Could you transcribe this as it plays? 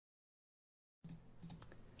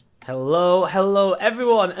Hello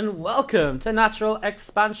everyone, and welcome to Natural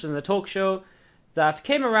Expansion, the talk show that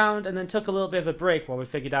came around and then took a little bit of a break while we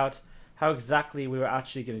figured out how exactly we were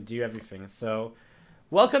actually going to do everything. So,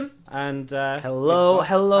 welcome, and hello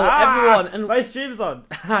everyone, and my stream's on.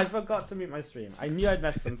 I forgot to mute my stream. I knew I'd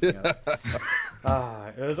messed something up.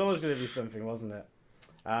 It was always going to be something, wasn't it?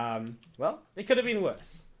 Well, it could have been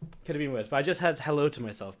worse. But I just had hello to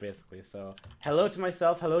myself, basically. So, hello to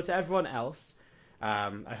myself, hello to everyone else.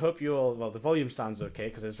 I hope you all, well, the volume sounds okay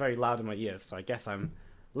because it's very loud in my ears, so I guess I'm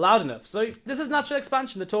loud enough. So this is Natural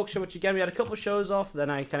Expansion, the talk show, which again, we had a couple of shows off, then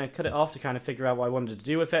I kind of cut it off to kind of figure out what I wanted to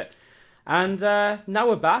do with it. And now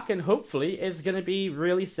we're back, and hopefully it's going to be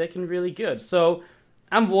really sick and really good. So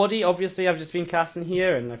I'm Wardy, obviously I've just been casting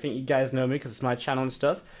here, and I think you guys know me because it's my channel and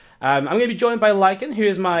stuff. I'm going to be joined by Lycan, who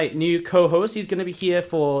is my new co-host. He's going to be here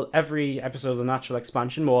for every episode of the Natural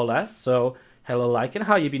Expansion, more or less. So hello Lycan,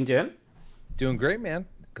 how you been doing? Doing great, man.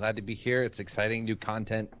 Glad to be here. It's exciting, new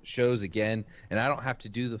content, shows again, and I don't have to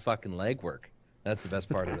do the fucking legwork. That's the best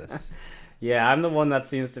part of this. Yeah, I'm the one that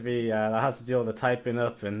seems to be, that has to do all the typing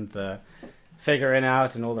up and the figuring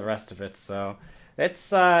out and all the rest of it, so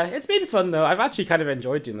it's been fun, though. I've actually kind of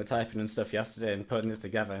enjoyed doing the typing and stuff yesterday and putting it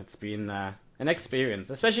together. It's been an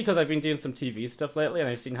experience, especially because I've been doing some TV stuff lately and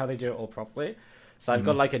I've seen how they do it all properly, so I've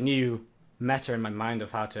got like a new meta in my mind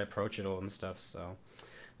of how to approach it all and stuff, so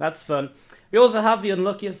that's fun. We also have the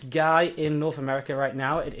unluckiest guy in North America right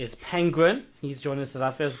now. It is Penguin. He's joining us as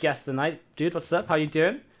our first guest of the night. Dude, what's up? How you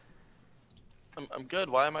doing? I'm good.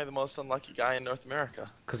 Why am I the most unlucky guy in North America?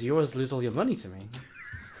 Because you always lose all your money to me.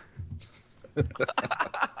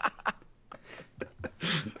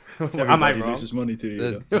 Am I wrong? Loses money to you.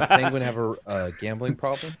 Does Penguin have a gambling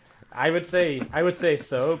problem? I would say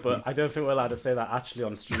so, but I don't think we're allowed to say that actually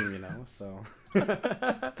on stream, you know. So.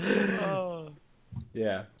 Oh.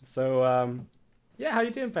 Yeah. So, yeah, how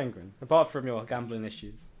you doing, Penguin? Apart from your gambling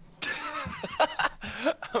issues.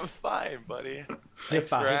 I'm fine, buddy. Thanks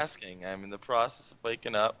for asking. I'm in the process of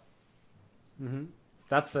waking up. Mm-hmm.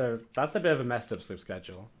 That's a bit of a messed up sleep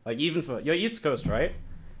schedule. Like, even for you're East Coast, right?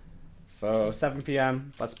 So 7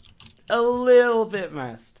 p.m. That's a little bit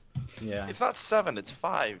messed. Yeah. It's not 7. It's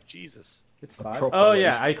 5. Jesus. It's 5. Oh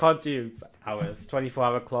yeah, I can't do hours.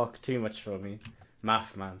 24-hour clock. Too much for me.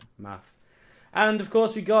 Math, man. Math. And, of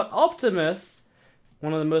course, we got Optimus,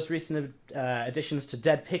 one of the most recent additions to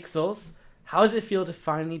Dead Pixels. How does it feel to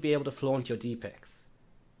finally be able to flaunt your D-Pix?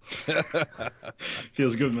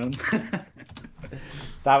 Feels good, man.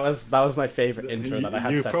 That was my favorite intro that I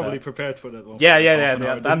had set up. You're probably prepared for that one. Yeah.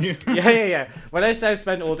 When I said I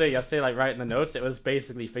spent all day yesterday like writing the notes, it was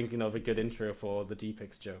basically thinking of a good intro for the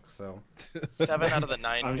D-Pix joke, so... 7 out of the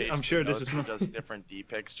 9 pages I'm sure this is not just different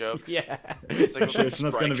D-Pix jokes. Yeah. It's like sure it's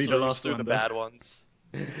not going to be the last one. The bad ones.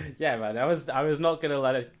 Yeah, man, I was not going to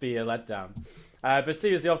let it be a letdown. But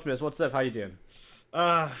seriously, Optimus, what's up? How you doing?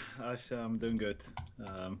 I'm doing good.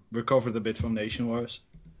 Recovered a bit from Nation Wars,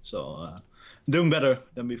 so doing better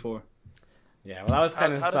than before. Yeah, well, that was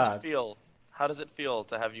kind of sad. How does it feel? How does it feel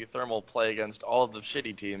to have Thermal play against all of the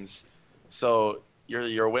shitty teams? So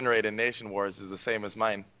your win rate in Nation Wars is the same as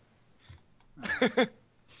mine.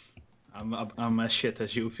 I'm as shit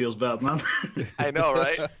as you. Feels bad, man. I know,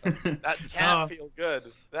 right? That can't feel good.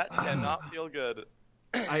 That cannot feel good.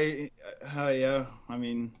 Yeah. I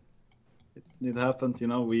mean, it happened. You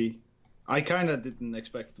know, I kind of didn't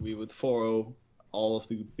expect we would 4-0 all of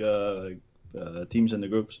the teams in the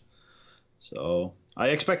groups. So I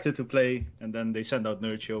expected to play, and then they sent out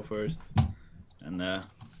Nerd Show first, and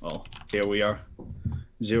well, here we are,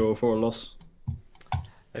 0-4 loss.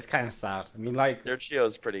 It's kind of sad. I mean, like...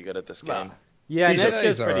 Nerdchio's pretty good at this game. Yeah,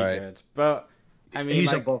 Nerdchio's pretty good. But, I mean,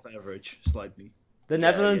 he's like, above average, slightly. The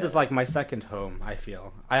Netherlands is like my second home, I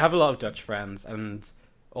feel. I have a lot of Dutch friends and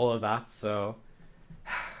all of that, so...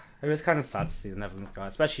 It was kind of sad to see the Netherlands go,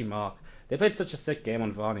 especially Mark. They played such a sick game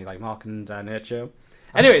on Varney, like Mark and Nerdchio.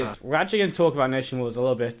 Anyways, we're actually going to talk about Nation Wars a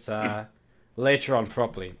little bit later on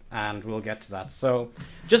properly, and we'll get to that. So,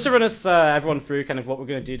 just to run us everyone through kind of what we're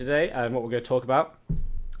going to do today and what we're going to talk about.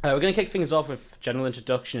 We're going to kick things off with general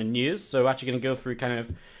introduction and news. So we're actually going to go through kind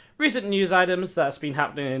of recent news items that's been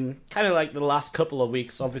happening in kind of like the last couple of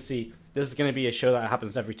weeks. Obviously, this is going to be a show that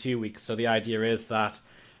happens every 2 weeks. So the idea is that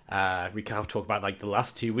we can talk about like the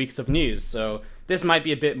last 2 weeks of news. So this might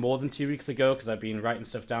be a bit more than 2 weeks ago because I've been writing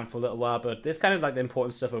stuff down for a little while. But this kind of like the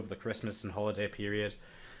important stuff over the Christmas and holiday period.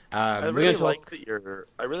 I really like that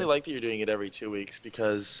you're doing it every 2 weeks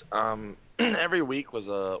because every week was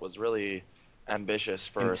really ambitious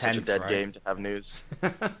for intense, such a dead right? game to have news.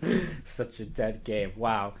 Such a dead game.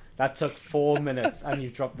 Wow. That took 4 minutes and you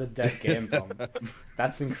dropped the dead game bomb.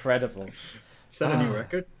 That's incredible. Is that a new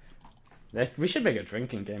record? We should make a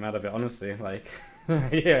drinking game out of it, honestly. Like,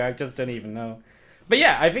 yeah, I just don't even know. But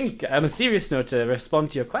yeah, I think on a serious note, to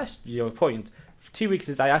respond to your point, 2 weeks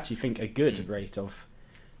is, I actually think, a good rate of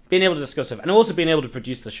being able to discuss stuff, and also being able to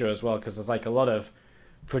produce the show as well, because there's like a lot of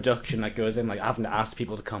production that goes in, like having to ask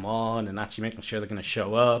people to come on and actually making sure they're going to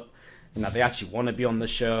show up and that they actually want to be on the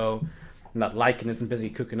show, and that Lycan isn't busy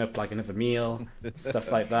cooking up like another meal,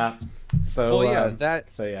 stuff like that. So, well, yeah,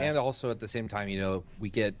 yeah. And also at the same time, we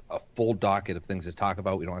get a full docket of things to talk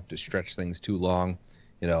about. We don't have to stretch things too long,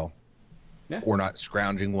 Yeah. We're not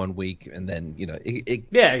scrounging 1 week and then, it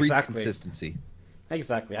breeds exactly. consistency.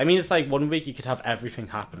 Exactly. I mean, it's like 1 week you could have everything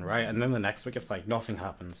happen, right? And then the next week it's like nothing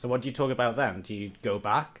happens. So what do you talk about then? Do you go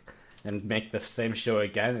back and make the same show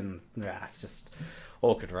again? And yeah, it's just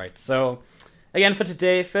awkward, right? So again, for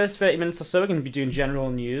today, first 30 minutes or so, we're going to be doing general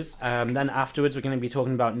news. Then afterwards, we're going to be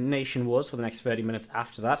talking about Nation Wars for the next 30 minutes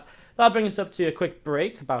after that. That'll bring us up to a quick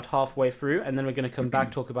break, about halfway through, and then we're going to come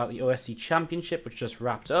back, talk about the OSC Championship, which just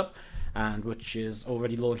wrapped up, and which is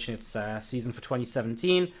already launching its season for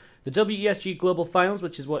 2017. The WESG Global Finals,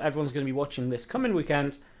 which is what everyone's going to be watching this coming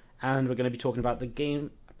weekend, and we're going to be talking about the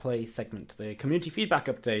gameplay segment, the community feedback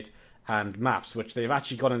update, and maps, which they've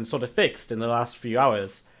actually gone and sort of fixed in the last few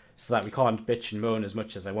hours, so that we can't bitch and moan as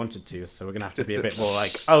much as I wanted to. So we're going to have to be a bit more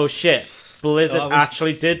like, oh shit, Blizzard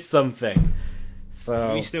actually did something.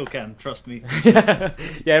 So we still can, trust me.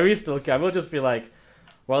 Yeah, we still can. We'll just be like,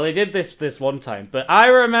 well, they did this one time, but I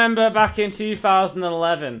remember back in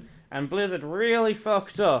 2011, and Blizzard really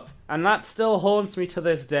fucked up, and that still haunts me to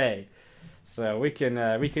this day. So we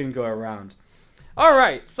can go around. All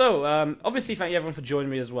right, so obviously thank you everyone for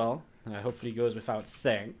joining me as well. Hopefully it goes without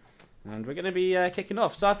saying. And we're going to be kicking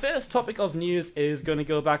off. So our first topic of news is going to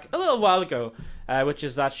go back a little while ago, which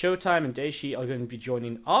is that Showtime and Daishi are going to be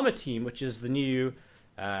joining Armor Team, which is the new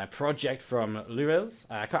project from Lurels.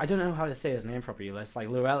 I don't know how to say his name properly. It's like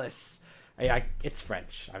Lurelis. It's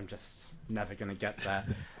French. I'm just never going to get there.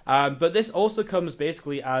 But this also comes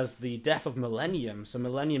basically as the death of Millennium. So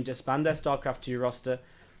Millennium disbanded their StarCraft 2 roster,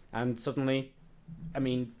 and suddenly, I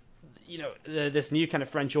mean, this new kind of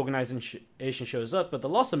French organization shows up, but the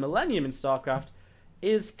loss of Millennium in StarCraft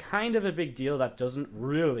is kind of a big deal that doesn't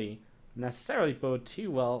really necessarily bode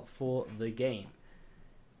too well for the game.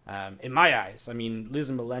 In my eyes, I mean,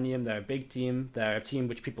 losing Millennium, they're a big team. They're a team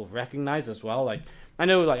which people recognize as well. Like, I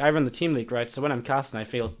know, like, I run the team league, right? So when I'm casting, I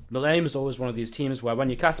feel Millennium is always one of these teams where when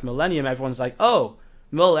you cast Millennium, everyone's like, oh,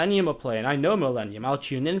 Millennium are playing. I know Millennium. I'll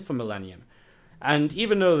tune in for Millennium. And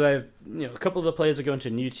even though they've, a couple of the players are going to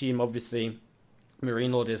a new team, obviously,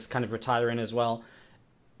 Marine Lord is kind of retiring as well.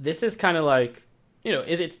 This is kind of like,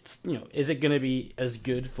 is it going to be as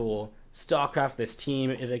good for StarCraft, this team?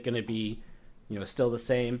 Is it going to be, still the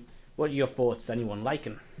same? What are your thoughts? Anyone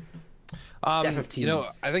liking? Death of teams.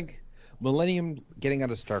 I think Millennium getting out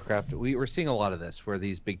of StarCraft, we're seeing a lot of this where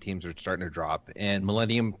these big teams are starting to drop. And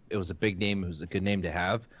Millennium, it was a big name. It was a good name to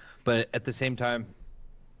have. But at the same time,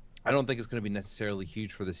 I don't think it's going to be necessarily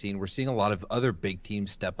huge for the scene. We're seeing a lot of other big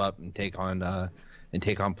teams step up and take on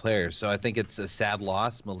players. So I think it's a sad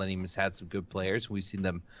loss. Millennium has had some good players. We've seen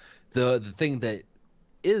them. The thing that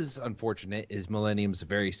is unfortunate is Millennium's a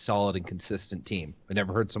very solid and consistent team. I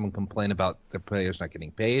never heard someone complain about their players not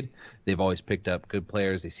getting paid. They've always picked up good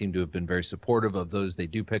players. They seem to have been very supportive of those they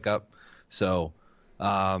do pick up. So,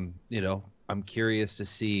 I'm curious to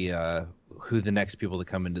see who the next people to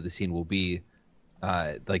come into the scene will be.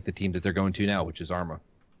 Like the team that they're going to now, which is Arma.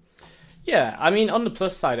 Yeah, I mean, on the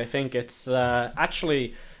plus side, I think it's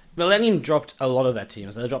actually Millennium dropped a lot of their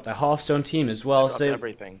teams. They dropped their Hearthstone team as well. They dropped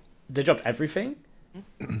everything. They dropped everything?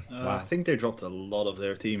 Wow. I think they dropped a lot of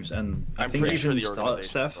their teams, and I think pretty sure even the organization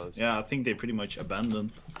staff. closed. Yeah, I think they pretty much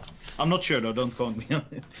abandoned. I'm not sure though. Don't quote me on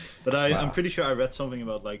it. But I'm pretty sure I read something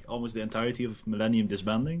about like almost the entirety of Millennium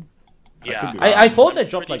disbanding. Yeah, I thought they I'm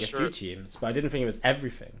dropped like pretty a sure- few teams, but I didn't think it was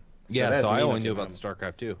everything. So I only knew about about the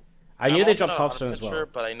StarCraft 2. I knew I'm they also dropped not Hearthstone 100% as well. Sure,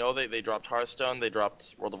 but I know they dropped Hearthstone, they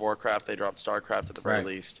dropped World of Warcraft, they dropped StarCraft at the very Right.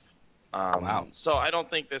 least. Wow. So I don't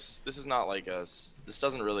think this is not like this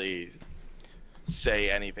doesn't really say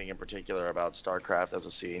anything in particular about StarCraft as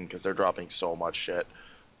a scene because they're dropping so much shit.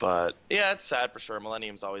 But yeah, it's sad for sure.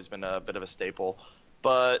 Millennium's always been a bit of a staple.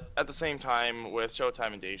 But at the same time, with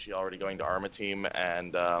Showtime and Daishi already going to Arma Team,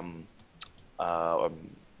 and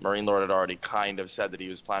Marine Lord had already kind of said that he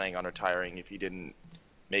was planning on retiring if he didn't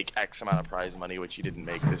make X amount of prize money, which he didn't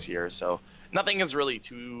make this year. So nothing is really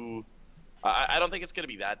too... I don't think it's going to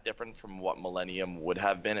be that different from what Millennium would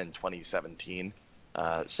have been in 2017.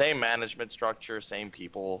 Same management structure, same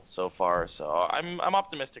people so far. So I'm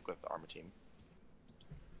optimistic with the Arma Team.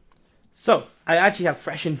 So, I actually have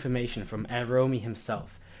fresh information from Aromi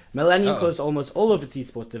himself. Millennium closed almost all of its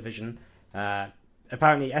esports division.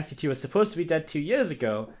 Apparently, SC2 was supposed to be dead 2 years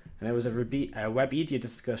ago, and it was a Webedia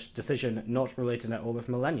decision not related at all with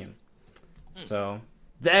Millennium. So,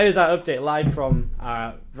 there is our update live from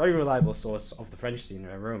our very reliable source of the French scene,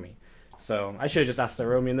 Romy. So, I should have just asked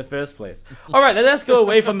Romy in the first place. Alright, then let's go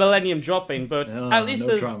away from Millennium dropping, but at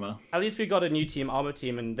least we got a new team, Armor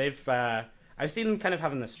Team, and they've... I've seen them kind of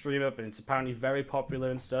having a stream up, and it's apparently very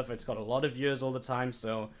popular and stuff. It's got a lot of viewers all the time,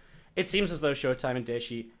 so it seems as though Showtime and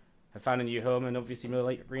Dashi have found a new home, and obviously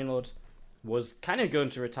Greenlord was kind of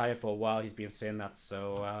going to retire for a while. He's been saying that,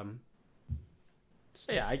 so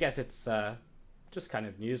yeah, I guess it's just kind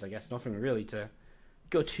of news. I guess nothing really to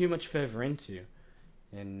go too much further into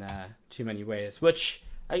in too many ways, which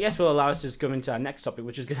I guess will allow us to just go into our next topic,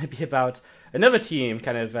 which is going to be about another team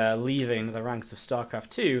kind of leaving the ranks of StarCraft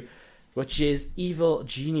 2, which is Evil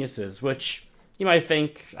Geniuses, which you might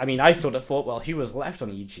think, I mean, I sort of thought, well, he was left on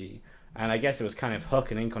EG, and I guess it was kind of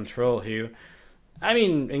Huck and In Control who, I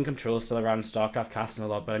mean, In Control is still around StarCraft casting a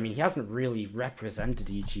lot, but I mean, he hasn't really represented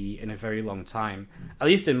EG in a very long time. At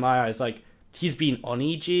least in my eyes, like, he's been on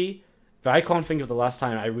EG, but I can't think of the last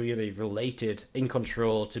time I really related In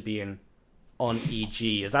Control to being on EG.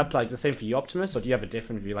 Is that, like, the same for you, Optimus, or do you have a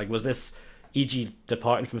different view? Like, was this EG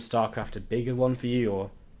departing from StarCraft a bigger one for you,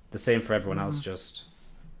 or the same for everyone else? Just,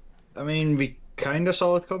 I mean, we kind of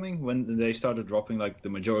saw it coming when they started dropping like the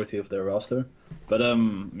majority of their roster, but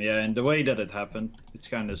yeah, and the way that it happened, it's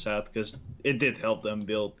kind of sad because it did help them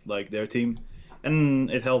build like their team,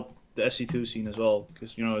 and it helped the SC2 scene as well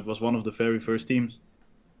because it was one of the very first teams.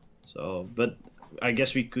 So, but I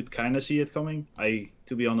guess we could kind of see it coming. I,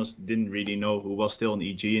 to be honest, didn't really know who was still in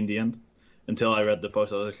EG in the end until I read the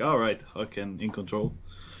post. I was like, all right, Huck and In Control.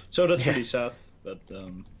 So that's really sad, but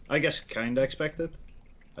I guess kind of expected.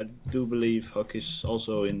 I do believe Huck is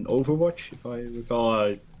also in Overwatch, if I recall.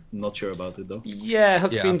 I'm not sure about it though. Yeah,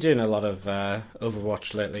 Huck's been doing a lot of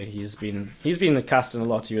Overwatch lately. He's been casting a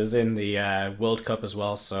lot. He was in the World Cup as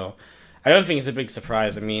well, so I don't think it's a big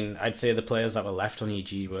surprise. I mean, I'd say the players that were left on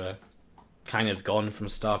EG were kind of gone from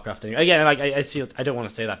StarCraft. Again, like I don't want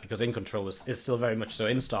to say that because In Control is still very much so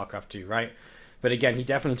in StarCraft 2, right? But again, he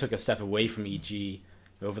definitely took a step away from EG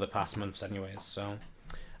over the past months, anyways. So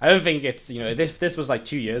I don't think it's, if this was like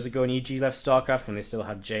 2 years ago and EG left StarCraft when they still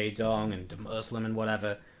had Jaedong and Muslim and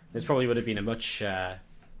whatever, this probably would have been a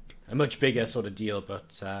much bigger sort of deal.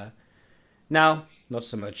 But now, not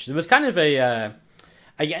so much. There was kind of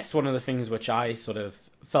I guess one of the things which I sort of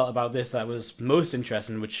felt about this that was most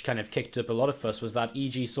interesting, which kind of kicked up a lot of fuss, was that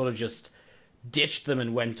EG sort of just ditched them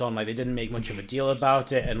and went on. Like, they didn't make much of a deal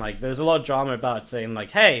about it, and like there's a lot of drama about it, saying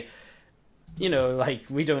like, hey, like,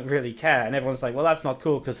 we don't really care. And everyone's like, well, that's not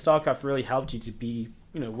cool because StarCraft really helped you to be,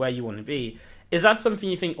 where you want to be. Is that something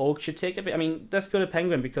you think Org should take a bit? I mean, let's go to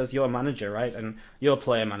Penguin because you're a manager, right? And you're a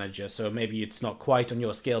player manager, so maybe it's not quite on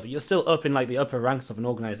your scale, but you're still up in like the upper ranks of an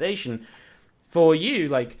organization. For you,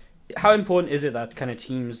 like, how important is it that kind of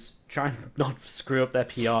teams try and not screw up their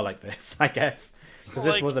PR like this, I guess? Because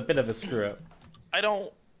this was a bit of a screw up. I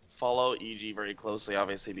don't follow EG very closely,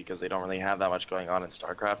 obviously, because they don't really have that much going on in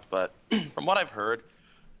StarCraft, but from what I've heard,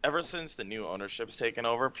 ever since the new ownership's taken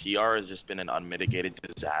over, PR has just been an unmitigated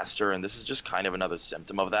disaster, and this is just kind of another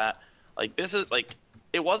symptom of that. Like, this is, like,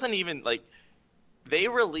 it wasn't even, like, they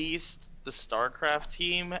released the StarCraft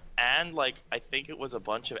team and, like, I think it was a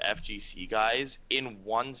bunch of FGC guys in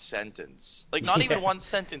one sentence. Like, not even one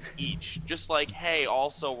sentence each. Just like, hey,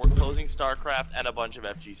 also, we're closing StarCraft and a bunch of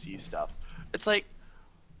FGC stuff. It's like,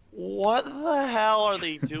 what the hell are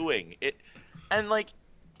they doing? And like,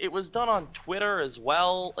 it was done on Twitter as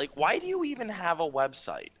well. Like, why do you even have a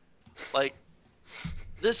website? Like,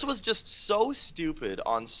 this was just so stupid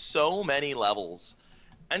on so many levels,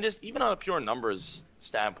 and just even on a pure numbers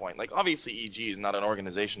standpoint. Like, obviously EG is not an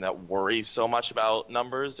organization that worries so much about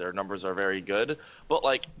numbers. Their numbers are very good, but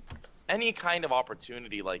like, any kind of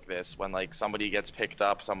opportunity like this, when like somebody gets picked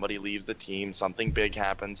up, somebody leaves the team, something big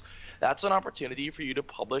happens, that's an opportunity for you to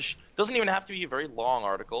publish. Doesn't even have to be a very long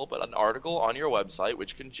article, but an article on your website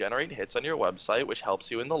which can generate hits on your website, which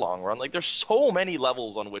helps you in the long run. Like, there's so many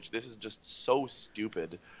levels on which this is just so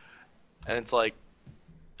stupid, and it's like,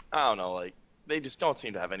 I don't know, like, they just don't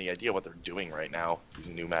seem to have any idea what they're doing right now, these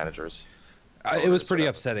new managers. It was pretty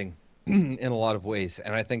upsetting in a lot of ways,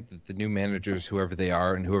 and I think that the new managers, whoever they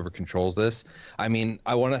are and whoever controls this, I mean,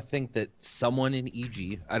 I want to think that someone in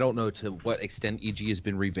EG, I don't know to what extent EG has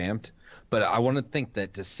been revamped, but I want to think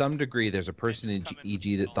that to some degree there's a person in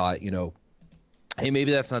EG that thought, hey,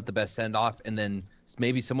 maybe that's not the best send-off, and then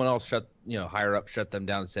maybe someone else higher up shut them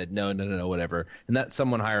down and said no, whatever. And that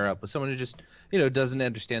someone higher up was someone who just doesn't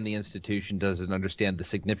understand the institution, doesn't understand the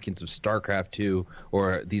significance of StarCraft 2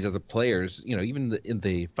 or these other players, even in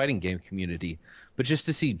the fighting game community. But just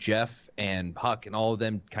to see Jeff and Huck and all of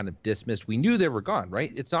them kind of dismissed, we knew they were gone,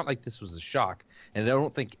 right? It's not like this was a shock. And I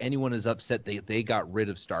don't think anyone is upset they got rid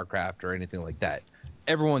of StarCraft or anything like that.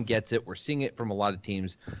 Everyone gets it. We're seeing it from a lot of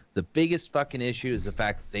teams. The biggest fucking issue is the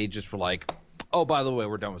fact that they just were like, oh, by the way,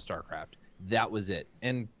 we're done with StarCraft. That was it.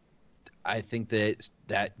 And I think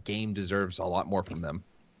that game deserves a lot more from them.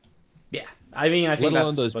 Yeah. I mean, I think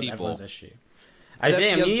that's those was people. everyone's issue. I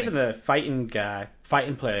mean, even the fighting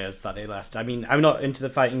players that they left. I mean, I'm not into the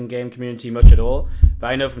fighting game community much at all, but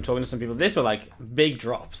I know from talking to some people, these were like big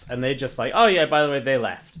drops, and they just like, oh yeah, by the way, they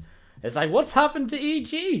left. It's like, what's happened to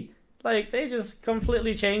EG? Like, they just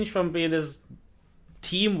completely changed from being this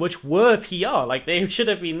team which were PR. Like, they should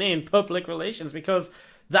have been named public relations, because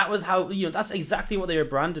that was how, that's exactly what they were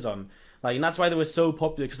branded on. Like, and that's why they were so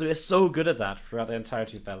popular, because they were so good at that throughout the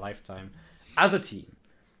entirety of their lifetime as a team.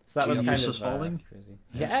 So that was kind of falling. crazy.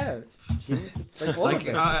 Yeah. Genius, like, all Like of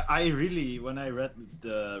it. I really, when I read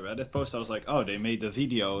the Reddit post, I was like, oh, they made a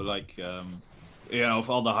video like of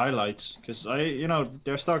all the highlights, because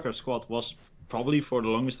their StarCraft squad was probably for the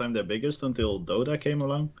longest time their biggest until Dota came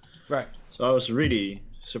along. Right. So I was really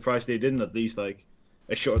surprised they didn't at least like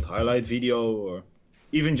a short highlight video or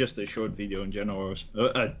even just a short video in general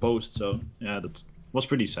or post. So yeah, that was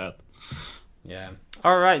pretty sad. Yeah.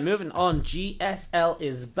 All right, moving on. GSL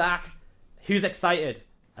is back. Who's excited?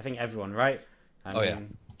 I think everyone, right? I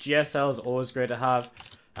mean, GSL is always great to have.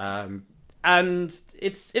 And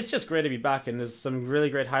it's just great to be back, and there's some really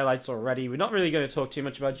great highlights already. We're not really going to talk too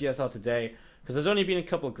much about GSL today, because there's only been a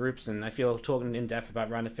couple of groups, and I feel talking in depth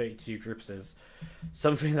about round of 32 groups is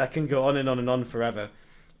something that can go on and on and on forever.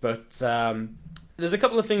 But there's a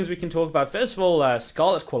couple of things we can talk about. First of all,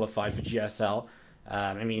 Scarlet qualified for GSL.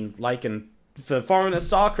 I mean, for Foreigner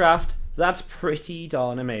StarCraft, that's pretty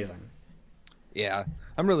darn amazing. Yeah,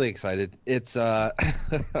 I'm really excited. It's I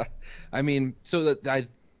mean, I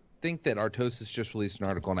think that Artosis just released an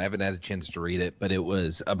article, and I haven't had a chance to read it, but it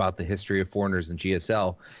was about the history of foreigners in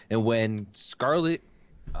GSL. And when Scarlet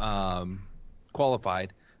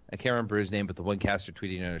qualified, I can't remember his name, but the one caster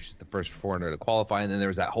tweeting, she's the first foreigner to qualify. And then there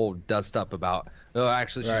was that whole dust up about, oh,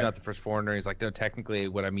 actually, she's not the first foreigner. He's like, no, technically,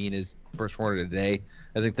 what I mean is first foreigner today.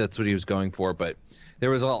 I think that's what he was going for. But there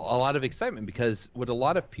was a lot of excitement, because what a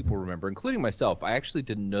lot of people remember, including myself, I actually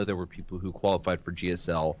didn't know there were people who qualified for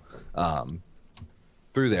GSL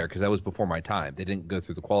through there, because that was before my time. They didn't go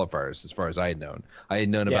through the qualifiers as far as I had known. I had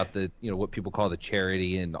known about the, what people call the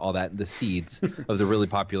charity and all that, the seeds of the really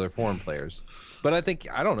popular foreign players. But I think,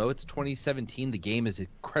 I don't know, it's 2017. The game is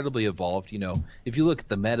incredibly evolved. If you look at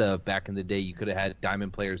the meta back in the day, you could have had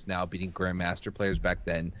diamond players now beating grandmaster players back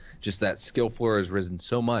then. Just that skill floor has risen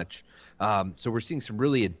so much. So we're seeing some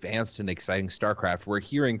really advanced and exciting StarCraft. We're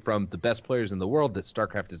hearing from the best players in the world that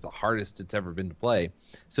StarCraft is the hardest it's ever been to play.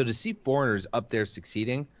 So to see foreigners up there succeeding,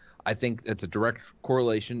 I think that's a direct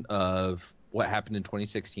correlation of what happened in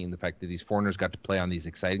 2016, the fact that these foreigners got to play on these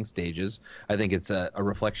exciting stages. I think it's a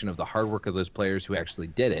reflection of the hard work of those players who actually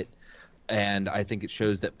did it. And I think it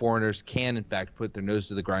shows that foreigners can, in fact, put their nose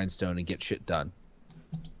to the grindstone and get shit done.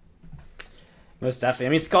 Most definitely. I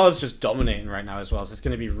mean, Scarlet's just dominating right now as well, so it's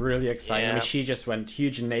going to be really exciting. Yeah. I mean, she just went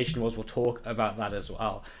huge in Nation Wars. We'll talk about that as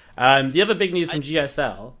well. The other big news from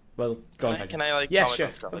GSL... Well, go on. Can I yeah, comment sure.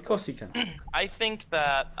 on Scarlet? Of course you can. I think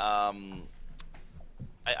that I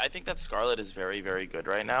think that Scarlet is very, very good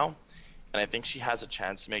right now, and I think she has a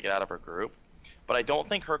chance to make it out of her group. But I don't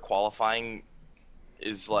think her qualifying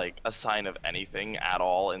is like a sign of anything at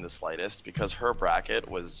all in the slightest, because her bracket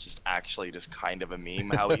was just kind of a meme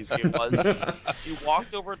how easy it was. She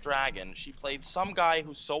walked over Dragon. She played some guy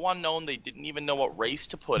who's so unknown they didn't even know what race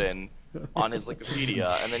to put in on his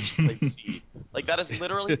Wikipedia, and then she played Seed. Like, that is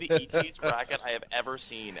literally the easiest bracket I have ever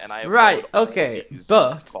seen, and I have Right, followed all okay, these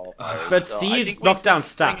but qualifiers. So I Seed think we knocked down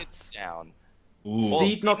should bring it stats. down. Ooh. Well,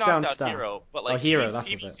 Seed knocked down out stats. Hero, but like Hero, Seed's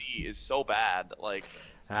that was PvZ is so bad. Like,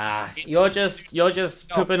 You're just No,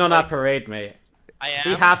 pooping on our like- parade, mate. I am.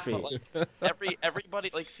 Be happy. But, like, everybody,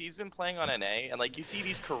 like, Seed's been playing on NA, and like you see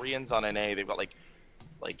these Koreans on NA, they've got like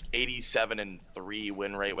 87-3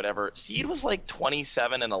 win rate, whatever. Seed was like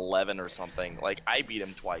 27-11 or something. Like, I beat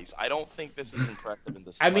him twice. I don't think this is impressive in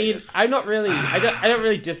the I mean, slightest. I don't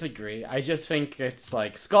really disagree. I just think it's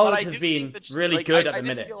like But Scarlet I has do been think that really like, good I at the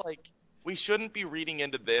just minute. feel like we shouldn't be reading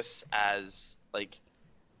into this as like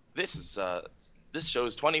this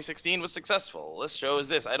shows 2016 was successful. This shows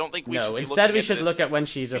this. I don't think we should. No, be instead looking we at should this. look at when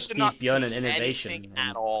she We just should beat not Bjorn in take innovation. anything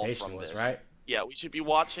at all Innovation from was this. right. Yeah, we should be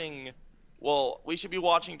watching. Well, we should be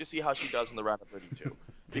watching to see how she does in the round of 32,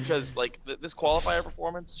 because like this qualifier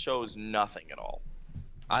performance shows nothing at all.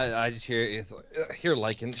 I just hear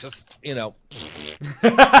Lycan just right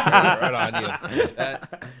on you.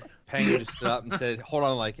 Penguin just stood up and said, "Hold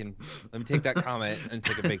on, Lycan. Let me take that comment and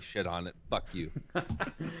take a big shit on it. Fuck you."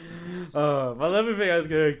 Oh, well, another thing I was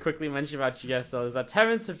going to quickly mention about GSL is that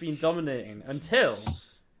Terrans have been dominating until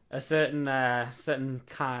a certain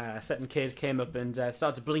kid came up and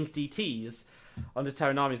started to blink DTs on the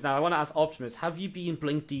Terran armies. Now, I want to ask Optimus, have you been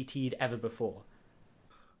blink DT'd ever before?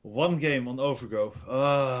 One game on Overgrowth.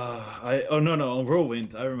 On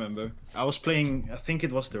Whirlwind. I remember. I was playing. I think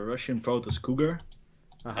it was the Russian Protoss Cougar.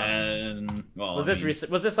 Uh-huh. And was this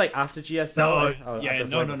recent? Was this like after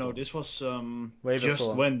GSL? No. This was way just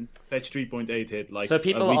before. When patch 3.8 hit. Like so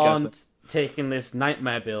people a week aren't after. taking this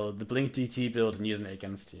nightmare build, the blink DT build, and using it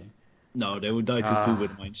against you. No, they would die to 2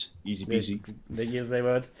 with mines. Easy peasy. They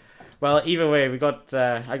would. Well, either way, I got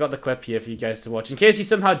the clip here for you guys to watch. In case you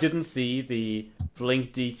somehow didn't see the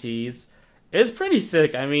blink DTs, it's pretty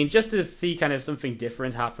sick. I mean, just to see kind of something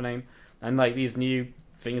different happening and like these new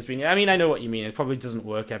things being. I mean, I know what you mean. It probably doesn't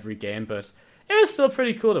work every game, but it was still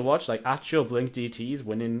pretty cool to watch. Like actual blink DTs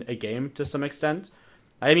winning a game to some extent.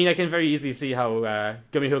 I mean, I can very easily see how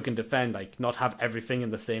Gummyho can defend, like not have everything in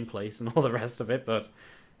the same place and all the rest of it, but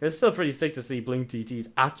it's still pretty sick to see blink DTs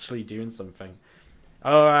actually doing something.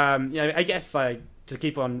 Oh, I guess to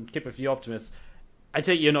keep with you, Optimus. I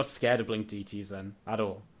take it you're not scared of blink DTs then at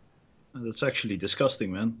all. That's actually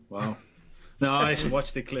disgusting, man. Wow. No, I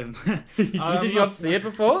watched the clip. Did you not see it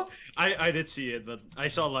before? I did see it, but I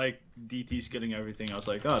saw like DTs killing everything. I was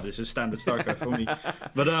like, oh, this is standard StarCraft for me.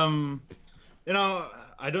 But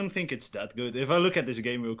I don't think it's that good. If I look at this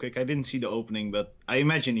game real quick, I didn't see the opening, but I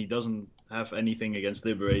imagine he doesn't have anything against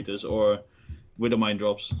Liberators or Widowmine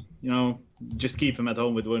drops. Just keep him at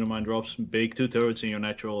home with Widowmine drops, bake 2 turrets in your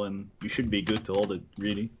natural, and you should be good to hold it,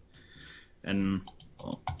 really. And,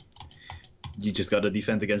 well, you just gotta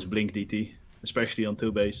defend against Blink DT, especially on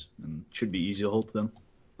 2 base, and it should be easy to hold them.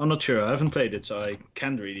 I'm not sure, I haven't played it, so I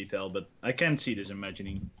can't really tell, but I can see this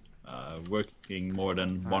imagining working more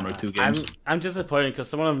than 1 or 2 games. I'm disappointed because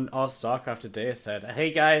someone on our StarCraft today said,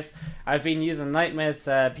 "Hey guys, I've been using Nightmare's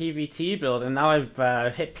PVT build and now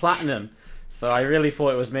I've hit Platinum." So I really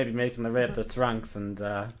thought it was maybe making the Raidblitz ranks and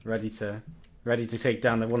ready to take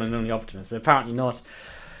down the one and only Optimus, but apparently not.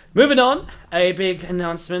 Moving on, a big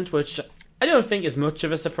announcement which I don't think is much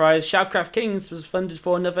of a surprise. Shoutcraft Kings was funded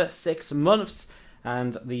for another 6 months,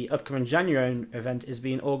 and the upcoming January event is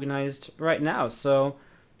being organised right now. So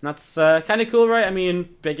that's kind of cool, right? I mean,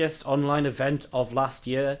 biggest online event of last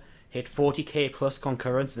year, hit 40k plus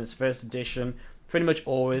concurrence in its first edition. Pretty much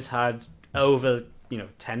always had over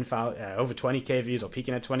 10,000, over 20k views or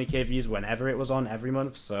peaking at 20k views whenever it was on every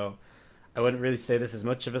month. So I wouldn't really say this is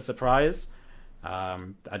much of a surprise.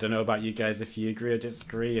 I don't know about you guys if you agree or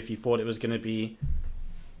disagree, if you thought it was going to be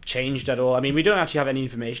changed at all. I mean, we don't actually have any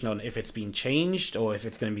information on if it's been changed or if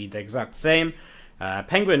it's going to be the exact same.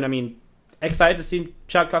 Penguin, I mean, excited to see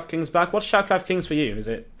Shoutcraft Kings back. What's Shoutcraft Kings for you? Is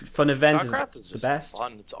it a fun event? Shoutcraft is just the best?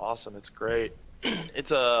 fun. It's awesome. It's great.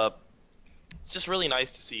 It's just really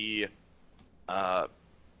nice to see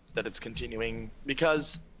that it's continuing,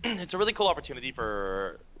 because it's a really cool opportunity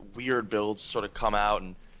for weird builds to sort of come out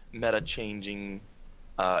and meta-changing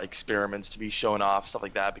experiments to be shown off, stuff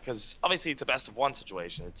like that, because obviously it's a best of 1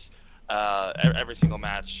 situation. It's every single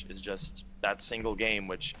match is just that single game,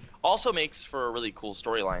 which also makes for really cool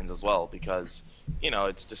storylines as well, because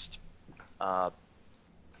it's just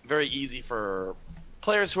very easy for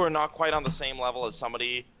players who are not quite on the same level as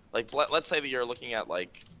somebody. Like let's say that you're looking at,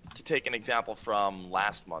 like, to take an example from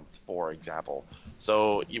last month, for example.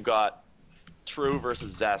 So you've got True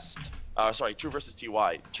versus Zest. True versus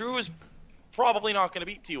TY. True is probably not going to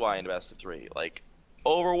beat TY in the best of 3. Like,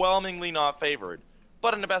 overwhelmingly not favored.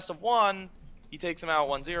 But in the best of 1, he takes him out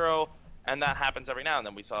 1-0, and that happens every now and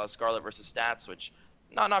then. We saw Scarlet versus Stats, which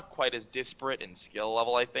not quite as disparate in skill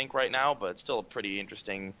level, I think, right now, but still a pretty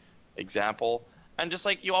interesting example. And just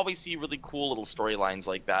like, you always see really cool little storylines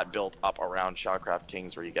like that built up around Shoutcraft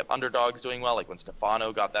Kings, where you get underdogs doing well, like when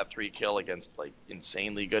Stefano got that 3 kill against like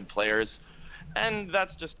insanely good players. And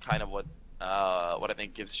that's just kind of what I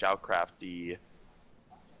think gives Shoutcraft the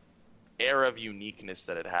air of uniqueness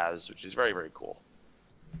that it has, which is very, very cool.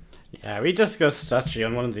 Yeah, we discussed actually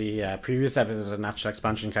on one of the previous episodes of Natural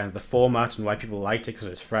Expansion kind of the format and why people liked it, because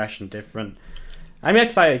it's fresh and different. I'm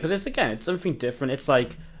excited because it's something different. It's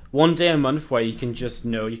like 1 day a month where you can just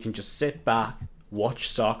sit back,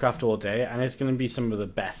 watch StarCraft all day, and it's going to be some of the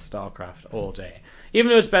best StarCraft all day. Even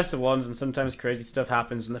though it's best of ones, and sometimes crazy stuff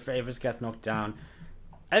happens, and the favorites get knocked down.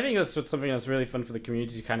 I think that's something that's really fun for the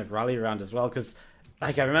community to kind of rally around as well, because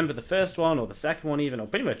like I remember the first one, or the second one even, or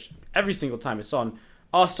pretty much every single time it's on,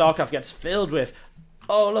 our StarCraft gets filled with,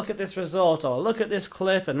 oh, look at this result, or look at this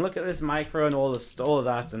clip, and look at this micro, and all of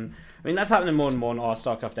that. And I mean, that's happening more and more in our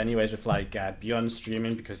StarCraft anyways, with like Bjorn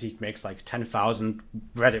streaming, because he makes like 10,000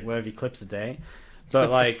 Reddit-worthy clips a day. But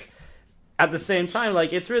like, at the same time,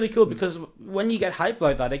 like, it's really cool, because when you get hyped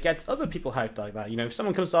like that, it gets other people hyped like that. You know, if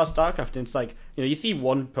someone comes to our StarCraft and it's like, you know, you see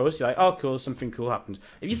one post, you're like, oh, cool, something cool happened.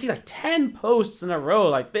 If you see like 10 posts in a row,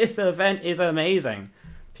 like, this event is amazing,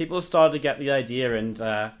 people start to get the idea and,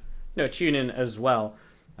 you know, tune in as well.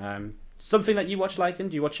 Something that you watch, Lycan?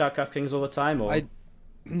 Do you watch StarCraft Kings all the time? Or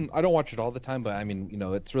I don't watch it all the time, but I mean, you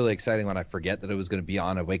know, it's really exciting when I forget that it was going to be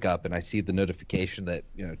on. I wake up and I see the notification that,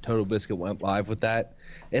 you know, Total Biscuit went live with that.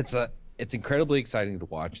 It's incredibly exciting to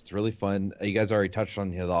watch. It's really fun. You guys already touched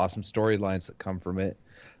on, you know, the awesome storylines that come from it.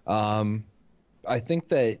 I think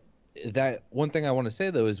that one thing I want to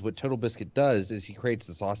say though is what Total Biscuit does is he creates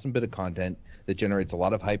this awesome bit of content that generates a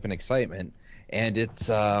lot of hype and excitement, and it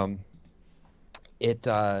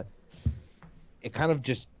kind of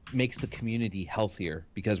just makes the community healthier,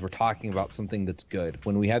 because we're talking about something that's good.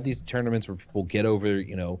 When we have these tournaments where people get over,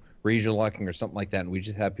 you know, regional locking or something like that, and we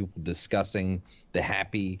just have people discussing the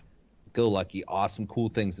happy-go-lucky, awesome, cool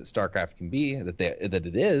things that StarCraft can be, that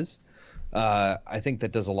it is, I think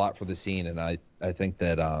that does a lot for the scene, and I think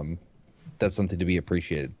that that's something to be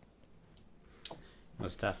appreciated.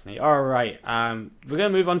 Most definitely. All right, we're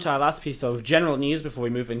going to move on to our last piece of general news before we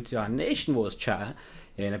move into our Nation Wars chat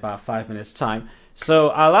in about 5 minutes' time.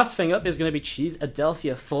 So our last thing up is going to be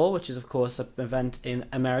Cheeseadelphia 4, which is, of course, an event in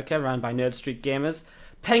America run by Nerd Street Gamers.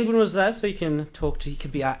 Penguin was there, so he can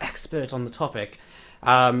be our expert on the topic.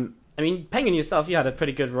 I mean, Penguin, yourself, you had a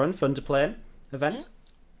pretty good run, fun to play in event.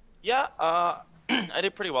 Yeah, I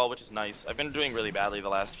did pretty well, which is nice. I've been doing really badly the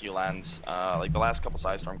last few lands. Like the last couple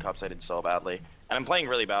Psystorm Cups, I did so badly. And I'm playing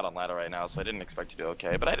really bad on ladder right now, so I didn't expect to do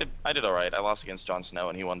okay. But I did all right. I lost against Jon Snow,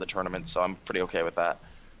 and he won the tournament, so I'm pretty okay with that.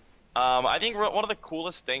 I think one of the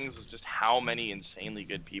coolest things was just how many insanely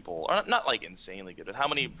good people, or not like insanely good, but how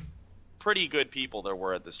many pretty good people there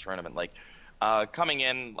were at this tournament. Like, coming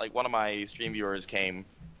in, like one of my stream viewers came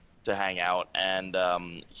to hang out, and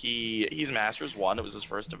he's Masters 1. It was his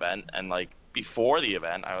first event, and like before the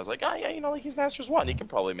event, I was like, oh yeah, you know, like he's Masters 1. He can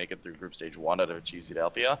probably make it through Group Stage 1 out of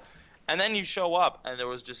Cheeseadelphia. And then you show up, and there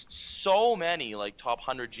was just so many like top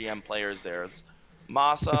 100 GM players there. It's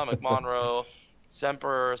Masa, McMonroe,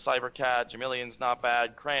 Semper, Cybercat, Jamilion's not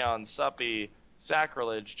bad, Crayon, Suppy,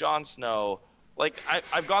 Sacrilege, Jon Snow. Like,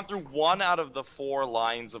 I've gone through 1 out of the 4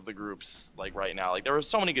 lines of the groups, like, right now. Like, there were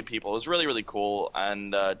so many good people. It was really, really cool,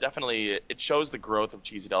 and definitely it shows the growth of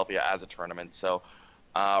Cheeseadelphia as a tournament. So,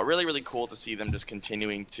 really, really cool to see them just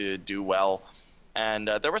continuing to do well. And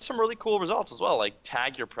there were some really cool results as well, like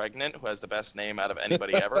Tag You're Pregnant, who has the best name out of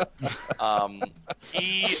anybody ever.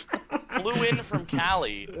 He flew in from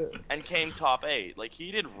Cali and came top 8. Like,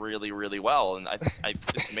 he did really, really well. And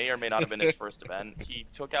this may or may not have been his first event. He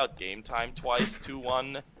took out Game Time twice,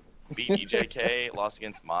 2-1, beat EJK, lost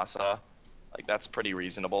against Masa. Like, that's pretty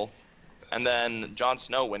reasonable. And then Jon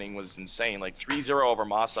Snow winning was insane. Like, 3-0 over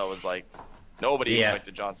Masa was like, nobody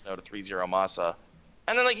expected Jon Snow to 3-0 Masa.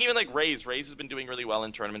 And then, like, even, like, Raze has been doing really well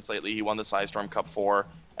in tournaments lately. He won the Psystorm Cup 4,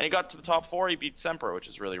 and he got to the top 4. He beat Semper, which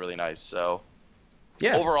is really, really nice. So,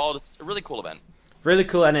 yeah, overall, it's a really cool event. Really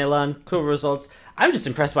cool NA cool results. I'm just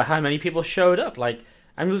impressed by how many people showed up. Like,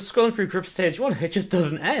 I'm scrolling through Group Stage 1, it just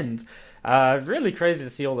doesn't end. Really crazy to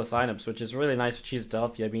see all the signups, which is really nice for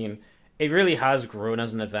Cheeseadelphia. I mean, it really has grown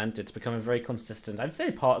as an event. It's become a very consistent, I'd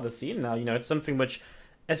say, part of the scene now. You know, it's something which,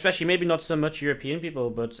 especially maybe not so much European people,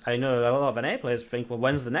 but I know a lot of NA players think, well,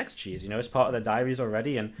 when's the next Cheese? You know, it's part of their diaries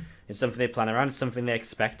already, and it's something they plan around. It's something they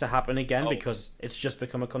expect to happen again because it's just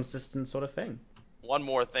become a consistent sort of thing. One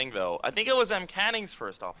more thing, though. I think it was M. Canning's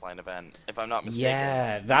first offline event, if I'm not mistaken.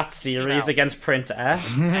 Yeah, that series against Print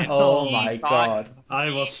F. Oh my god.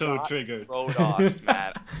 I was so triggered. Rodost,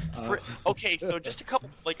 man. Okay, so just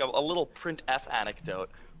a little Print F anecdote.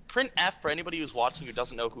 Print F, for anybody who's watching who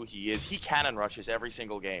doesn't know who he is, he cannon rushes every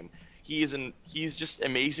single game. He's just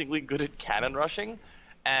amazingly good at cannon rushing.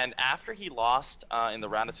 And after he lost in the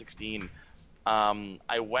round of 16,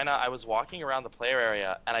 I was walking around the player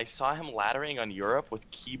area and I saw him laddering on Europe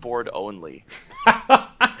with keyboard only.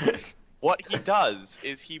 What he does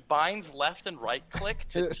is he binds left and right click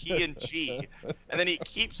to T and G, and then he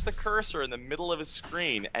keeps the cursor in the middle of his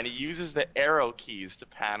screen and he uses the arrow keys to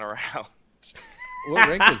pan around. What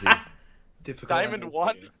rank was he? Typical Diamond NA.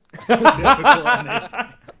 1? Typical NA.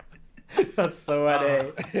 That's so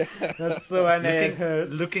NA. That's so NA. It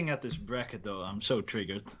hurts. Looking at this bracket though, I'm so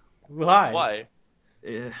triggered. Why? Why?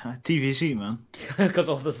 TVC, man. Because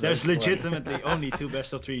all the There's Zergs won. legitimately only 2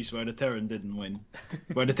 best of 3s where the Terran didn't win.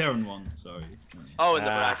 Where the Terran won, sorry. Oh, in the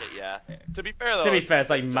Ah. bracket, yeah. To be fair, though. To be fair, it's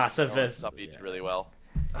like massive Jon versus- Snow did really well.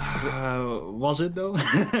 Was it though?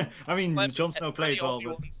 I mean, But Jon Snow played the well, only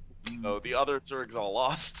but ones- No, the other Zergs all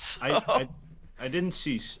lost. So. I didn't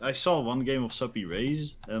see. I saw one game of Suppy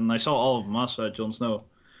Raze, and I saw all of Massa Jon Snow.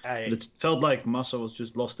 Hey, But it felt like Massa was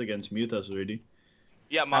just lost against Mutas, really.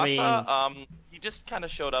 Yeah, I Masa, he just kind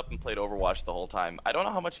of showed up and played Overwatch the whole time. I don't know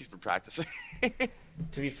how much he's been practicing.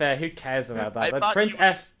 to be fair, who cares about that? I The thought Print he would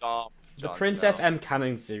F, stomp the Jon Print Snow. FM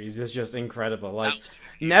Cannon series was just incredible. Like, That was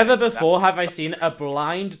amazing. never That before was have I so- seen a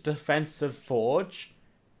blind defensive forge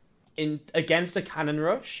against a cannon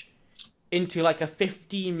rush into like a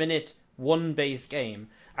 15-minute one-base game.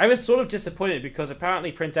 I was sort of disappointed because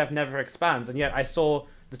apparently Printf never expands, and yet I saw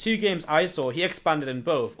the 2 games I saw, he expanded in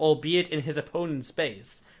both, albeit in his opponent's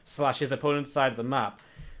base / his opponent's side of the map.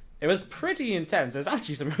 It was pretty intense. It was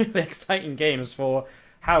actually some really exciting games for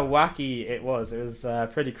how wacky it was. It was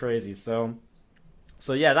pretty crazy. So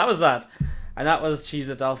yeah, that was that. And that was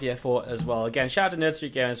Cheesadelphia for as well. Again, shout out to Nerd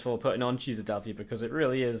Street Games for putting on Cheesadelphia because it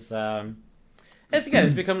really is.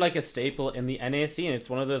 It's become like a staple in the NA scene. It's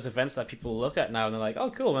one of those events that people look at now and they're like, oh,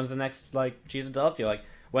 cool. When's the next like Cheesadelphia? Like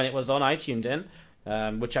when it was on, I tuned in,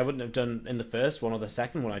 which I wouldn't have done in the first one or the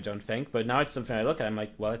second one, I don't think. But now it's something I look at. I'm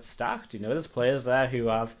like, well, it's stacked. You know, there's players there who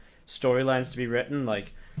have storylines to be written.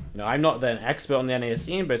 Like, you know, I'm not an expert on the NA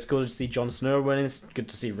scene, but it's good to see Jon Snow winning. It's good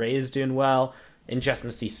to see Raze doing well. Interesting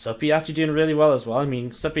to see Suppy actually doing really well as well. I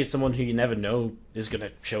mean, Suppy is someone who you never know is going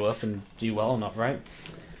to show up and do well or not, right?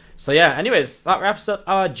 So yeah, anyways, that wraps up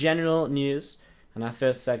our general news and our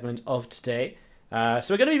first segment of today. So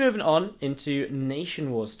we're going to be moving on into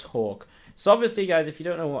Nation Wars talk. So obviously, guys, if you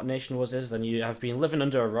don't know what Nation Wars is, then you have been living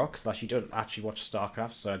under a rock, / you don't actually watch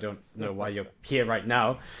StarCraft, so I don't know why you're here right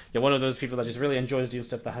now. You're one of those people that just really enjoys doing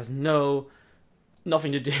stuff that has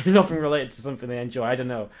nothing to do, nothing related to something they enjoy. I don't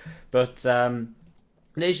know. But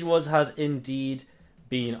Nation Wars has indeed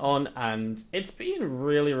been on, and it's been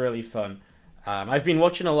really, really fun. I've been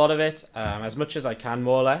watching a lot of it, as much as I can,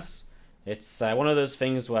 more or less. It's one of those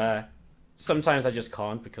things where sometimes I just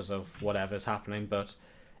can't because of whatever's happening, but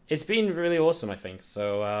it's been really awesome, I think.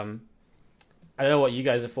 So, I don't know what you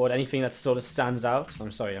guys have thought. Anything that sort of stands out?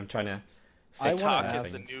 I'm sorry, I'm trying to I fix wanna Patak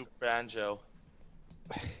something. is the new Banjo.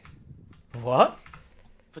 What?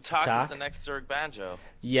 Patak Patak? is the next Zerg Banjo.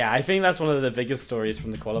 Yeah, I think that's one of the biggest stories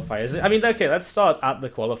from the qualifiers. I mean, okay, let's start at the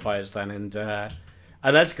qualifiers then, and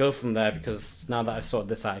let's go from there because now that I've sorted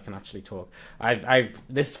this out, I can actually talk. I've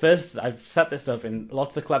set this up in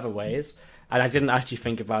lots of clever ways, and I didn't actually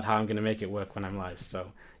think about how I'm going to make it work when I'm live.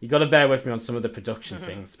 So you got to bear with me on some of the production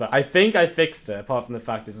things, but I think I fixed it. Apart from the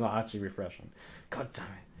fact it's not actually refreshing. God damn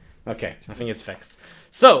it. Okay, I think it's fixed.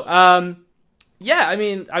 So yeah, I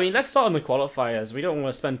mean, let's start on the qualifiers. We don't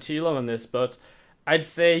want to spend too long on this, but I'd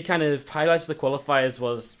say kind of highlights of the qualifiers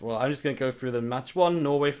was, well, I'm just going to go through them. Match 1,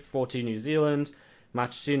 Norway 4-2 New Zealand.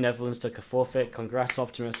 Match 2, Netherlands took a forfeit. Congrats,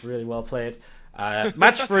 Optimus, really well played.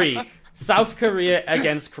 Match 3, South Korea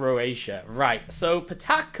against Croatia. Right, so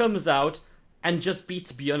Patak comes out and just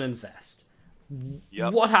beats Bjorn and Zest.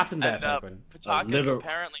 Yep. What happened there, And Penguin? Patak is Literal-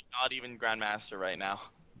 apparently not even Grandmaster right now.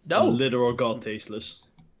 No, Literal god tasteless.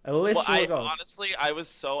 a literal Well, goal. honestly, I was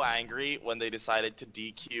so angry when they decided to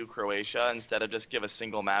DQ Croatia instead of just give a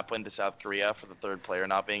single map win to South Korea for the third player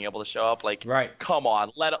not being able to show up. Like, Right. come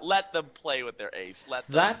on, let them play with their ace. Let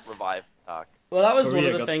them That's- revive Patak. Well, that was Korea one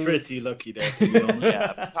of the got things. pretty lucky there, to be honest.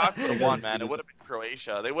 Yeah, Patak would have won, man. It would have been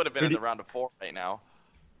Croatia. They would have been in the round of 4 right now.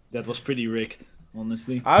 That was pretty rigged,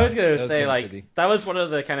 honestly. I was gonna That was say kinda like shitty. that was one of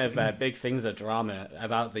the kind of big things of drama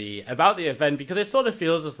about the event because it sort of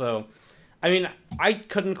feels as though, I mean, I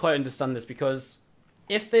couldn't quite understand this because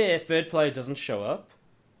if the third player doesn't show up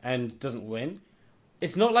and doesn't win,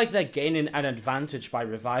 it's not like they're gaining an advantage by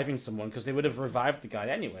reviving someone because they would have revived the guy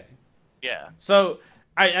anyway. Yeah. So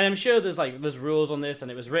I'm sure there's rules on this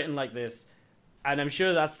and it was written like this, and I'm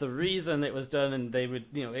sure that's the reason it was done. And they would,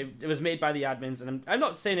 you know, it was made by the admins. And I'm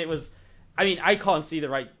not saying it was. I mean, I can't see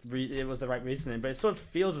it was the right reasoning, but it sort of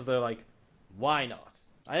feels as though like, why not?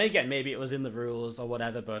 And again, maybe it was in the rules or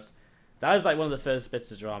whatever, but that was like one of the first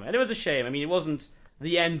bits of drama, and it was a shame. I mean, it wasn't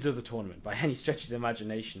the end of the tournament by any stretch of the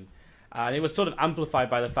imagination, and it was sort of amplified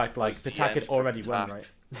by the fact like was the Patak had end for already won, Patak.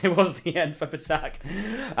 right? It was the end for Patak.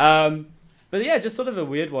 But yeah, just sort of a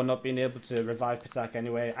weird one not being able to revive Patak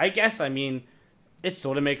anyway. I guess, I mean, it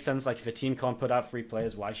sort of makes sense. Like, if a team can't put out 3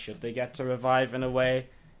 players, why should they get to revive in a way?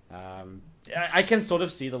 I can sort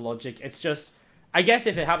of see the logic. It's just, I guess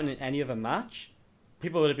if it happened in any other match,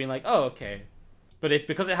 people would have been like, oh, okay. But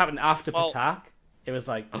because it happened after Patak, it was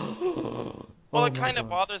like, oh. Well, it kind of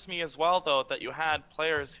bothers me as well, though, that you had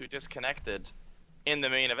players who disconnected in the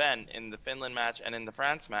main event, in the Finland match and in the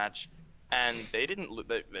France match, and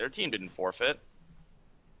their team didn't forfeit.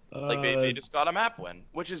 Like, they just got a map win,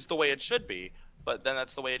 which is the way it should be. But then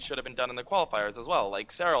that's the way it should have been done in the qualifiers as well.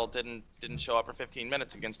 Like, Serral didn't show up for 15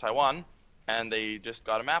 minutes against Taiwan, and they just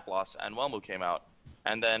got a map loss, and Welmu came out.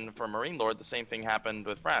 And then for Marine Lord, the same thing happened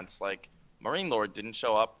with France. Like, Marine Lord didn't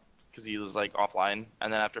show up because he was, like, offline,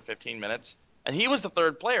 and then after 15 minutes... And he was the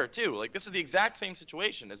 3rd player, too. Like, this is the exact same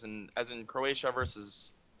situation as in Croatia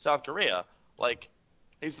versus South Korea. Like,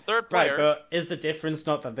 he's the 3rd player. Right, but is the difference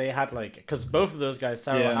not that they had, like... Because both of those guys,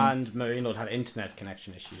 Serral and Marine Lord, had internet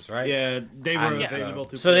connection issues, right? Yeah, they were available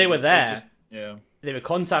to... So they were there. Yeah. They were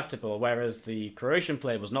contactable, whereas the Croatian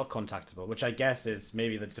player was not contactable, which I guess is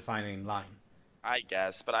maybe the defining line. I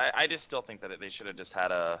guess, but I just still think that they should have just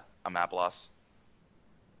had a map loss.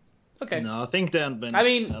 Okay. No, I think the Ant-Bench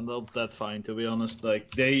handled that fine, to be honest.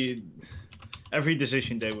 Like, every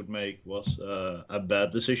decision they would make was a bad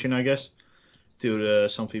decision, I guess, to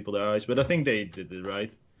some people their eyes. But I think they did it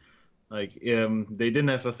right. Like, they didn't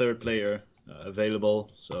have a 3rd player available,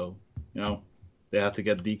 so, they had to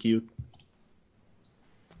get DQ'd.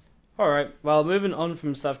 Alright, well, moving on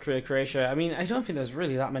from South Korea, Croatia, I mean, I don't think there's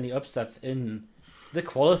really that many upsets in the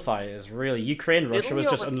qualifiers, really. Ukraine, Russia was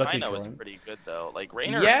just unlucky. China was pretty good, though. Like,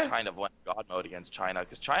 Rainer kind of went God mode against China,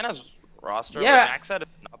 because China's roster, Max said,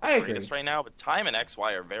 it's not the greatest right now, but Time and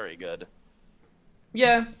XY are very good.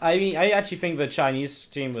 Yeah, I mean, I actually think the Chinese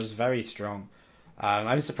team was very strong.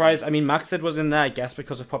 I'm surprised. I mean, Maxed was in there, I guess,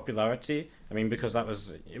 because of popularity. I mean, because that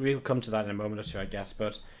was... We'll come to that in a moment or two, I guess,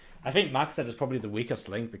 but... I think Maxed is probably the weakest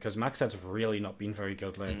link because Maxed's really not been very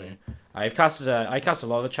good lately. I cast a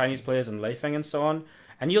lot of the Chinese players in Leifeng and so on,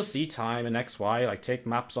 and you'll see Time and XY like take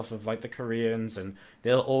maps off of like the Koreans, and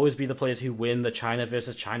they'll always be the players who win the China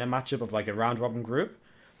versus China matchup of like a round robin group.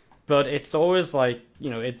 But it's always like,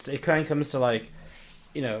 it kind of comes to like,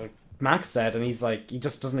 Maxed, and he's like, he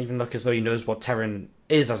just doesn't even look as though he knows what Terran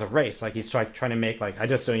is as a race. Like, he's trying to make like, I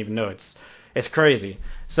just don't even know. It's crazy.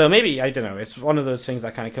 So maybe, I don't know, it's one of those things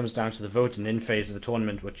that kind of comes down to the vote and in phase of the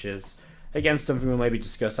tournament, which is, again, something we'll maybe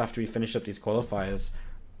discuss after we finish up these qualifiers.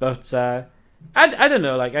 But, I don't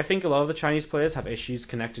know, like, I think a lot of the Chinese players have issues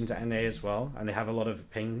connecting to NA as well, and they have a lot of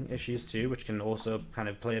ping issues too, which can also kind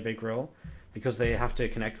of play a big role, because they have to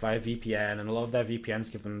connect via VPN, and a lot of their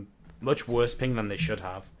VPNs give them much worse ping than they should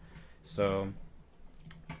have. So,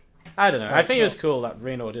 I don't know. I think it was cool that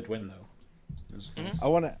Reno did win, though. I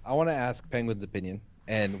want to ask Penguin's opinion.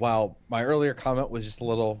 And while my earlier comment was just a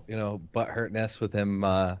little, butt-hurtness with him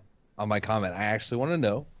on my comment, I actually want to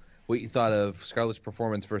know what you thought of Scarlet's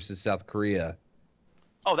performance versus South Korea.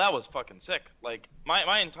 Oh, that was fucking sick. Like,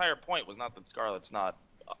 my entire point was not that Scarlet's not,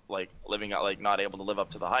 not able to live up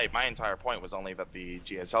to the hype. My entire point was only that the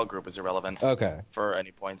GSL group is irrelevant for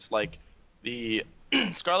any points. Like, the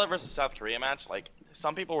Scarlet versus South Korea match, like,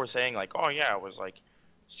 some people were saying, like, oh, yeah, it was, like,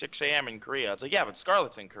 6 a.m. in Korea. It's like, yeah, but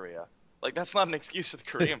Scarlet's in Korea. Like, that's not an excuse for the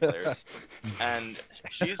Korean players. And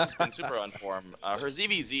she's just been super on form. Her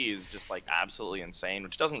ZVZ is just, like, absolutely insane,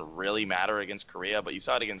 which doesn't really matter against Korea, but you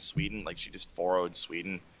saw it against Sweden. Like, she just 4-0'd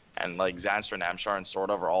Sweden. And, like, Zanster, Namshar, and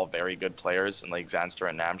Sordov are all very good players. And, like, Zanster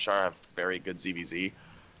and Namshar have very good ZVZ.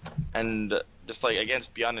 And just, like,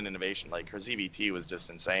 against Beyond and Innovation, like, her ZVT was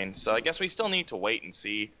just insane. So I guess we still need to wait and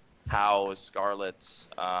see how Scarlet's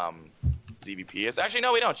ZVP is. Actually,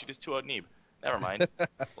 no, we don't. She just 2-0'd Neeb. Never mind.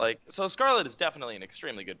 So Scarlet is definitely an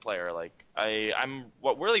extremely good player. Like,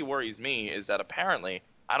 what really worries me is that apparently,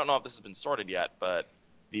 I don't know if this has been sorted yet, but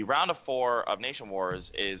the round of 4 of Nation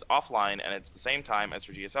Wars is offline, and it's the same time as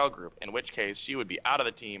her GSL group, in which case she would be out of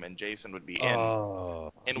the team and Jason would be in.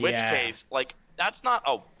 Oh, in which case, like, that's not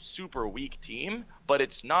a super weak team, but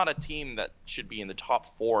it's not a team that should be in the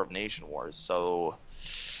top 4 of Nation Wars, so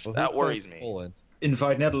that worries me. Poland?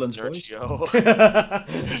 Invite Netherlands, boys. Yeah,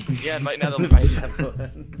 invite Netherlands.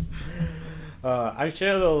 I'm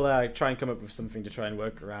sure they'll try and come up with something to try and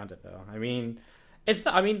work around it, though. I mean, it's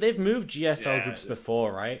not, I mean, they've moved GSL groups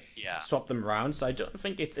before, right? Yeah. Swap them around, so I don't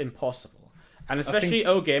think it's impossible. And especially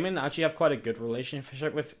O Gaming actually have quite a good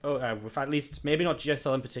relationship with at least, maybe not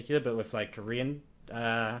GSL in particular, but with like Korean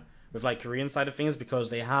side of things,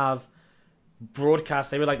 because they have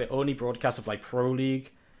broadcast. They were like the only broadcast of like Pro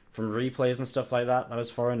League from replays and stuff like that. That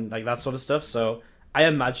was foreign, like that sort of stuff. So I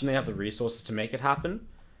imagine they have the resources to make it happen.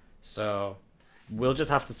 So we'll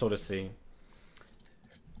just have to sort of see.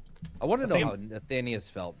 I want to know think- how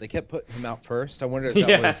Nathanius felt. They kept putting him out first. I wonder if that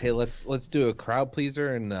Yeah. was, hey, let's do a crowd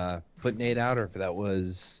pleaser and put Nate out, or if that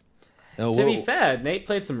was. No, To be fair, Nate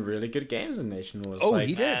played some really good games in Nation Wars. Oh, like,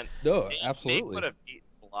 he did. Man, No, Nate absolutely. would have beat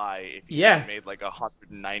Bly if he Yeah. had made like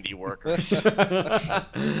 190 workers. Yeah,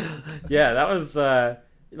 that was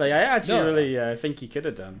like I actually No. really think he could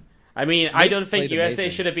have done. I mean, I don't think played USA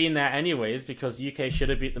amazing. should have been there anyways because UK should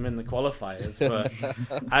have beat them in the qualifiers. But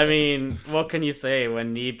I mean, what can you say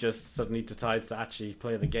when Neeb just suddenly decides to actually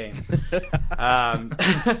play the game?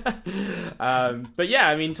 But yeah,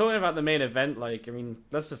 I mean, talking about the main event, like, I mean,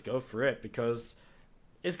 let's just go through it because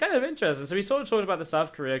it's kind of interesting. So we sort of talked about the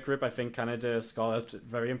South Korea group. I think Canada, Scarlet,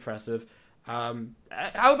 very impressive. How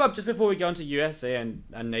about just before we go into USA and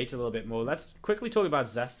Nate a little bit more, let's quickly talk about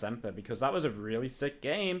Zest Semper because that was a really sick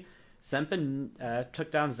game. Semper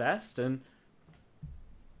took down Zest, and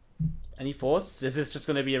any thoughts? Is this just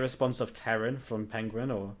going to be a response of Terran from Penguin,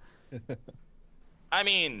 or? I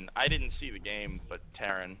mean, I didn't see the game, but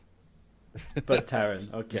Terran. But Terran,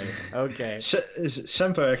 okay.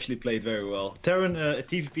 Semper actually played very well. Terran,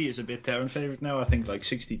 TVP is a bit Terran favorite now. I think like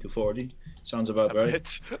 60-40. Sounds about right.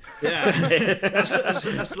 It's Yeah,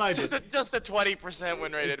 a slight bit. just a 20%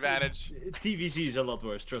 win rate advantage. TVZ is a lot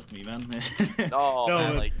worse. Trust me, man. Oh, No,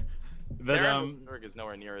 man, but- like But Terran Zerg is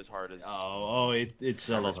nowhere near as hard as. it's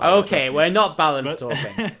a lot. Okay, we're not balanced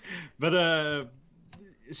talking. But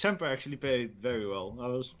Semper actually played very well. I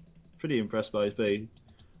was pretty impressed by his play.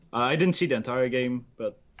 I didn't see the entire game,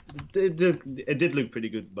 but it did look pretty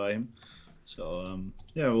good by him. So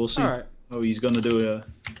yeah, we'll see All right. how he's gonna do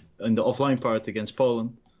in the offline part against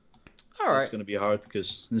Poland. All right. It's gonna be hard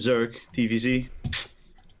because Zerg, TVZ,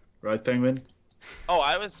 right, Penguin. Oh,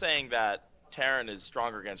 I was saying that Terran is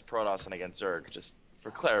stronger against Protoss than against Zerg, just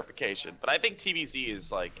for clarification. But I think TVZ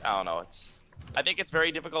is like, I don't know, I think it's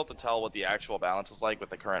very difficult to tell what the actual balance is like with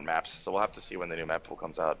the current maps. So we'll have to see when the new map pool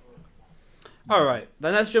comes out. All right,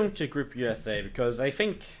 then let's jump to Group USA because I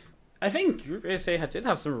think Group USA did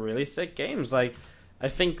have some really sick games. Like, I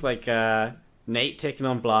think like Nate taking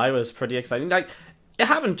on Bly was pretty exciting. Like, it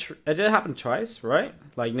did happen twice, right?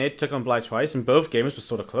 Like Nate took on Bly twice, and both games were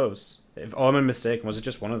sort of close. If I'm mistaken, was it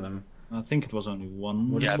just one of them? I think it was only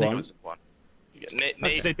one. Well, Yeah, I just think one? it was one. Because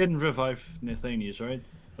Nate, they didn't revive Nathanius, right?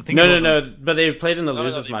 I think No, it no, was no. But they played in the no,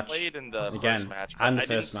 losers they match. played in the again, first match, but and the I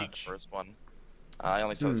didn't first see match. the first one. I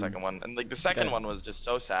only saw the second one, and like the second Okay. one was just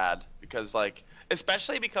so sad because like,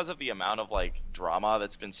 especially because of the amount of like drama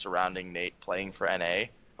that's been surrounding Nate playing for NA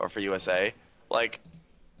or for USA. Like,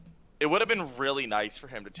 it would have been really nice for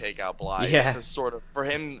him to take out Bly, Yeah. just to sort of for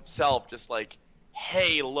himself, just like,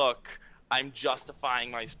 hey, look, I'm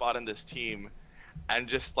justifying my spot in this team. And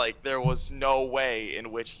just like there was no way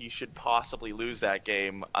in which he should possibly lose that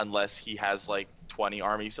game unless he has like 20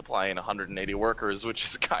 army supply and 180 workers, which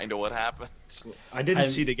is kind of what happened. I didn't I'm-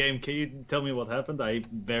 see the game. Can you tell me what happened? I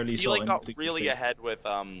barely He saw like got anything. really ahead with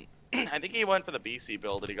I think he went for the BC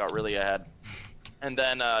build and he got really ahead. And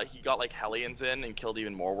then he got like Hellions in and killed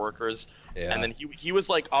even more workers. Yeah. And then he was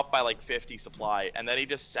like up by like 50 supply, and then he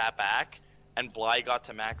just sat back. And Bly got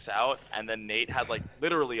to max out, and then Nate had like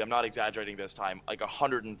literally, I'm not exaggerating this time, like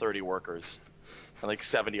 130 workers and like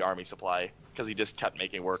 70 army supply because he just kept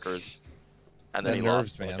making workers, and then That he nerves,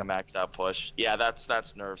 lost to, like man. a maxed out push. Yeah, that's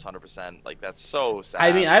nerves 100%. Like that's so sad.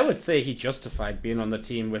 I mean, I would say he justified being on the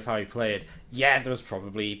team with how he played. Yeah, there was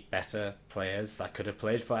probably better players that could have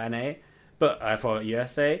played for NA, but for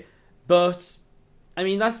USA. But I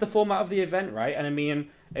mean, that's the format of the event, right? And I mean,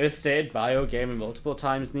 it was stated by O'Gamer multiple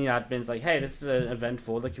times in the admins, like, hey, this is an event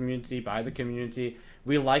for the community, by the community.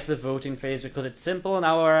 We like the voting phase because it's simple on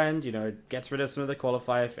our end. You know, it gets rid of some of the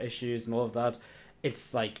qualifier issues and all of that.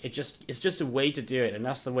 It's like it's just a way to do it, and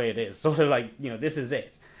that's the way it is. Sort of like, you know, this is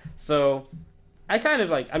it. So I kind of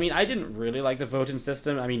like, I mean, I didn't really like the voting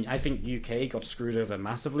system. I mean, I think UK got screwed over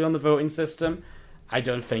massively on the voting system. I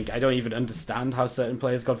don't even understand how certain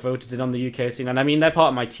players got voted in on the UK scene. And I mean, they're part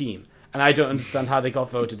of my team, and I don't understand how they got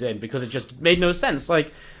voted in because it just made no sense.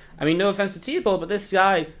 Like, I mean, no offense to T-Ball, but this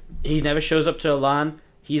guy, he never shows up to a LAN.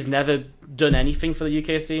 He's never done anything for the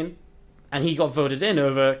UK scene. And he got voted in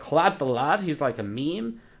over Clad the Lad. He's like a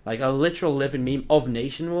meme, like a literal living meme of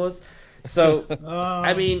Nation Wars. So,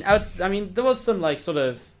 I mean, there was some like sort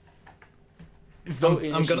of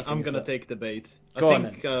voting. I'm issue gonna things, but- take the bait. Go I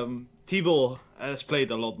on think T-Ball has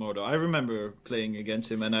played a lot more though. I remember playing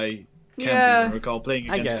against him, and I can't Yeah, even recall playing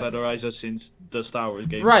I against guess. Cladorizer since the Star Wars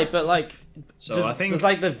game. Right, but like, So I think does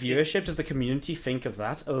like the viewership, does the community think of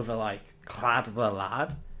that over like Clad the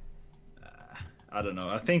Lad? I don't know.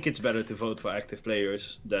 I think it's better to vote for active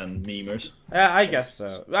players than memers. Yeah, I guess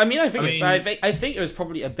so. I mean, I think I it's, mean- I think it was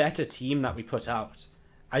probably a better team that we put out,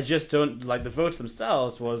 I just don't like the votes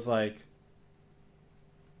themselves was like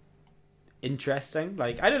interesting.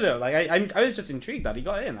 Like I don't know. Like I was just intrigued that he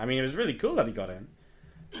got in. I mean, it was really cool that he got in.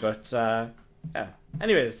 But yeah.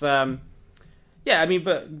 Anyways, yeah. I mean,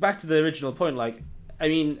 but back to the original point. Like, I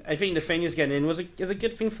mean, I think Nathaniel's getting in is a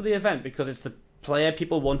good thing for the event because it's the player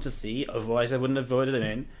people want to see. Otherwise, they wouldn't have voted him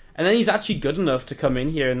in. And then he's actually good enough to come in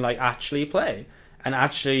here and like actually play and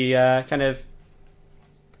actually kind of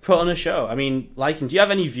put on a show. I mean, Lycan, do you have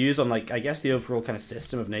any views on like I guess the overall kind of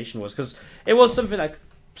system of Nation Wars? Because it was something that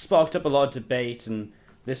sparked up a lot of debate and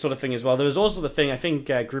this sort of thing as well. There was also the thing I think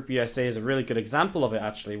Group USA is a really good example of it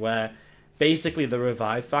actually, where basically the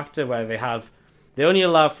revive factor, where they only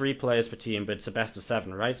allow 3 players per team, but it's a best of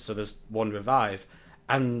 7, right? So there's 1 revive,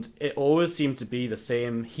 and it always seemed to be the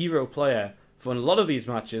same hero player for a lot of these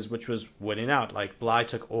matches, which was winning out. Like Bly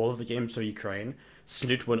took all of the games for Ukraine,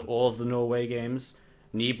 Snoot won all of the Norway games.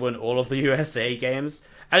 Neeb won all of the USA games.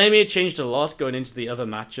 And I mean, it changed a lot going into the other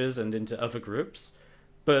matches and into other groups.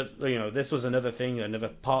 But, you know, this was another thing, another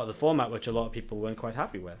part of the format which a lot of people weren't quite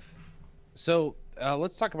happy with. So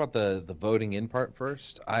let's talk about the voting in part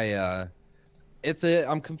first. I'm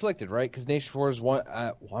conflicted, right? Because Nation Wars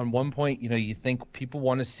on one point, you know, you think people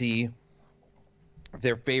want to see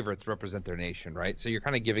their favorites represent their nation, right? So you're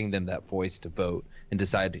kind of giving them that voice to vote and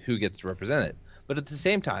decide who gets to represent it. But at the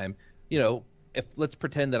same time, you know, if let's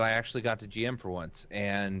pretend that I actually got to GM for once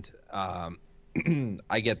and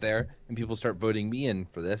I get there and people start voting me in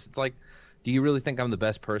for this, it's like, do you really think I'm the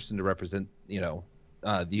best person to represent, you know,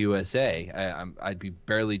 the USA? I'd be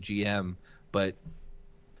barely GM, but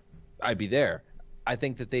I'd be there. I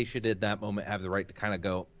think that they should at that moment have the right to kind of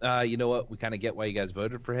go, you know what, we kind of get why you guys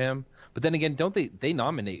voted for him. But then again, don't they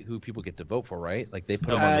nominate who people get to vote for, right? Like they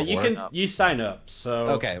put them on the board. You sign up.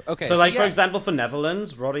 So okay. So like for example, for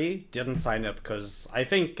Netherlands, Roddy didn't sign up because I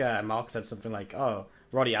think Mark said something like, "Oh,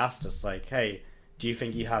 Roddy asked us like, hey, do you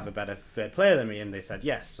think you have a better fit player than me?" And they said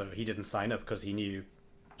yes. So he didn't sign up because he knew.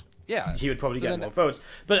 Yeah, he would probably get more votes.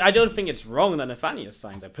 But I don't think it's wrong that Nathaniel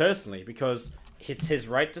signed up personally because it's his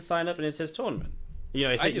right to sign up and it's his tournament. You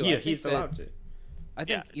know, he's allowed to. I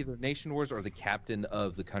think either Nation Wars or the captain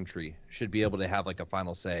of the country should be able to have like a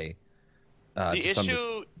final say. The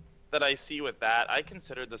issue that I see with that, I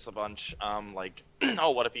considered this a bunch, like,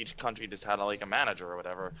 oh, what if each country just had like a manager or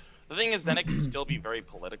whatever? The thing is, then it can still be very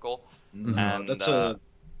political. And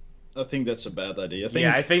I think that's a bad idea.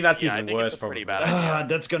 I think that's even worse. It's a pretty bad idea.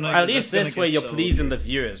 That's gonna at least this way you're pleasing the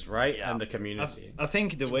viewers, right, and the community. I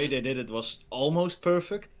think the way they did it was almost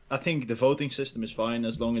perfect. I think the voting system is fine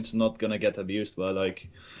as long as it's not gonna get abused by like.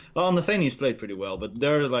 Well, Nathaniel's played pretty well, but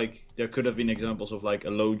there could have been examples of like a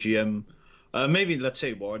low GM. Maybe let's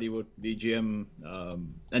say Wardy would be GM,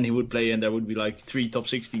 and he would play, and there would be like 3 top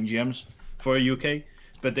 16 GMs for UK,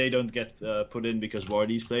 but they don't get put in because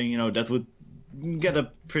Wardy's playing. You know, that would get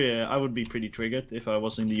I would be pretty triggered if I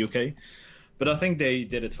was in the UK, but I think they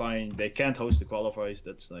did it fine. They can't host the qualifiers.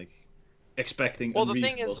 That's like expecting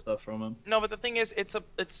unreasonable stuff from them. No, but the thing is,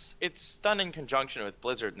 it's done in conjunction with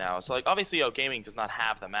Blizzard now. So like obviously, Gaming does not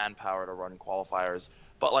have the manpower to run qualifiers,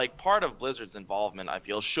 but like part of Blizzard's involvement, I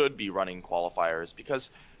feel, should be running qualifiers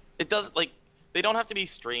because it does like. They don't have to be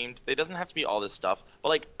streamed. They doesn't have to be all this stuff. But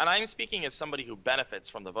like, and I'm speaking as somebody who benefits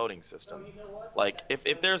from the voting system. Like,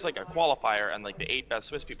 if there's like a qualifier and like the 8 best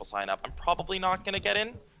Swiss people sign up, I'm probably not gonna get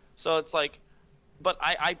in. So it's like, but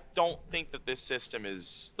I don't think that this system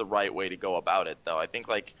is the right way to go about it, though. I think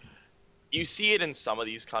like, you see it in some of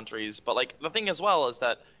these countries, but like the thing as well is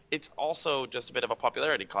that it's also just a bit of a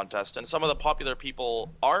popularity contest, and some of the popular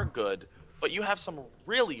people are good, but you have some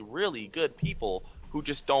really, really good people who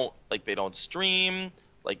just don't, like, they don't stream,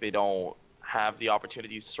 like, they don't have the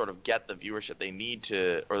opportunities to sort of get the viewership they need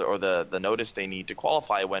to, or the notice they need to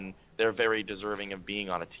qualify when they're very deserving of being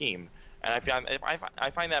on a team. And I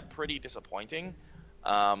find that pretty disappointing.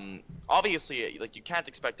 Obviously, like, you can't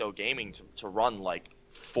expect Gaming to run, like,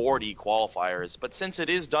 40 qualifiers, but since it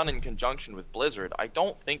is done in conjunction with Blizzard, I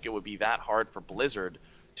don't think it would be that hard for Blizzard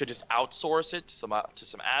to just outsource it to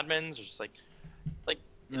some admins, or just, like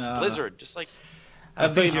it's Blizzard, just, like... I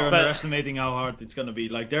think you're underestimating how hard it's gonna be.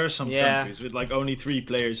 Like, there are some countries with like only 3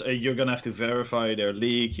 players. You're gonna have to verify their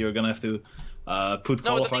league. You're gonna have to put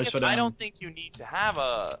qualifiers for them. I don't think you need to have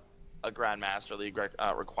a Grandmaster League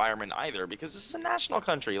requirement either, because this is a national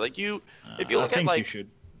country. Like if you look at like, you should.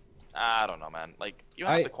 I don't know, man. Like, you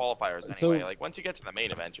have the qualifiers anyway. So, like, once you get to the main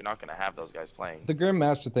event, you're not going to have those guys playing. The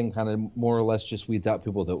Grandmaster thing kind of more or less just weeds out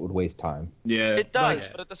people that would waste time. Yeah, it does.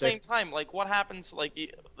 But at the same time, like, what happens, like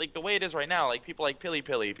the way it is right now, like, people like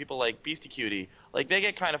Pilly, people like Beastie Cutie, like, they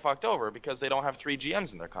get kind of fucked over because they don't have 3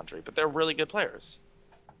 GMs in their country, but they're really good players.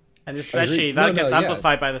 And especially that gets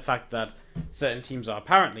amplified by the fact that certain teams are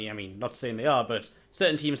apparently, I mean, not saying they are, but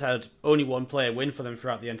certain teams had only one player win for them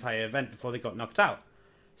throughout the entire event before they got knocked out.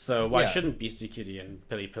 So why shouldn't BCQD and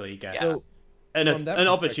Pili Pili get an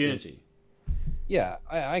opportunity? Yeah,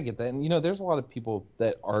 I get that. And, there's a lot of people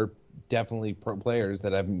that are definitely pro players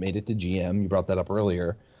that haven't made it to GM. You brought that up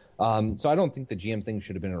earlier. So I don't think the GM thing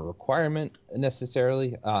should have been a requirement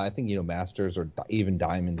necessarily. I think, Masters or even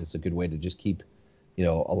Diamond is a good way to just keep, a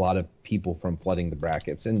lot of people from flooding the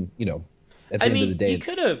brackets. And, at the end of the day... you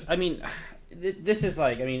could have. I mean, this is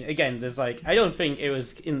again, there's I don't think it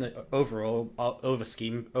was in the overarching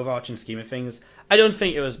scheme of things. I don't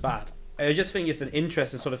think it was bad. I just think it's an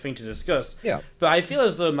interesting sort of thing to discuss. Yeah. But I feel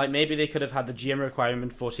as though maybe they could have had the GM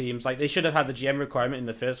requirement for teams. They should have had the GM requirement in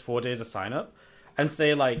the first 4 days of sign up, and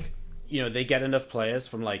say they get enough players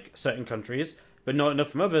from certain countries, but not enough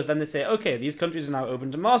from others. Then they say, okay, these countries are now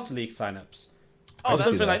open to Master League signups, or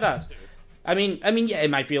something like that. I mean, yeah, it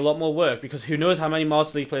might be a lot more work because who knows how many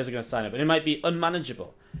Master League players are going to sign up, and it might be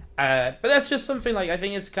unmanageable. But that's just something I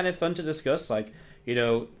think it's kind of fun to discuss.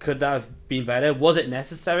 Could that have been better? Was it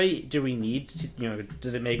necessary? Do we need to,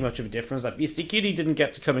 does it make much of a difference that BCQD didn't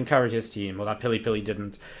get to come and carry his team, or that Pili Pili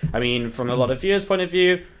didn't? I mean, from a lot of viewers' point of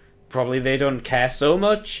view, probably they don't care so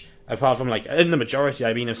much, apart from, in the majority,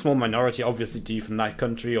 I mean, a small minority obviously do from that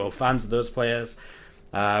country, or fans of those players.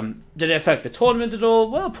 Did it affect the tournament at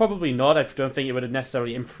all? Well, probably not. I don't think it would have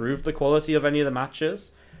necessarily improved the quality of any of the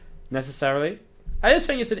matches, necessarily. I just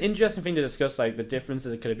think it's an interesting thing to discuss, the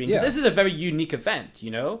differences it could have been. Because this is a very unique event,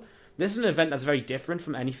 This is an event that's very different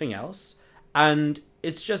from anything else. And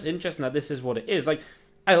it's just interesting that this is what it is.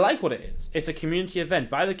 I like what it is. It's a community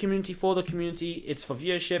event. By the community, for the community. It's for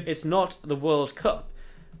viewership. It's not the World Cup,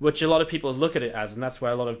 which a lot of people look at it as, and that's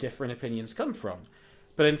where a lot of different opinions come from.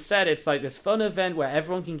 But instead, it's this fun event where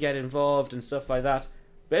everyone can get involved and stuff like that.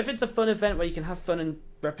 But if it's a fun event where you can have fun and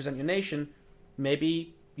represent your nation,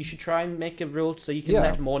 maybe you should try and make a rule so you can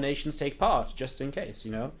let more nations take part, just in case,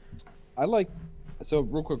 So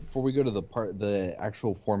real quick before we go to the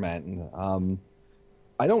actual format, and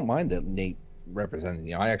I don't mind that Nate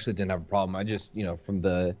representing. I actually didn't have a problem. I just from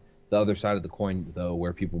the other side of the coin though,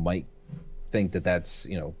 where people might think that's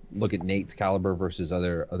look at Nate's caliber versus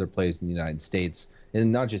other players in the United States, and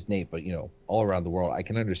not just Nate, but all around the world. I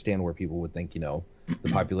can understand where people would think the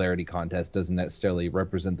popularity contest doesn't necessarily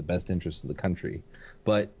represent the best interests of the country.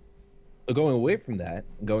 But going away from that,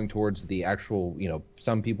 going towards the actual,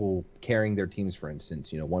 some people carrying their teams, for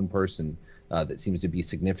instance, one person that seems to be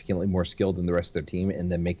significantly more skilled than the rest of their team,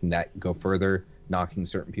 and then making that go further, knocking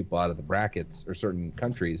certain people out of the brackets or certain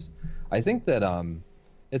countries. I think that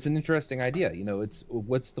it's an interesting idea. It's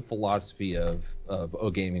what's the philosophy of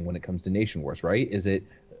O-Gaming when it comes to Nation Wars, right? Is it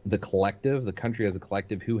the collective, the country as a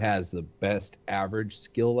collective, who has the best average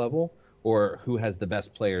skill level, or who has the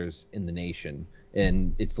best players in the nation?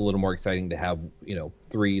 And it's a little more exciting to have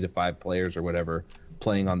 3 to 5 players or whatever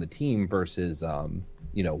playing on the team versus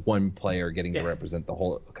one player getting to represent the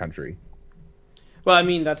whole country. Well, I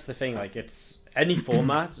mean, that's the thing. It's any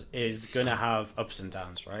format is gonna have ups and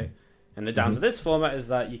downs, right? And the downs of this format is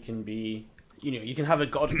that you can be, you can have a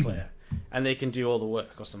god player and they can do all the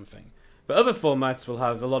work or something. But other formats will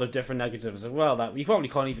have a lot of different negatives as well that we probably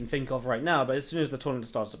can't even think of right now. But as soon as the tournament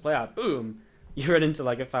starts to play out, boom, you run into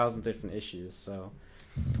 1,000 different issues. So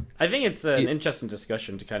I think it's an interesting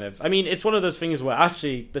discussion to kind of... I mean, it's one of those things where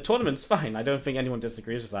actually the tournament's fine. I don't think anyone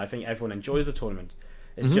disagrees with that. I think everyone enjoys the tournament.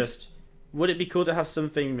 It's just, would it be cool to have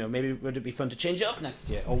something, maybe would it be fun to change it up next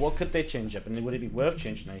year? Or what could they change up? And would it be worth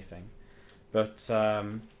changing anything? But,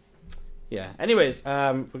 yeah. Anyways,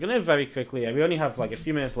 we're going to very quickly... We only have a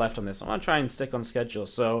few minutes left on this. I want to try and stick on schedule.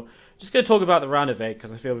 So just going to talk about the round of 8,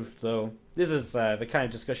 because I feel as though this is the kind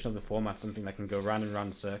of discussion of the format, something that can go round and round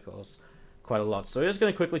in circles quite a lot. So we're just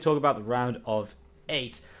going to quickly talk about the round of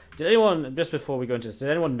 8. Did anyone, just before we go into this, did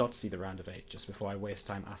anyone not see the round of 8, just before I waste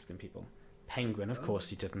time asking people? Penguin, of course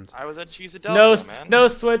he didn't. I was at Cheeseadelphia, man. No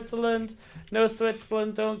Switzerland. No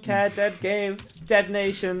Switzerland, don't care. Dead game. Dead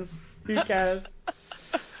nations. Who cares?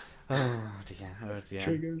 Oh dear.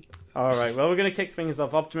 Triggered. Alright, well, we're going to kick things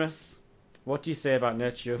off. Optimus, what do you say about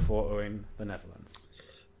Nurture 4-0ing the Netherlands?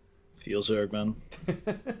 Feels hurt, man.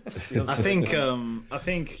 I think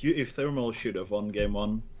if Thermal should have won game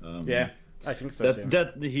 1. Yeah, I think so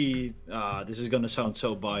too. This is gonna sound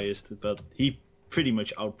so biased, but he pretty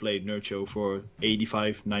much outplayed Nurture for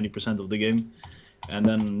 85-90% of the game, and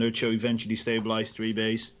then Nurture eventually stabilized 3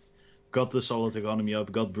 base, got the solid economy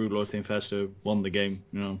up, got Broodlord Infestor, won the game.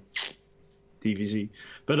 TVZ.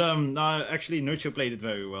 But actually Nurture played it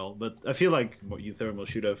very well. But I feel like Thermal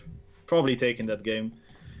should have probably taken that game.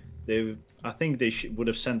 I think they would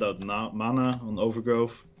have sent out Mana on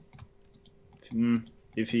Overgrowth.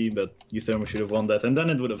 Iffy, but Eutherma should have won that, and then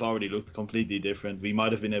it would have already looked completely different. We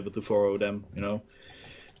might have been able to 4-0 them, you know.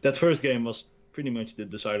 That first game was pretty much the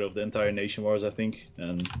decider of the entire Nation Wars, I think,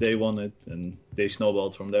 and they won it, and they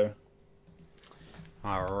snowballed from there.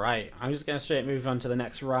 Alright, I'm just going to straight move on to the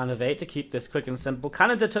next round of 8 to keep this quick and simple.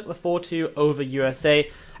 Canada took the 4-2 over USA.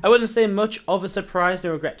 I wouldn't say much of a surprise.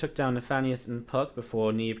 No Regret took down Nathanius and Puck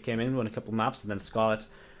before Neeb came in, won a couple maps, and then Scarlet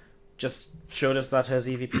just showed us that his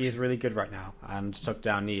EVP is really good right now and took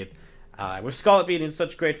down Neeb. With Scarlet being in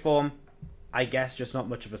such great form, I guess just not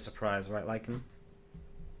much of a surprise, right, Lycan?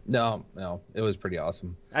 No, it was pretty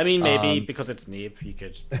awesome. I mean, maybe because it's Neeb, you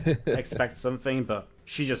could expect something, but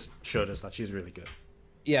she just showed us that she's really good.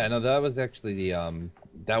 Yeah, no, that was actually the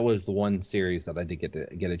one series that I did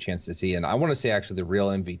get a chance to see, and I want to say actually the real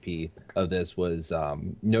MVP of this was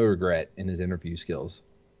No Regret in his interview skills.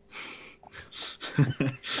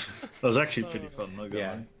 That was actually pretty fun. Not gonna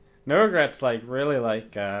lie. No Regret's really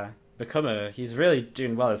he's really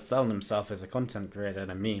doing well at selling himself as a content creator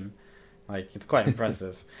and a meme. It's quite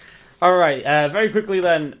impressive. All right, very quickly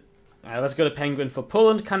then. Let's go to Penguin for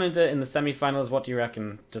Poland, Canada in the semi-finals. What do you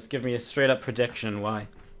reckon? Just give me a straight-up prediction. Why?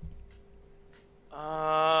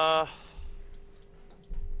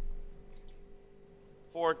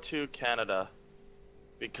 4-2 Canada,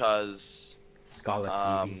 because Scarlet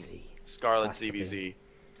ZVZ. Scarlet ZVZ,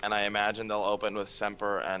 and I imagine they'll open with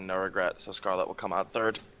Semper and No Regret, so Scarlet will come out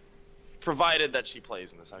third, provided that she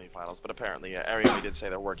plays in the semi-finals. But apparently, Ariel did say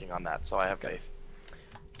they're working on that, so I have faith.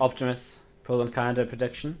 Optimus, Poland, Canada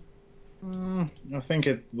prediction. I think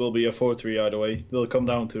it will be a 4-3 either way. It'll come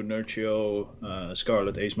down to Nurchio,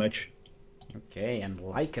 Scarlet Ace match. Okay, and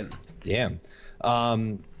Lycan. Yeah.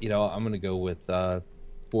 I'm gonna go with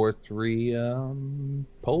 4-3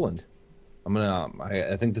 Poland.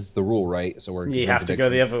 I think this is the rule, right? So you have to go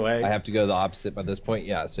the other way. I have to go the opposite by this point.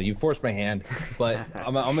 Yeah. So you forced my hand, but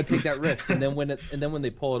I'm gonna take that risk, and then when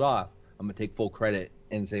they pull it off, I'm gonna take full credit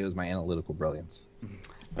and say it was my analytical brilliance.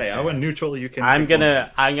 Hey, I went neutral. You can. I'm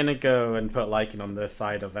gonna go and put Lycan on the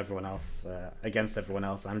side of everyone else against everyone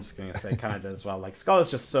else. I'm just gonna say Canada as well. Scarlet's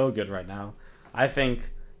just so good right now. I think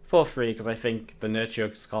 4-3 because I think the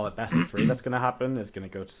Nurture Scarlet best of 3 that's gonna happen is gonna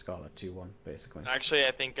go to Scarlet 2-1 basically. Actually,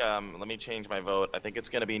 I think let me change my vote. I think it's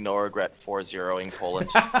gonna be No Regret 4-0ing Poland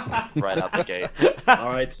right out the gate. All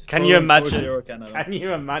right. Can you imagine? Can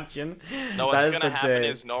you imagine? No, what's gonna happen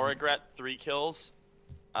is No Regret 3 kills.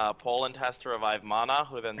 Poland has to revive Mana,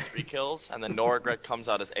 who then 3 kills, and then No Regret comes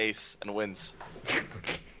out as ace and wins.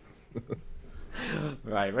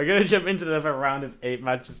 Right, we're going to jump into the other round of 8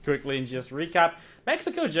 matches quickly and just recap.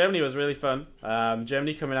 Mexico-Germany was really fun.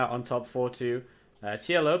 Germany coming out on top 4-2.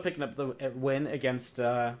 TLO picking up the win against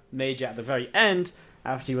Major at the very end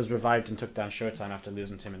after he was revived and took down Showtime after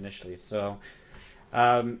losing to him initially. So,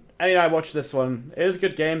 I watched this one. It was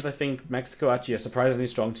good games. I think Mexico actually a surprisingly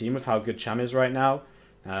strong team with how good Cham is right now.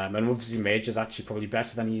 And obviously Major's actually probably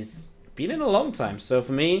better than he's been in a long time. So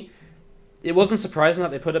for me, it wasn't surprising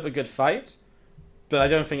that they put up a good fight, but I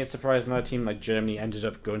don't think it's surprising that a team like Germany ended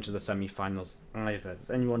up going to the semi-finals either.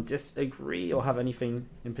 Does anyone disagree or have anything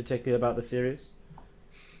in particular about the series?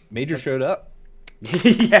 Major showed up.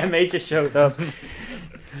 Yeah, Major showed up.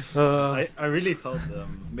 I really thought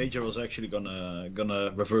Major was actually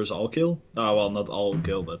gonna reverse all kill. Well, not all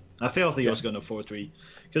kill, but I felt he was gonna 4-3.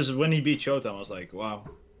 Because when he beat Showtime, I was like, wow.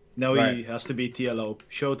 Now he has to beat TLO.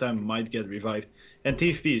 Showtime might get revived. And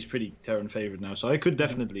TFP is pretty Terran favored now, so I could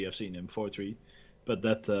definitely have seen him 4-3. But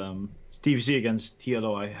that TFC against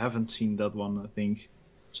TLO, I haven't seen that one, I think.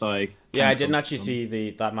 So I didn't actually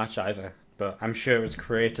see that match either. But I'm sure it was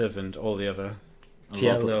creative and all the other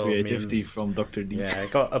TLO creativity memes. from Dr. D. Yeah,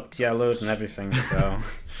 it got up TLOs and everything, so...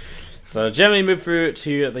 So Germany moved through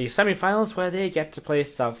to the semi-finals where they get to play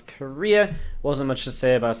South Korea. Wasn't much to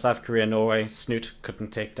say about South Korea, Norway. Snoot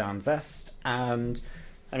couldn't take down Zest. And,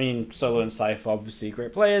 I mean, Solo and Cypher obviously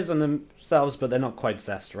great players in themselves, but they're not quite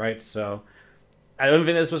Zest, right? So I don't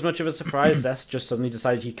think this was much of a surprise. Zest just suddenly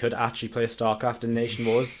decided he could actually play StarCraft in Nation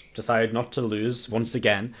Wars, decided not to lose once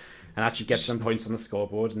again, and actually get some points on the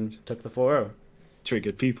scoreboard and took the 4-0.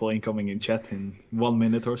 Triggered people incoming in chat in 1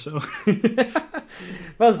 minute or so.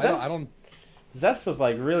 Well, Zest was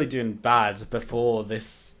really doing bad before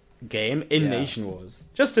this game in Nation Wars.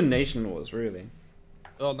 Just in Nation Wars, really.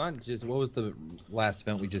 Well, not just what was the last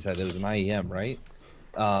event we just had? It was an IEM, right?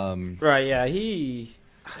 Right, yeah. I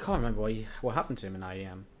can't remember what happened to him in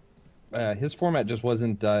IEM. His format just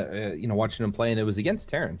wasn't, watching him play, and it was against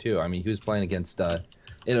Terran too. I mean, he was playing against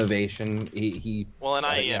innovation. He Well, in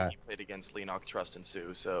IEM, yeah. he played against Leenock, Trust, and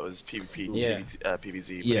Sue, so it was PvP, Yeah.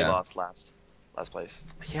 PvZ, but he Yeah. lost last place.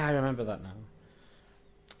 Yeah, I remember that now.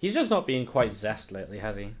 He's just not being quite zest lately,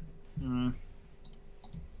 has he? Mm.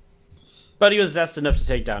 But he was zest enough to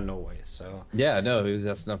take down Norway, so... no,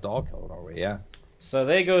 that's enough to all kill Norway. Yeah. So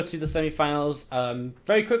they go to the semi-finals.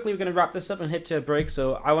 Very quickly, we're going to wrap this up and hit to a break.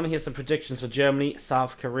 So I want to hear some predictions for Germany,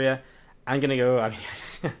 South Korea. I'm going to go...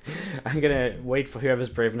 I'm going to wait for whoever's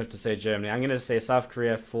brave enough to say Germany. I'm going to say South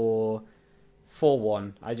Korea for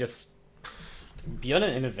 4-1. Beyond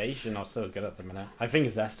Innovation are so good at the minute. I think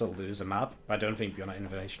Zest will lose a map, but I don't think Beyond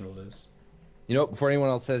Innovation will lose. You know, before anyone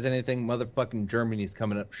else says anything, motherfucking Germany's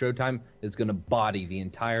coming up. Showtime is gonna body the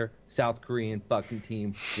entire South Korean fucking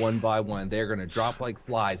team one by one. They're gonna drop like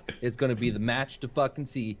flies. It's gonna be the match to fucking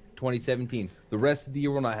see 2017. The rest of the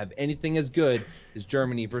year will not have anything as good as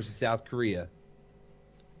Germany versus South Korea.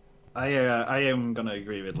 I am gonna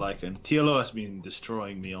agree with Lycan. TLO has been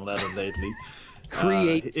destroying me on that lately.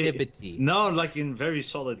 Creativity. No, like in very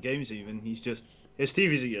solid games even. His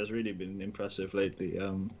TVZ has really been impressive lately.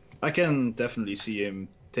 I can definitely see him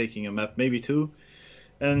taking a map, maybe two.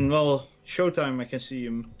 And well, Showtime, I can see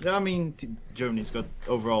him. Yeah, I mean, Germany's got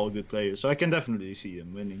overall good players, so I can definitely see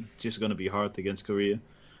him winning. It's just gonna be hard against Korea,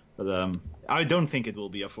 but I don't think it will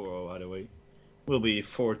be a 4-0 either way. Will be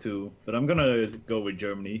 4-2, but I'm gonna go with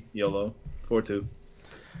Germany. YOLO, 4-2.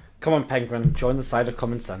 Come on, Penguin, join the side of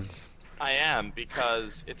common sense. I am,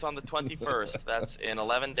 because it's on the 21st. That's in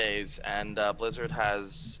 11 days, and Blizzard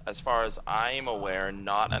has, as far as I'm aware,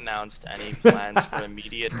 not announced any plans for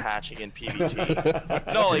immediate patching in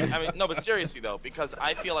PvT. No, but seriously though, because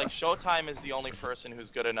I feel like Showtime is the only person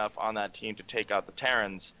who's good enough on that team to take out the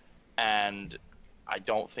Terrans, and I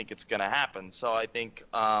don't think it's gonna happen. So I think,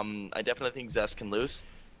 I definitely think Zest can lose.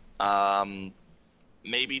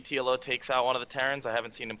 Maybe TLO takes out one of the Terrans. I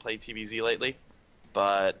haven't seen him play TVZ lately.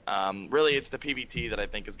 But really, it's the PvT that I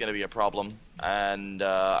think is going to be a problem, and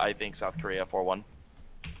I think South Korea 4-1.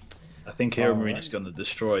 I think Hermarine is gonna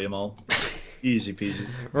destroy them all. Easy peasy.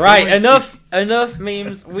 Right, enough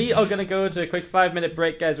memes. We are going to go to a quick 5-minute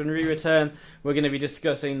break, guys. When we return, we're going to be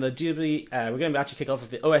discussing the we're going to actually kick off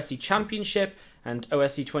with the OSC Championship and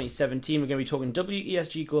OSC 2017. We're going to be talking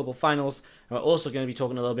WESG Global Finals, and we're also going to be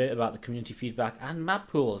talking a little bit about the community feedback and map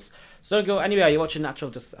pools. So don't go anywhere. You're watching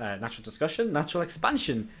Natural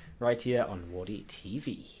Expansion, right here on Wardy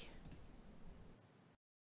TV.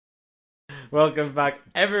 Welcome back,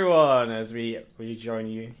 everyone, as we join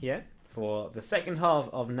you here for the second half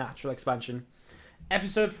of Natural Expansion.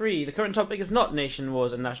 Episode 3. The current topic is not Nation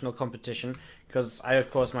Wars and National Competition, because I, of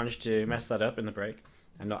course, managed to mess that up in the break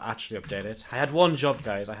and not actually update it. I had one job,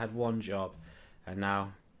 guys. I had one job, and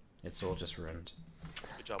now it's all just ruined.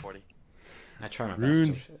 Good job, Wardy. I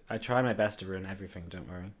try my best to ruin everything, don't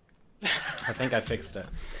worry. I think I fixed it.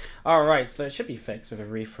 Alright, so it should be fixed with a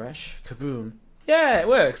refresh. Kaboom. Yeah, it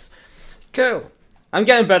works. Cool. I'm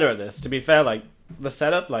getting better at this, to be fair. Like, the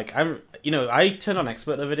setup, like, I turned on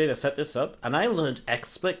XSplit the other day to set this up, and I learned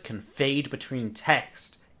XSplit can fade between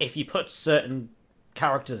text if you put certain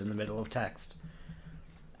characters in the middle of text.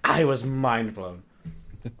 I was mind blown.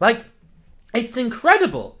 Like, it's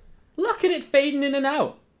incredible. Look at it fading in and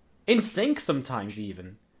out. In sync sometimes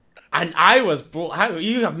even. And I was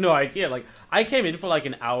you have no idea. Like, I came in for like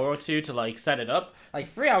an hour or two to like set it up.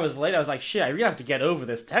 Like 3 hours later, I was like, shit, I really have to get over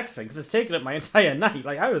this text thing because it's taken up my entire night.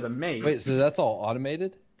 Like, I was amazed. Wait, so that's all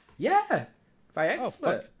automated? Yeah, by XSplit. Oh,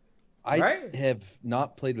 fuck. I have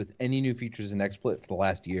not played with any new features in XSplit for the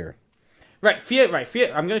last year. Fear.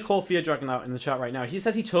 I'm going to call Fear Dragon out in the chat right now. He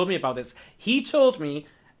says he told me about this. He told me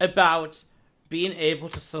about being able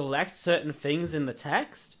to select certain things in the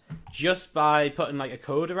text just by putting like a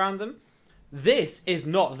code around them. This is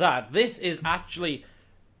not that. This is actually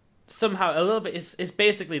somehow a little bit, it's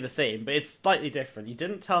basically the same, but it's slightly different. He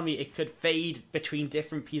didn't tell me it could fade between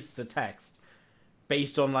different pieces of text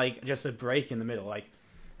based on like just a break in the middle. Like,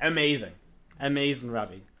 amazing,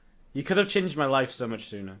 Ravi. You could have changed my life so much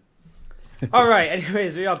sooner. All right,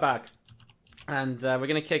 anyways, we are back, and we're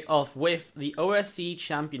gonna kick off with the OSC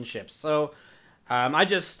Championships. So I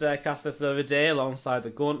just cast this the other day alongside the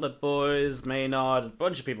Gauntlet Boys, Maynard, a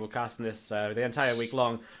bunch of people casting this the entire week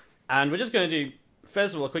long, and we're just going to do,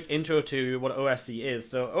 first of all, a quick intro to what OSC is.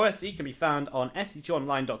 So OSC can be found on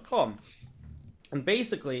sc2online.com, and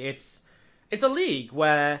basically it's a league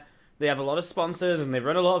where they have a lot of sponsors and they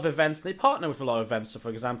run a lot of events and they partner with a lot of events. So for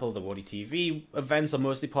example, the Wardy TV events are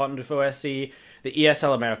mostly partnered with OSC, the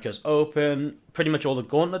ESL Americas Open, pretty much all the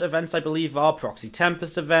Gauntlet events I believe are, Proxy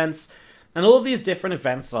Tempest events, and all of these different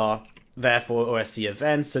events are therefore OSC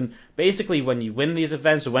events, and basically when you win these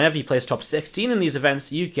events, or whenever you place top 16 in these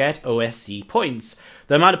events, you get OSC points.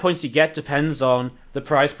 The amount of points you get depends on the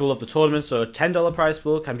prize pool of the tournament, so a $10 prize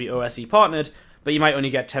pool can be OSC partnered, but you might only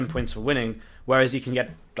get 10 points for winning, whereas you can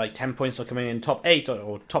get like 10 points for coming in top 8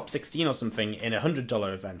 or top 16 or something in a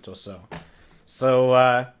 $100 event or so.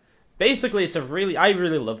 So basically I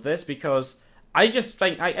really love this because I just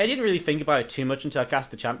think, I didn't really think about it too much until I cast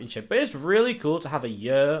the championship, but it's really cool to have a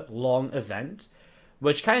year-long event,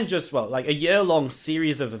 which kind of just, like a year-long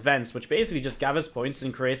series of events, which basically just gathers points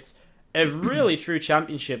and creates a really true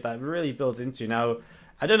championship that really builds into. Now,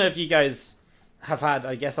 I don't know if you guys have had,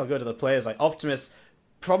 I guess I'll go to the players, like Optimus,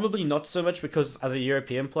 probably not so much because as a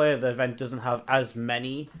European player, the event doesn't have as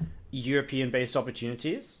many European-based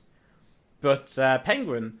opportunities. But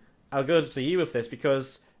Penguin, I'll go to you with this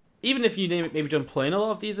because even if you maybe don't play in a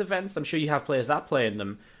lot of these events, I'm sure you have players that play in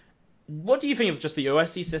them. What do you think of just the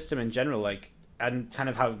OSC system in general, like, and kind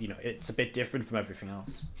of how, it's a bit different from everything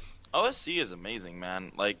else? OSC is amazing,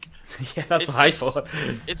 man. Like, yeah, that's what I thought.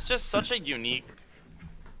 It's just such a unique,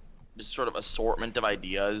 just sort of assortment of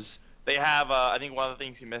ideas. They have, I think one of the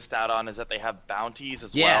things you missed out on is that they have bounties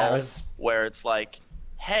as well, where it's like,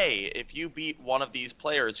 hey, if you beat one of these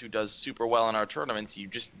players who does super well in our tournaments, you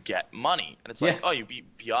just get money. And it's like, oh, you beat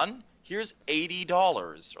Bjorn? Here's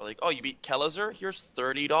 $80. Or like, oh, you beat Kellezer? Here's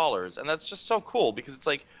 $30. And that's just so cool because it's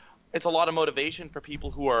like, it's a lot of motivation for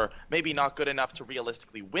people who are maybe not good enough to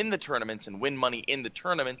realistically win the tournaments and win money in the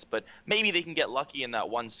tournaments, but maybe they can get lucky in that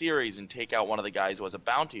one series and take out one of the guys who has a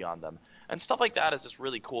bounty on them. And stuff like that is just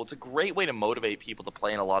really cool. It's a great way to motivate people to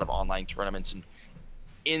play in a lot of online tournaments and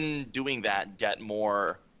in doing that get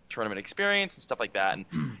more tournament experience and stuff like that. And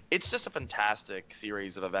it's just a fantastic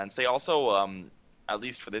series of events. They also, at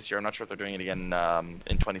least for this year, I'm not sure if they're doing it again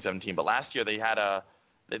in 2017, but last year they had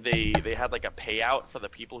they had like a payout for the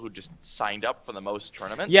people who just signed up for the most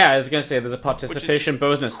tournaments. Yeah, I was gonna say there's a participation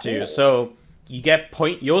bonus cool. too. So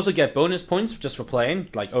you also get bonus points just for playing,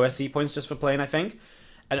 like OSC points just for playing, I think.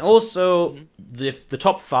 And also, the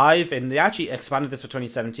top 5, and they actually expanded this for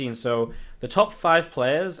 2017, so the top 5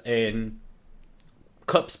 players in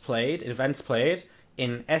Cups played, events played,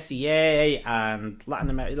 in SEA and Latin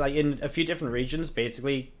America, like in a few different regions,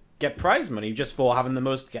 basically get prize money just for having the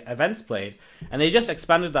most events played. And they just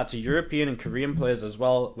expanded that to European and Korean players as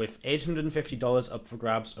well, with $850 up for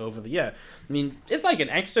grabs over the year. I mean, it's like an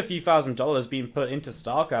extra few $1,000s being put into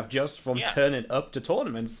StarCraft just from turning up to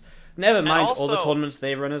tournaments. Never mind also, all the tournaments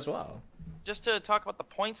they run as well. Just to talk about the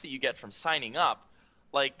points that you get from signing up,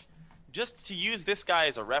 like, just to use this guy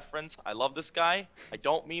as a reference, I love this guy. I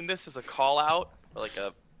don't mean this as a call-out or like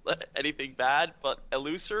anything bad, but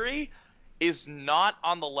Illusory is not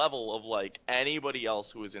on the level of like anybody else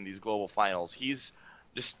who is in these global finals. He's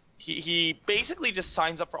just he basically just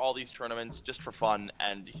signs up for all these tournaments just for fun,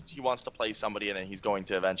 and he wants to play somebody, and then he's going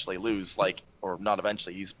to eventually lose, like, or not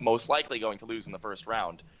eventually, he's most likely going to lose in the first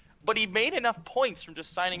round. But he made enough points from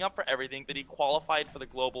just signing up for everything that he qualified for the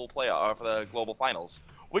global for the global finals,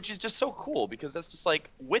 which is just so cool because that's just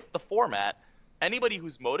like with the format, anybody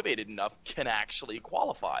who's motivated enough can actually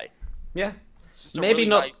qualify. Yeah, it's just maybe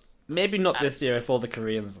not this year for the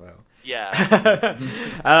Koreans though. Yeah.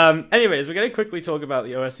 Anyways, we're going to quickly talk about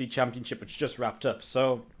the OSC Championship, which just wrapped up.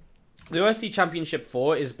 So, the OSC Championship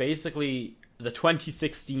 4 is basically the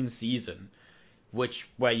 2016 season,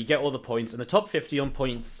 where you get all the points, and the top 50 on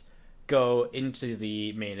points go into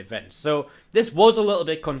the main event. So this was a little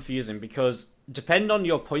bit confusing because depending on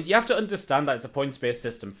your points, you have to understand that it's a points-based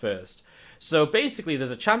system first. So basically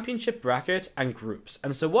there's a championship bracket and groups.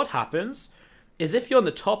 And so what happens is if you're on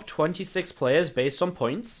the top 26 players based on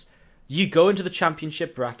points, you go into the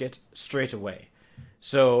championship bracket straight away.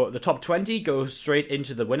 So the top 20 go straight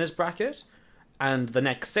into the winners bracket, and the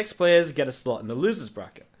next 6 players get a slot in the losers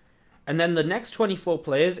bracket. And then the next 24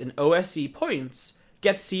 players in OSC points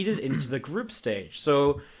get seeded into the group stage.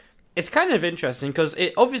 So it's kind of interesting because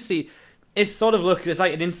it sort of looks, it's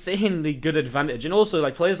like an insanely good advantage. And also,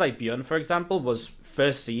 like, players like Bjorn, for example, was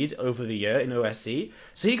first seed over the year in OSC.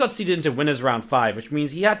 So he got seeded into winners round 5, which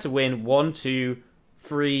means he had to win 1, 2,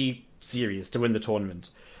 3 series to win the tournament.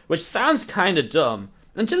 Which sounds kind of dumb,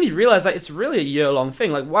 until you realize that it's really a year-long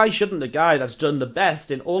thing. Like, why shouldn't the guy that's done the best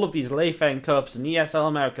in all of these Leifeng Cups and ESL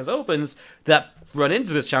Americas Opens that run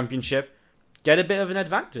into this championship get a bit of an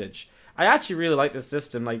advantage? I actually really like this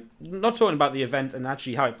system. Like, not talking about the event and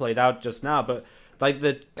actually how it played out just now, but like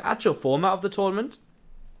the actual format of the tournament,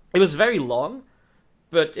 it was very long,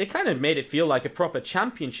 but it kind of made it feel like a proper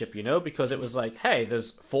championship, because it was like, hey,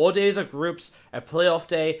 there's 4 days of groups, a playoff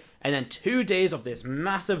day, and then 2 days of this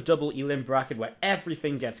massive double elim bracket where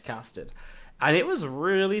everything gets casted. and it was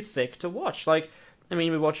really sick to watch. Like, I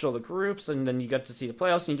mean, we watched all the groups, and then you get to see the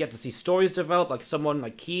playoffs, and you get to see stories develop, like someone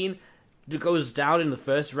like Keane, who goes down in the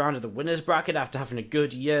first round of the winners bracket after having a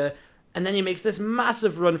good year, and then he makes this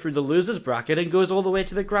massive run through the losers bracket and goes all the way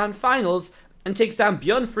to the grand finals, and takes down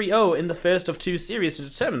Bjorn 3-0 in the first of 2 series to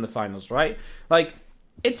determine the finals, right? Like,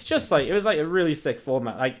 it's just like, it was like a really sick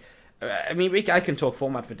format. Like, I mean, I can talk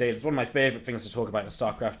format for days. It's one of my favourite things to talk about in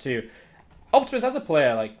StarCraft 2. Optimus, as a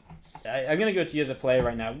player, like, I'm going to go to you as a player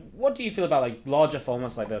right now. What do you feel about, like, larger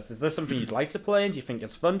formats like this? Is this something you'd like to play in? Do you think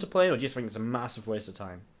it's fun to play in? Or do you think it's a massive waste of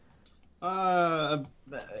time?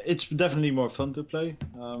 It's definitely more fun to play.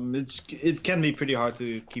 It can be pretty hard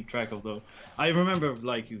to keep track of, though. I remember,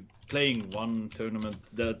 like, playing one tournament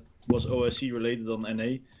that was OSC related on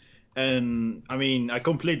NA. And, I mean, I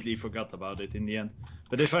completely forgot about it in the end.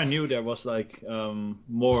 But if I knew there was, like,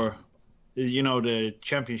 more, the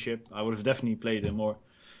championship, I would have definitely played it more.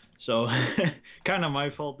 So, kind of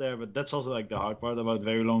my fault there, but that's also, like, the hard part about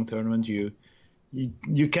very long tournaments. You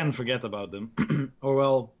can forget about them. Or,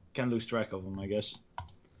 well, can lose track of them, I guess.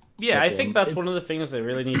 Yeah, I think that's one of the things they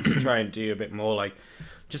really need to try and do a bit more. Like,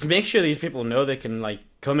 just make sure these people know they can, like,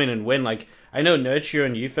 come in and win. Like, I know Nurture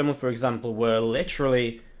and Euphemel, for example,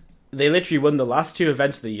 they literally won the last 2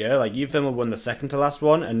 events of the year. Like, Euphemel won the second to last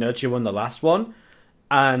one, and Nurture won the last one.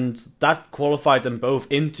 And that qualified them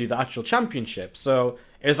both into the actual championship. So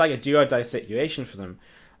it was like a do-or-die situation for them.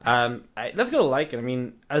 Let's go to Lycan. I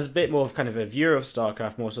mean, as a bit more of kind of a viewer of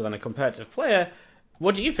StarCraft, more so than a competitive player,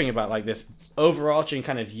 what do you think about, like, this overarching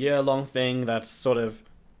kind of year-long thing that's sort of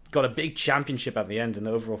got a big championship at the end and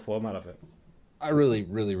the overall format of it? I really,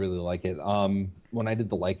 really, really like it. When I did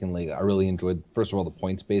the Lycan League, I really enjoyed, first of all, the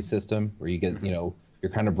points-based system where you get,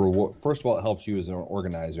 you're kind of reward. First of all, it helps you as an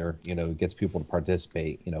organizer. It gets people to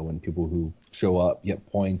participate. When people who show up, you get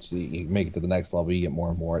points, you make it to the next level, you get more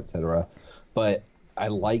and more, etc. But I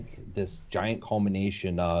like this giant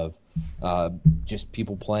culmination of just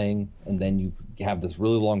people playing, and then you have this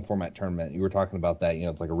really long format tournament. You were talking about that.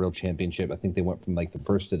 It's like a real championship. I think they went from like the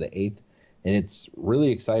 1st to the 8th, and it's really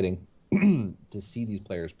exciting to see these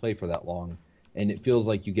players play for that long. And it feels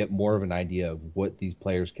like you get more of an idea of what these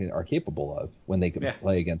players are capable of when they can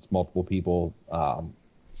play against multiple people.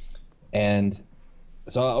 And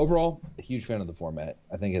so overall, a huge fan of the format.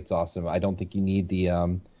 I think it's awesome. I don't think you need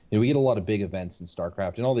the we get a lot of big events in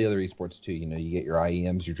StarCraft and all the other esports too. You get your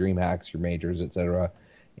IEMs, your DreamHacks, your majors, etc.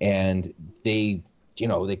 And they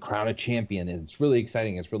crown a champion, and it's really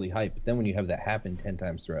exciting. It's really hype. But then when you have that happen 10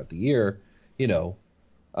 times throughout the year,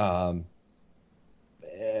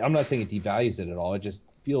 I'm not saying it devalues it at all. It just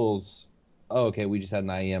feels, okay, we just had an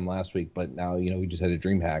IEM last week, but now, we just had a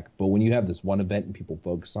DreamHack. But when you have this one event and people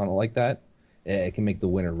focus on it like that, it can make the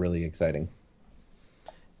winner really exciting.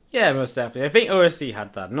 Yeah, most definitely. I think OSC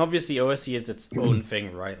had that. And obviously OSC is its own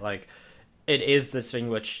thing, right? Like, it is this thing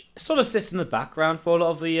which sort of sits in the background for a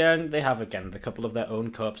lot of the year. And they have, again, a couple of their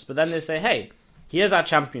own cups. But then they say, hey, here's our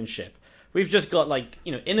championship. We've just got, like,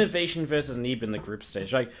 Innovation versus Neeb in the group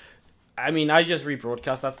stage. Like, I mean, I just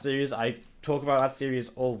rebroadcast that series. I talk about that series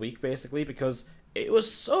all week, basically, because it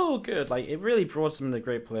was so good. Like, it really brought some of the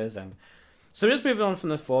great players in. So just moving on from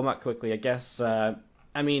the format quickly, I guess, I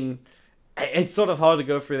mean, it's sort of hard to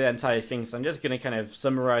go through the entire thing, so I'm just going to kind of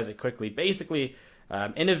summarize it quickly. Basically,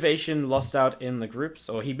 Innovation lost out in the groups,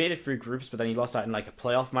 or he made it through groups, but then he lost out in, like, a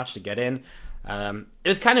playoff match to get in. It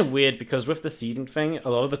was kind of weird, because with the seeding thing, a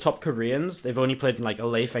lot of the top Koreans, they've only played in, like, a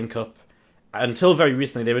Leifeng Cup. Until very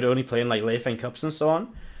recently, they would only play in, like, Leifeng Cups and so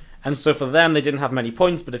on. And so for them, they didn't have many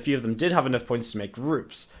points, but a few of them did have enough points to make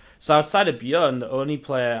groups. So outside of Bjorn, the only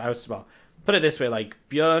player, put it this way, like,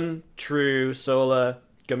 Bjorn, True, Solar,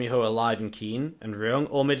 Gumiho, Alive, and Keen, and Ryung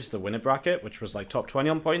all made it to the winner bracket, which was, like, top 20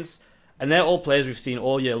 on points. And they're all players we've seen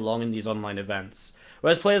all year long in these online events.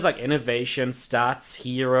 Whereas players like Innovation, Stats,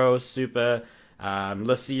 Hero, Super,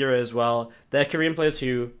 Lasira as well, they're Korean players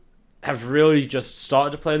who have really just started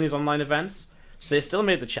to play in these online events. So they still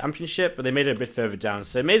made the championship, but they made it a bit further down.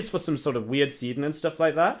 So it made it for some sort of weird seeding and stuff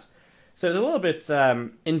like that. So it was a little bit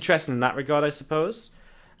interesting in that regard, I suppose.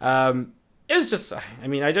 It was just, I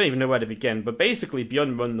mean, I don't even know where to begin, but basically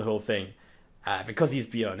Bjorn won the whole thing. Because he's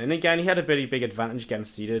Bjorn. And again, he had a pretty big advantage getting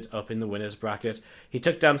seeded up in the winners bracket. He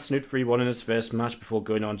took down Snoot 3-1 in his first match before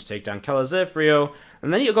going on to take down Kalazir 3-0.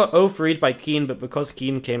 And then he got 0-3'd by Keen, but because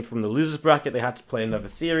Keen came from the losers bracket, they had to play another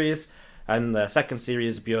series. And the second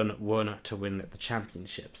series, Bjorn won to win the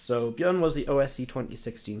championship. So Bjorn was the OSC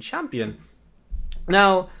 2016 champion.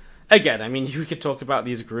 Now, again, I mean, we could talk about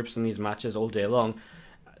these groups and these matches all day long.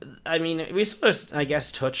 I mean, we sort of, I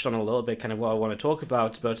guess, touched on a little bit kind of what I want to talk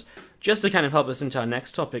about, but just to kind of help us into our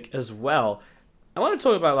next topic as well, I want to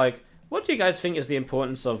talk about, like, what do you guys think is the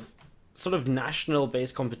importance of sort of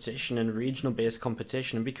national-based competition and regional-based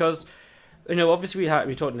competition? Because, obviously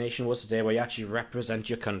we talked Nation Wars today where you actually represent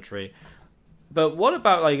your country. But what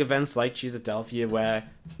about like events like Cheesadelphia where,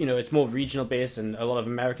 it's more regional-based and a lot of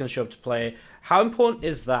Americans show up to play? How important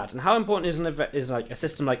is that? And how important is like a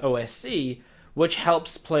system like OSC, which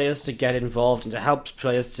helps players to get involved and to helps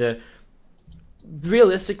players to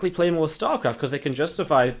realistically play more StarCraft because they can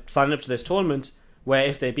justify signing up to this tournament where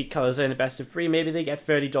if they beat Colors in a best of 3, maybe they get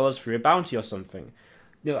 $30 for a bounty or something.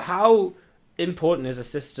 How important is a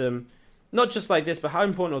system, not just like this, but how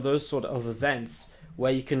important are those sort of events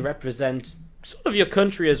where you can represent sort of your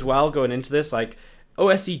country as well going into this? Like,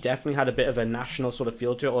 OSC definitely had a bit of a national sort of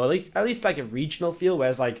feel to it, or at least like a regional feel,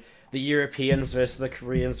 whereas like the Europeans versus the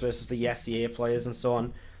Koreans versus the SEA players and so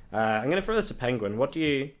on. I'm going to throw this to Penguin. What do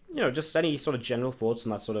you just any sort of general thoughts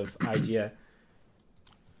on that sort of idea?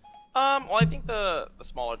 Well, I think the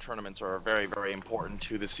smaller tournaments are very, very important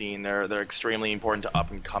to the scene. They're extremely important to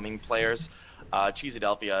up-and-coming players.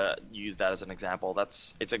 Cheesadelphia used that as an example.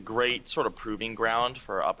 It's a great sort of proving ground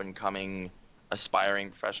for up-and-coming,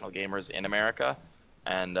 aspiring professional gamers in America.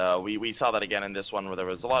 And we saw that again in this one where there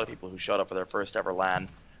was a lot of people who showed up for their first ever LAN.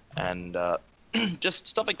 And just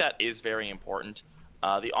stuff like that is very important.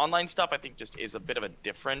 The online stuff, I think, just is a bit of a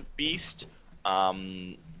different beast.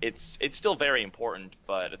 It's still very important,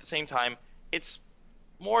 but at the same time, it's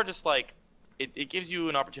more just like it gives you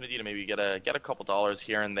an opportunity to maybe get a couple dollars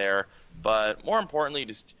here and there, but more importantly,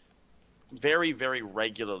 just very, very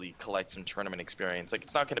regularly collect some tournament experience. Like,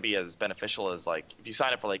 it's not going to be as beneficial as like if you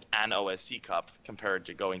sign up for like an OSC Cup compared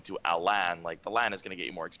to going to a LAN. Like, the LAN is going to get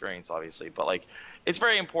you more experience, obviously, but like it's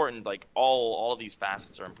very important. Like, all of these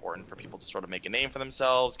facets are important for people to sort of make a name for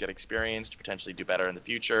themselves, get experience to potentially do better in the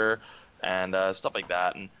future, and stuff like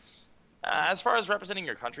that. And as far as representing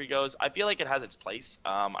your country goes, I feel like it has its place.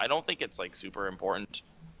 I don't think it's like super important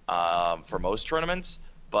for most tournaments,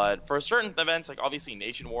 but for certain events, like obviously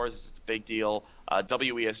Nation Wars, it's a big deal.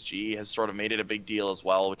 WESG has sort of made it a big deal as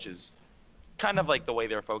well, which is kind of like the way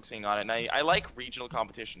they're focusing on it. And I like regional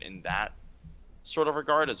competition in that sort of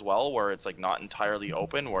regard as well, where it's like not entirely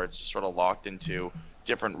open, where it's just sort of locked into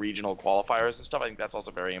different regional qualifiers and stuff. I think that's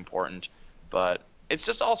also very important. But it's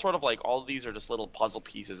just all sort of like all of these are just little puzzle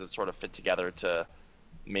pieces that sort of fit together to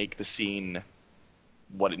make the scene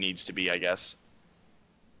what it needs to be, I guess.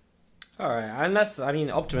 All right, and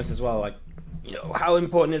Optimus as well. Like, how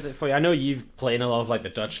important is it for you? I know you've played in a lot of like the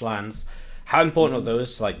Dutch lands. How important are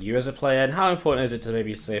those to like you as a player, and how important is it to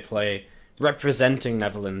maybe say play representing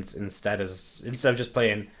Netherlands instead of just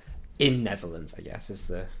playing in Netherlands? I guess is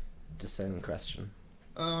the discerning question.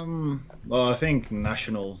 Well, I think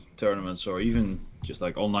national tournaments or even just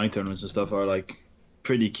like online tournaments and stuff are like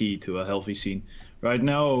pretty key to a healthy scene. Right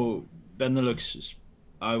now, Benelux is,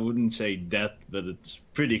 I wouldn't say dead, but it's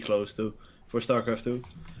pretty close to for StarCraft 2.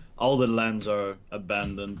 All the lands are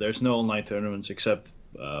abandoned. There's no online tournaments except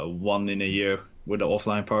one in a year with the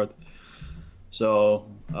offline part. So,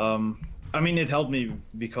 it helped me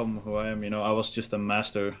become who I am. I was just a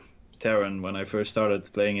master Terran when I first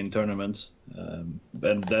started playing in tournaments. And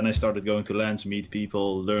then I started going to LANs, meet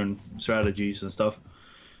people, learn strategies and stuff.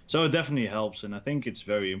 So it definitely helps, and I think it's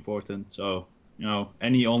very important. So,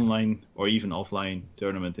 any online or even offline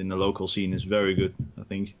tournament in the local scene is very good, I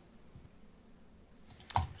think.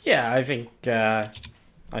 Yeah, I think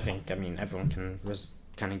everyone can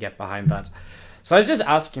kind of get behind that. So I was just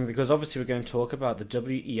asking because obviously we're going to talk about the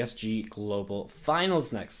WESG Global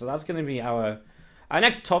Finals next. So that's going to be our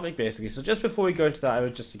next topic, basically. So just before we go into that, I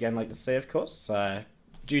would just again like to say, of course,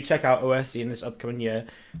 do check out OSC in this upcoming year.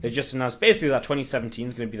 They just announced basically that 2017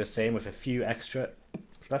 is going to be the same with a few extra.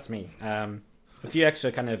 That's me. A few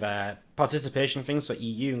extra kind of participation things for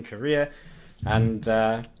EU and Korea, and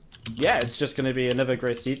it's just going to be another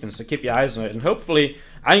great season. So keep your eyes on it, and hopefully,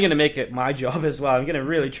 I'm going to make it my job as well. I'm going to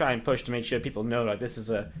really try and push to make sure people know like this is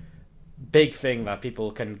a big thing that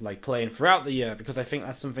people can like play in throughout the year, because I think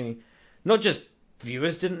that's something not just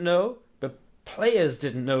viewers didn't know, but players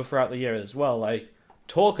didn't know throughout the year as well. Like,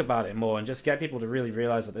 talk about it more and just get people to really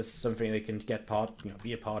realize that this is something they can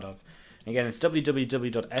be a part of. Again, it's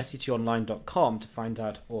www.sc2online.com to find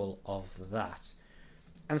out all of that.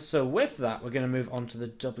 And so with that, we're going to move on to the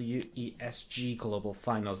WESG Global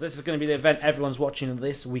Finals. This is going to be the event everyone's watching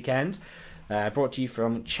this weekend. Brought to you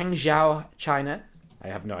from Chengzhou, China. I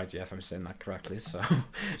have no idea if I'm saying that correctly. So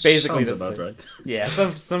basically, sounds about right. Yeah,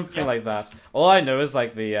 something like that. All I know is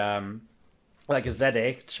like the like a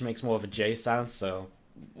ZH makes more of a J sound. So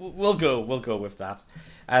we'll go with that.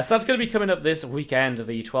 So that's going to be coming up this weekend,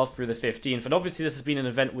 the 12th through the 15th. And obviously, this has been an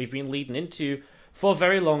event we've been leading into for a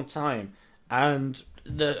very long time. And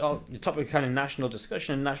the topic of kind of national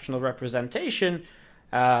discussion, national representation,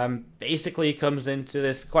 basically comes into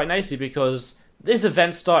this quite nicely because this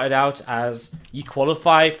event started out as you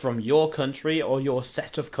qualify from your country or your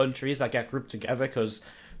set of countries that get grouped together because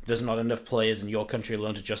there's not enough players in your country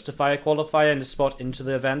alone to justify a qualifier and a spot into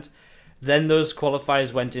the event. Then those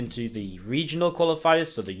qualifiers went into the regional qualifiers,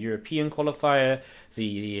 so the European qualifier,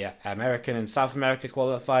 the American and South America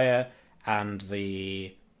qualifier, and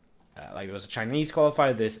the there was a Chinese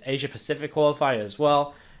qualifier, this Asia Pacific qualifier as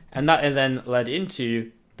well, and that then led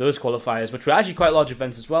into those qualifiers, which were actually quite large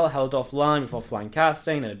events as well, held offline with offline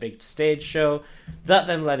casting and a big stage show. That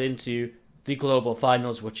then led into the global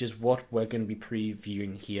finals, which is what we're going to be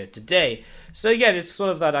previewing here today. So again, it's sort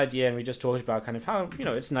of that idea, and we just talked about kind of how,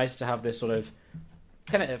 it's nice to have this sort of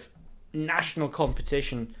kind of national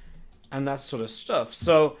competition and that sort of stuff.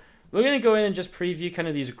 So we're going to go in and just preview kind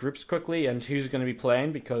of these groups quickly and who's going to be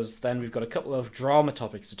playing, because then we've got a couple of drama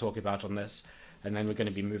topics to talk about on this, and then we're going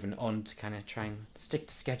to be moving on to kind of try and stick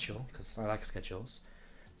to schedule, because I like schedules.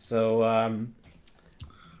 So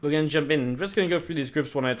we're going to jump in. We're just going to go through these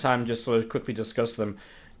groups one at a time, just sort of quickly discuss them.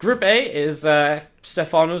 Group A is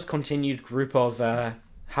Stefano's continued group of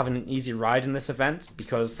having an easy ride in this event,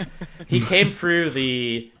 because he came through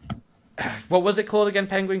the... What was it called again,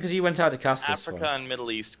 Penguin? Because he went out to cast this Africa one. and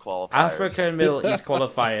Middle East qualifiers. Africa and Middle East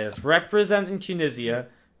qualifiers, representing Tunisia,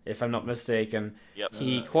 if I'm not mistaken. Yep.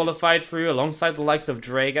 He qualified through alongside the likes of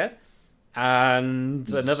Drager and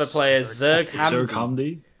another player, Zerg Hamdi. Zerg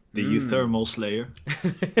Hamdi, the Euthermal Slayer.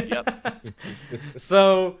 Yep.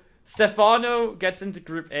 So Stefano gets into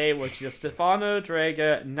Group A, which is Stefano,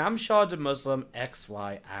 Drager, Namshar the Muslim,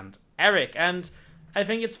 XY, and Eric. And I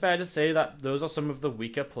think it's fair to say that those are some of the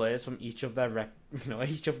weaker players from each of their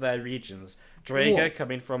each of their regions. Drager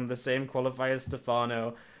coming from the same qualifier as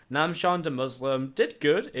Stefano. Namshar the Muslim did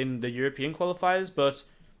good in the European qualifiers, but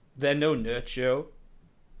they're no Nurcho.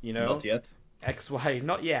 Not yet. XY,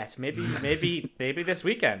 not yet. Maybe this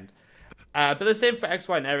weekend. But the same for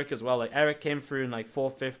XY and Eric as well. Like Eric came through in like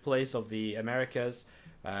 4th, 5th place of the Americas,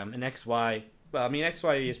 and XY. Well, I mean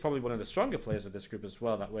XY is probably one of the stronger players of this group as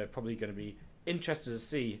well. That we're probably going to be interested to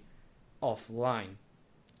see offline.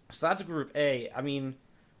 So that's Group A. I mean,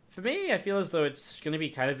 for me, I feel as though it's going to be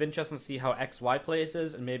kind of interesting to see how XY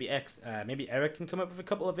places, and maybe Eric can come up with a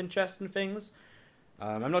couple of interesting things.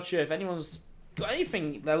 I'm not sure if anyone's got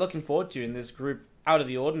anything they're looking forward to in this group out of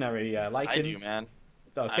the ordinary. I do, man.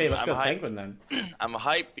 Okay, let's go Penguin then. I'm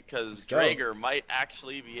hyped because Drager might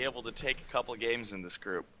actually be able to take a couple games in this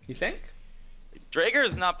group. You think? Drager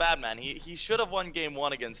is not bad, man. He should have won game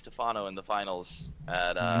 1 against Stefano in the finals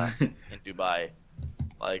at in Dubai.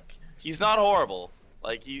 Like, he's not horrible.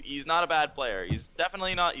 Like, he's not a bad player. He's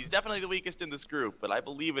definitely the weakest in this group, but I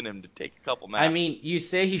believe in him to take a couple maps. I mean, you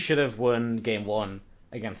say he should have won game 1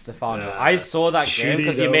 against Stefano. I saw that game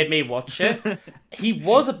because you made me watch it. He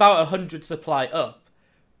was about 100 supply up,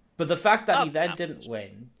 but the fact that he then didn't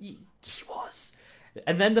win, he was.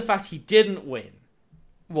 And then the fact he didn't win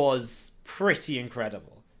was pretty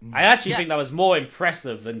incredible. I actually think that was more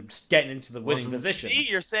impressive than getting into the winning position. See,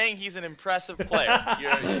 you're saying he's an impressive player.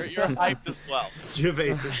 You're hyped as well.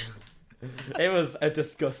 It was a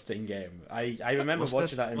disgusting game. I remember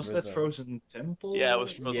watching that in Brazil. Was that Frozen Temple? Yeah, it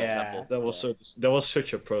was Frozen Temple. That was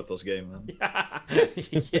such a Protoss game, man.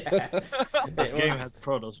 Yeah. That game had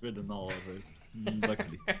Protoss written all over it.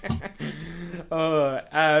 Luckily.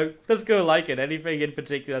 Let's go like it. Anything in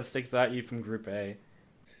particular that sticks out at you from Group A?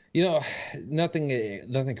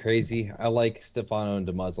 Nothing crazy. I like Stefano and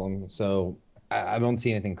the Muslim, so I don't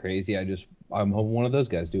see anything crazy. I'm hoping one of those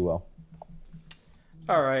guys do well.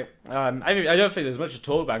 All right. I don't think there's much to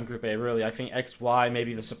talk about in Group A, really. I think XY,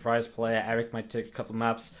 maybe the surprise player. Eric might take a couple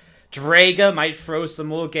maps. Drager might throw some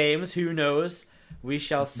more games. Who knows? We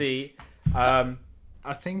shall see.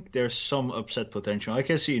 I think there's some upset potential. I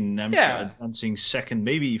can see Namshar advancing second,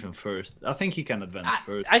 maybe even first. I think he can advance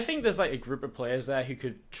first. I think there's like a group of players there who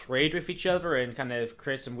could trade with each other and kind of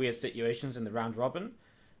create some weird situations in the round robin.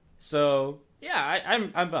 So yeah,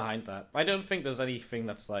 I'm behind that. I don't think there's anything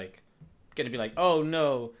that's like going to be like, oh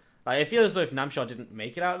no. Like, I feel as though if Namshar didn't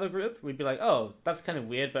make it out of the group, we'd be like, oh, that's kind of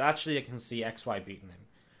weird. But actually, I can see XY beating him.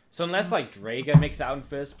 So unless like Drager makes it out in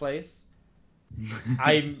first place,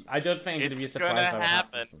 I don't think I'm going to be surprised by what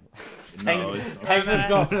happens. No, it's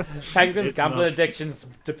not. Penguin's gambling addictions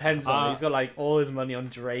depends on it. He's got like all his money on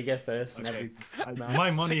Drager first. Okay. And My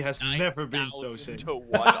money has never been so safe. To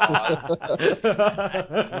 1 odds.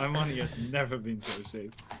 My money has never been so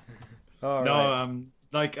safe. All no,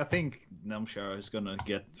 right. I think Namshar is gonna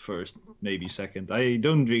get first, maybe second. I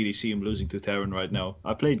don't really see him losing to Terran right now.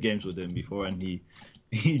 I played games with him before, and he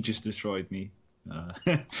he just destroyed me.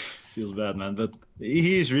 Feels bad, man. But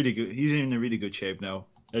he is really good. He's in a really good shape now.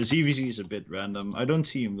 ZVZ is a bit random. I don't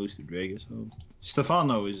see him lose to Draga. So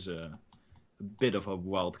Stefano is a bit of a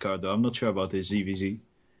wild card, though. I'm not sure about his ZVZ.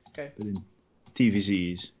 Okay. But in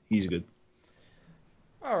TVZ, he's good.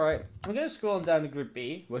 All right, I'm going to scroll on down to Group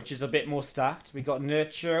B, which is a bit more stacked. We got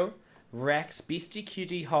Nurture, Rex, Beastie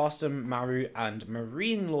Cutie, Hearthstone, Maru, and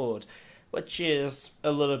Marine Lord, which is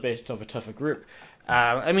a little bit of a tougher group.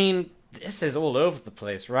 I mean, this is all over the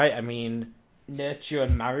place, right? I mean, Nurture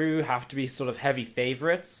and Maru have to be sort of heavy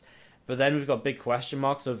favorites, but then we've got big question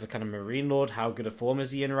marks over kind of Marine Lord. How good a form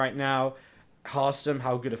is he in right now? Hearthstone,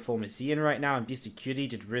 how good a form is he in right now? And Beastie Cutie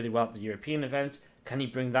did really well at the European event. Can he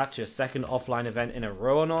bring that to a second offline event in a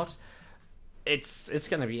row or not? It's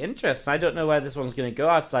going to be interesting. I don't know where this one's going to go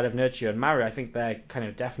outside of Nurture and Maru. I think they're kind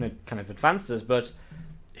of definite kind of advances, but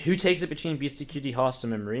who takes it between Beastie Cutie,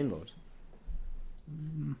 Hearthstone, and Marine Lord?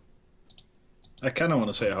 I kind of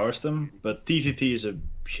want to say Hearthstone, but TVP is a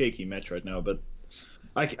shaky match right now. But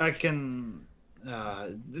I can.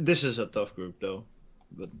 This is a tough group though,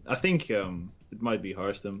 but I think it might be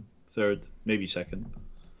Hearthstone third, maybe second.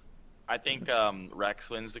 I think Rex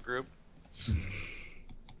wins the group.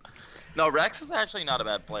 No, Rex is actually not a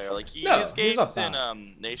bad player. Like his he's games not in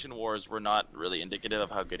bad. Nation Wars were not really indicative of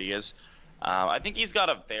how good he is. I think he's got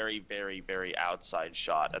a very, very, very outside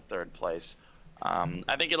shot at third place.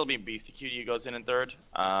 I think it'll be Beastie Cutie who goes in third.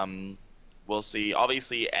 We'll see.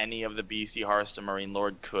 Obviously, any of the BC Hearthstone Marine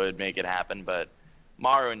Lord could make it happen, but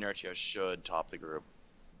Maru and Nurture should top the group.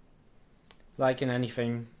 Like in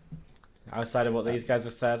anything outside of what these guys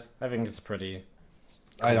have said, I think it's pretty.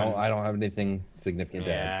 I don't have anything significant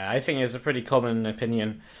to add. Yeah, I think it's a pretty common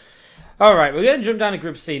opinion. All right, we're going to jump down to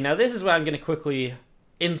Group C. Now, this is where I'm going to quickly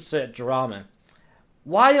insert drama.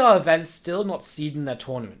 Why are events still not seeding their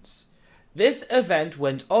tournaments? This event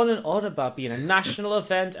went on and on about being a national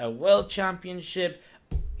event, a world championship.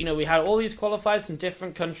 You know, we had all these qualifiers from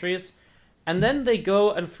different countries. And then they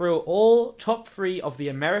go and throw all top 3 of the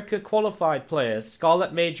America qualified players,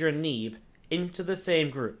 Scarlet, Major, and Neeb, into the same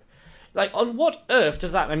group. Like, on what earth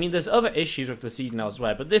does that... I mean, there's other issues with the seeding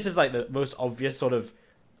elsewhere, but this is, like, the most obvious sort of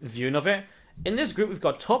viewing of it. In this group, we've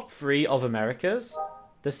got top 3 of Americas,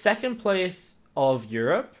 the second place of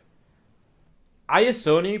Europe,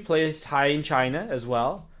 Ayasoni placed high in China as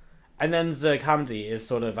well, and then Zerg Hamdi is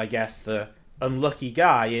sort of, I guess, the unlucky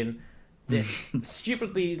guy in this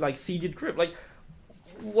stupidly, like, seeded group. Like,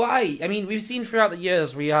 why? I mean, we've seen throughout the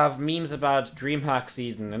years, we have memes about DreamHack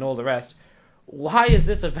seeding and all the rest. Why has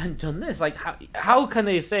this event done this? Like, how can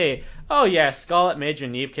they say, oh yeah, Scarlet, Major,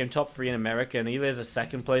 and Neeb came top 3 in America, and Eli's a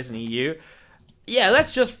second place in EU. Yeah,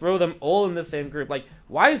 let's just throw them all in the same group. Like,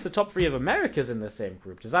 why is the top 3 of Americas in the same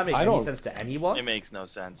group? Does that make any sense to anyone? It makes no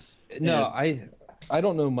sense. No, I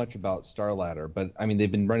don't know much about Star Ladder, but I mean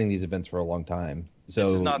they've been running these events for a long time. So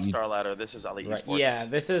this is not Star Ladder. This is Ali Esports. Yeah,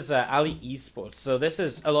 this is Ali Esports. So this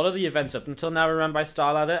is a lot of the events up until now are run by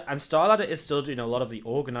StarLadder, and StarLadder is still doing a lot of the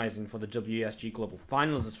organizing for the WSG Global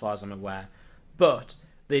Finals, as far as I'm aware. But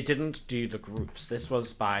they didn't do the groups. This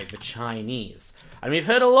was by the Chinese, and we've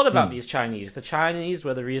heard a lot about these Chinese. The Chinese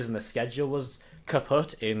were the reason the schedule was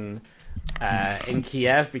kaput in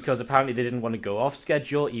Kiev, because apparently they didn't want to go off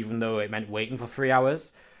schedule, even though it meant waiting for 3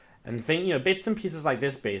 hours, and bits and pieces like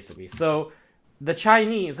this, basically. So the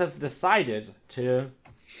Chinese have decided to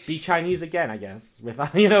be Chinese again, I guess. With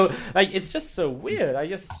like, it's just so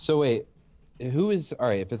weird. So wait, who is all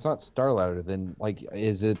right? If it's not Star Ladder, then like,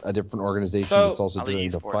 is it a different organization that's also Ali doing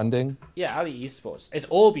the Esports. funding? Yeah, Ali Esports. It's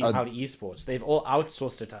all been Ali Esports. They've all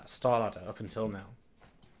outsourced it to StarLadder up until now.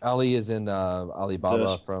 Ali is in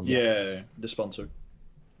Alibaba from. Yeah, the sponsor.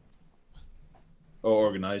 Or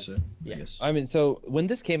organizer, Yeah. I guess. I mean, so when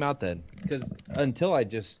this came out, then, because until I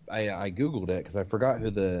googled it because I forgot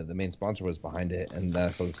who the main sponsor was behind it, and then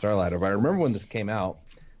I saw the Star Ladder. But I remember when this came out,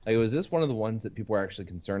 like, was this one of the ones that people were actually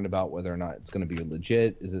concerned about whether or not it's going to be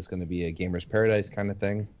legit? Is this going to be a gamer's paradise kind of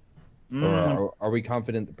thing? Or are we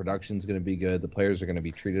confident the production's going to be good, the players are going to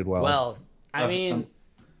be treated well? Well, I mean,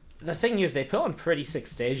 the thing is, they put on pretty sick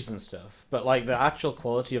stages and stuff, but like the actual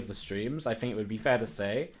quality of the streams, I think it would be fair to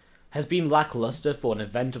say, has been lackluster for an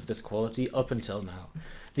event of this quality up until now.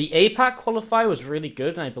 The APAC qualifier was really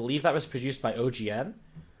good, and I believe that was produced by OGN.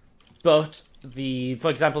 But for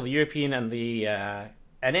example, the European and the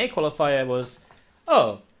NA qualifier was,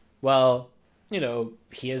 oh, well,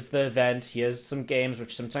 here's the event, here's some games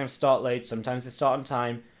which sometimes start late, sometimes they start on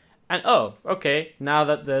time, and oh, okay, now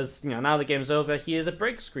that now the game's over, here's a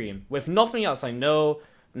break screen with nothing else. No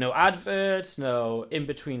adverts, no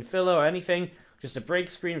in-between filler or anything. just a break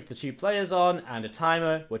screen with the 2 players on and a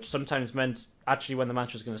timer, which sometimes meant actually when the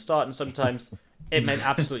match was going to start, and sometimes it meant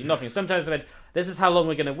absolutely nothing. Sometimes it meant this is how long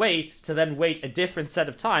we're going to wait, to then wait a different set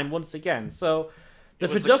of time once again. So the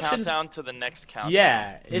it was production's the countdown to the next countdown.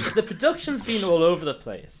 yeah, the production's been all over the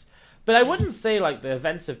place. But I wouldn't say like the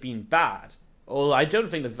events have been bad. Or I don't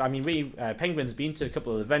think I mean, Penguin's been to a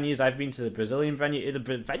couple of the venues. I've been to the Brazilian venue. The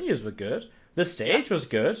venues were good. The stage was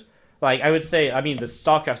good. Like, I would say, I mean, the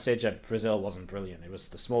StarCraft stage at Brazil wasn't brilliant. It was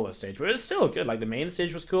the smaller stage, but it was still good. Like, the main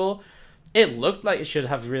stage was cool. It looked like it should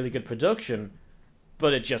have really good production,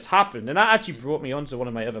 but it just happened. And that actually brought me on to one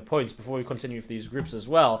of my other points before we continue with these groups as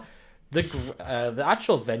well. The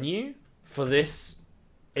actual venue for this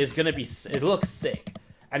is going to be... It looks sick.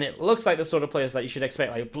 And it looks like the sort of players that you should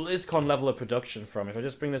expect, like, BlizzCon level of production from. If I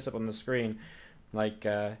just bring this up on the screen, like,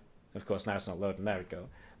 of course, now it's not loading. There we go.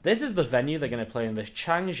 This is the venue they're going to play in, the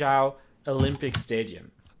Changzhou Olympic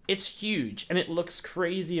Stadium. It's huge, and it looks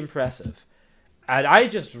crazy impressive. And I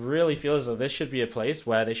just really feel as though this should be a place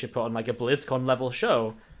where they should put on, like, a BlizzCon level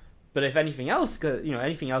show. But if anything else,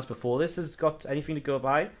 anything else before this has got anything to go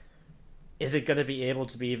by, is it going to be able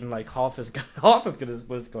to be even, like, half as good as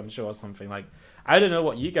BlizzCon show or something? Like, I don't know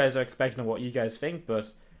what you guys are expecting or what you guys think,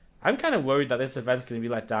 but I'm kind of worried that this event's going to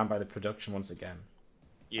be let down by the production once again.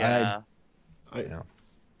 Yeah.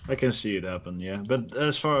 I can see it happen, yeah. But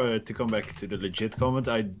as far to come back to the legit comment,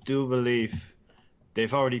 I do believe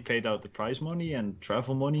they've already paid out the prize money and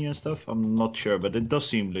travel money and stuff. I'm not sure, but it does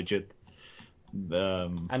seem legit.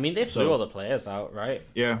 I mean, they flew all the players out, right?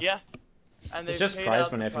 Yeah. Yeah. And It's they've just paid prize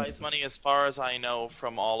out money, I the think. prize money as far as I know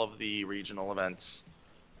from all of the regional events.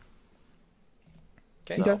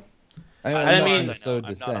 Okay. So, I as mean- far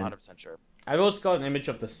as I know, I'm not 100% sure. I've also got an image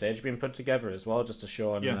of the stage being put together as well, just to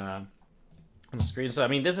show on on the screen. So I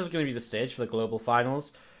mean, this is going to be the stage for the global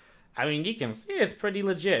finals. I mean, you can see it's pretty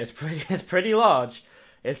legit. It's pretty large.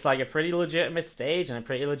 It's like a pretty legitimate stage and a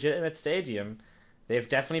pretty legitimate stadium. They've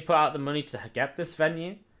definitely put out the money to get this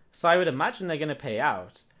venue, so I would imagine they're going to pay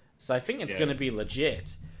out. So I think it's going to be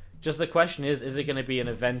legit. Just the question is it going to be an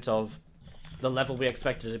event of the level we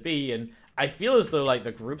expect it to be? And I feel as though like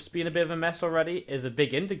the group's being a bit of a mess already is a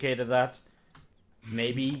big indicator that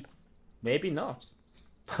maybe not.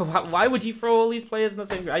 Why would you throw all these players in the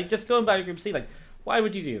same group? Just going back to Group C, like, why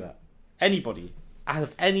would you do that? Anybody, out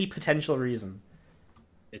of any potential reason.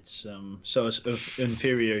 It's so as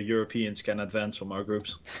inferior Europeans can advance from our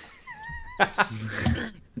groups. It's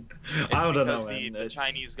I don't because know, man. the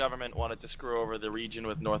Chinese government wanted to screw over the region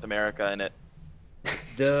with North America in it.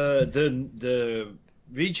 The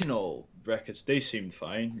regional brackets, they seemed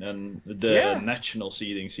fine, and the national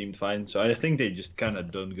seeding seemed fine. So I think they just kind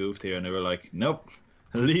of done goofed here, and they were like, nope,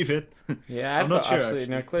 leave it. Yeah, I'm I've not got sure, absolutely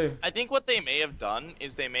no clue. I think what they may have done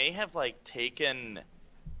is they may have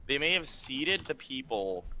they may have seeded the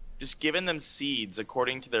people, just given them seeds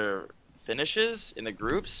according to their finishes in the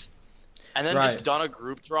groups, and then just done a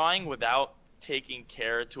group drawing without taking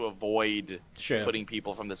care to avoid putting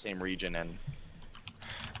people from the same region in.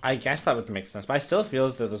 I guess that would make sense, but I still feel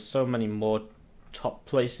as though there's so many more top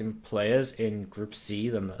placing players in Group C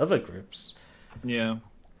than the other groups. Yeah.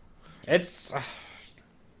 It's...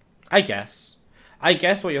 I guess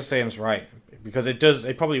what you're saying is right, because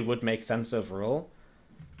it probably would make sense overall.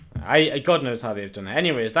 God knows how they've done it.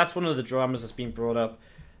 Anyways, that's one of the dramas that's been brought up.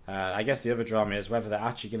 I guess the other drama is whether they're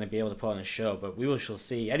actually going to be able to put on a show, but we shall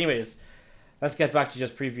see. Anyways, let's get back to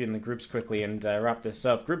just previewing the groups quickly and wrap this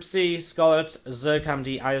up. Group C, Scarlet, Zerg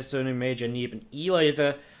Hamdi, Ayasonu, Major, Neeb, and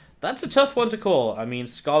E-Laser. That's a tough one to call. I mean,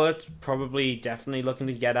 Scarlet probably definitely looking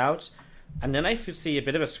to get out. And then I see a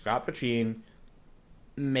bit of a scrap between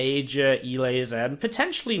Major, E-Laser, and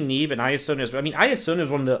potentially Neeb and Ayasonu as well. I mean,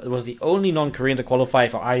 Ayasonu was the only non-Korean to qualify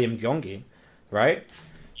for IM Gyeonggi, right?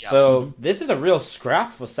 Yep. So this is a real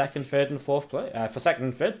scrap for second, third, and fourth place. For second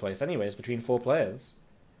and third place, anyways, between 4 players.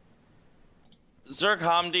 Zerg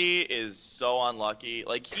Hamdi is so unlucky.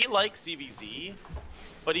 Like, he likes CVZ,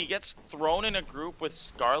 but he gets thrown in a group with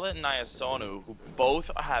Scarlet and Ayasonu, who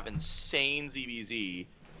both have insane ZVZ,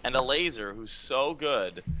 and a Laser who's so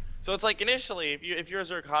good. So it's like, initially, if you're a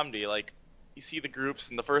Zerg Hamdi, like, you see the groups,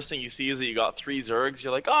 and the first thing you see is that you got 3 Zergs,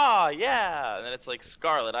 you're like, ah, yeah! And then it's like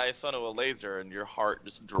Scarlet, Ayasonu, a Laser, and your heart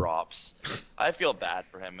just drops. I feel bad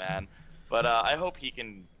for him, man. But I hope he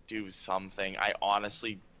can do something. I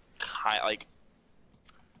honestly, I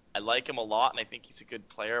like him a lot, and I think he's a good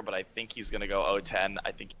player, but I think he's going to go 0-10.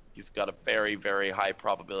 I think he's got a very, very high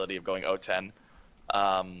probability of going 0-10.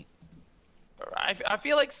 I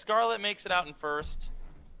feel like Scarlet makes it out in first.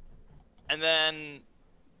 And then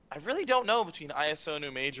I really don't know between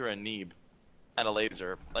Ayasonu, Major, and Neeb, and a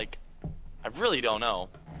Laser. Like, I really don't know.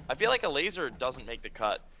 I feel like a laser doesn't make the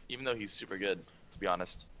cut, even though he's super good, to be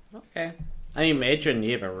honest. Okay. I mean, Major and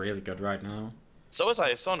Neve are really good right now. So is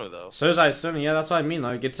Iasonu, though. So is Iasonu, yeah, that's what I mean.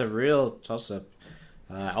 Like, it's a real toss-up.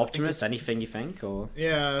 Optimus, anything you think, or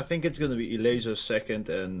Yeah, I think it's gonna be Elaser second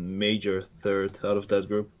and Major third out of that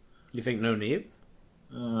group. you think no Neve?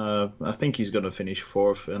 I think he's gonna finish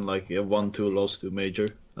fourth and like a 1-2 loss to Major.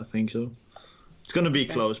 I think so. It's gonna be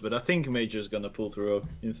close, but I think Major's gonna pull through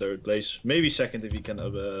in third place. Maybe second if he can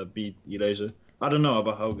beat Elaser. I don't know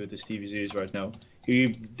about how good this TVZ is right now. He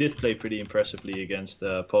did play pretty impressively against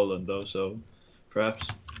Poland though, so perhaps.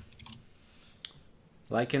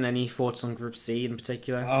 Like, in any thoughts on Group C in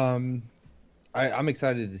particular? I'm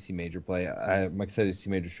excited to see Major play. I'm excited to see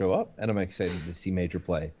Major show up, and I'm excited to see Major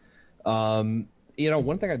play. One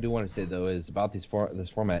thing I do want to say though is about this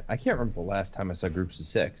format. I can't remember the last time I saw groups of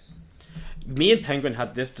 6. Me and Penguin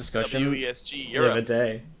had this discussion WESG the other Europe.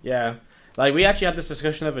 day. Yeah. Like, we actually had this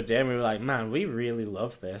discussion the other day, and we were like, man, we really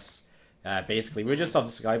love this. Basically, we were just on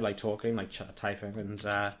Skype, like, talking, like, typing, and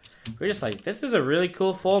we were just like, this is a really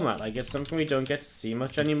cool format. Like, it's something we don't get to see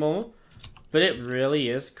much anymore, but it really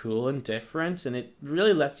is cool and different, and it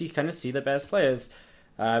really lets you kind of see the best players.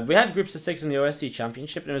 We had groups of 6 in the OSC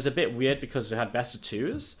Championship, and it was a bit weird because we had best of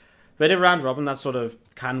 2s, but in round robin, that sort of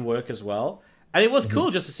can work as well. And it was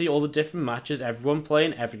cool just to see all the different matches, everyone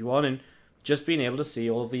playing everyone, and just being able to see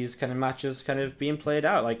all of these kind of matches kind of being played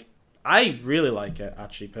out. Like, I really like it,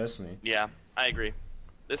 actually, personally. Yeah, I agree.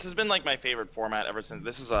 This has been like my favorite format ever since.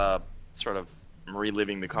 This is a sort of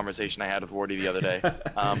reliving the conversation I had with Wardy the other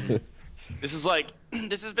day. This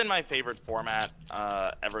has been my favorite format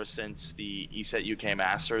ever since the ESET UK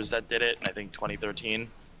Masters that did it, in I think 2013.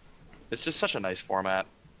 It's just such a nice format.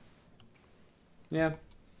 Yeah.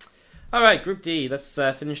 All right, Group D. Let's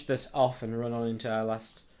finish this off and run on into our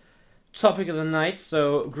last topic of the night.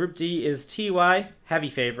 So, Group D is TY, heavy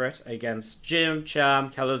favorite, against Jim, Cham,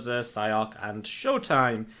 Kellerzer, Psyoc, and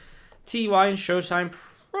Showtime. TY and Showtime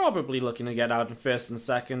probably looking to get out in first and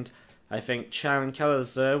second. I think Cham and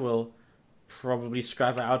Kellerzer will probably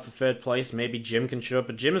scrap it out for third place. Maybe Jim can show up,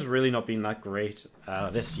 but Jim has really not been that great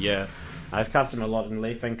this year. I've cast him a lot in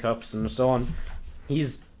Layfeng Cups and so on.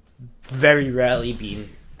 He's very rarely been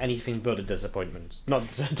anything but a disappointment. Not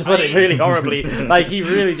to put it really horribly. Like, he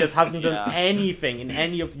really just hasn't done anything in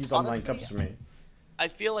any of these online cups for me. I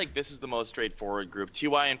feel like this is the most straightforward group.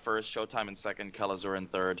 TY in first, Showtime in second, Kelazur in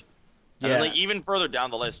third. And then, like, even further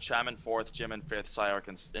down the list, Cham in fourth, Jim in fifth, Psyark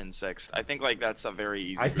in sixth. I think like that's a very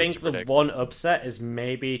easy. I group think to the predict. one upset is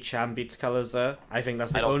maybe Cham beats Kelazur. I think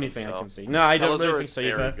that's the I don't only think thing I so. can see. No, I don't Kelazur really think is so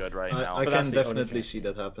very either. good right now. I But that's can the only definitely thing. see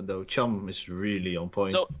that happen though. Chum is really on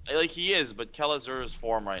point. So like he is, but Kelazur's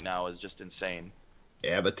form right now is just insane.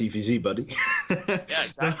 Yeah, but TVZ, buddy. Yeah,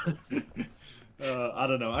 exactly. I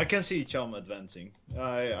don't know. I can see Chum advancing.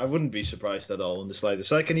 I wouldn't be surprised at all in the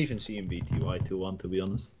slightest. I can even see him beat TY 2-1, to be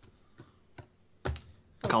honest.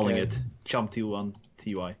 Calling Okay. it Chum 2-1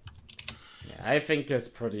 TY. Yeah, I think it's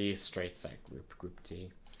pretty straight set group D.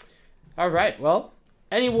 Alright, well,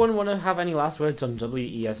 anyone want to have any last words on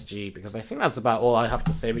WESG? Because I think that's about all I have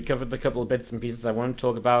to say. We covered the couple of bits and pieces I want to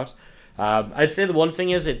talk about. I'd say the one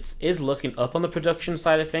thing is it is looking up on the production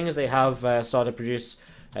side of things. They have started to produce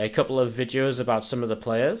a couple of videos about some of the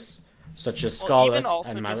players, such as Well, Scarlet even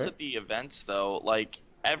also and just Maverick. at the events though, like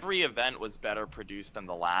every event was better produced than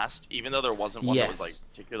the last, even though there wasn't one that was like Yes.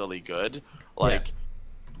 particularly good. Like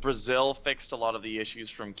Brazil fixed a lot of the issues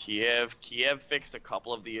from Kiev. Kiev fixed a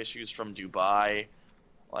couple of the issues from Dubai.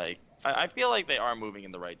 Like I feel like they are moving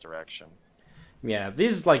in the right direction. Yeah,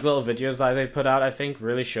 these like little videos that they've put out, I think,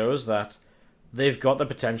 really shows that they've got the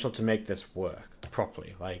potential to make this work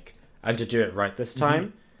properly, like, and to do it right this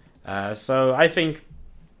time. So I think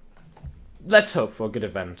let's hope for a good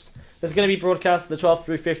event. There's going to be broadcast the 12th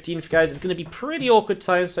through 15th, guys. It's going to be pretty awkward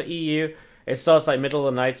times for EU. It starts like middle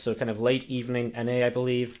of the night, so kind of late evening NA, I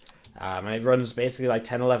believe, and it runs basically like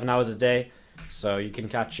 10, 11 hours a day. So you can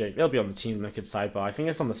catch it. It'll be on the Team Liquid sidebar. I think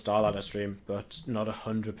it's on the Starladder stream, but not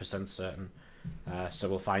 100% certain. So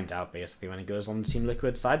we'll find out basically when it goes on the Team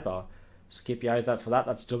Liquid sidebar. So keep your eyes out for that.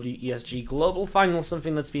 That's WESG Global Final,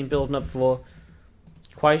 something that's been building up for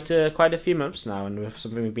quite a few months now, and with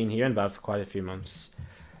something we've been hearing about for quite a few months.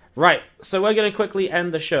 Right, so we're going to quickly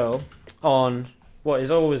end the show on what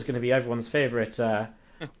is always going to be everyone's favourite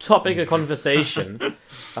topic of conversation.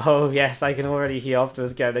 Oh yes, I can already hear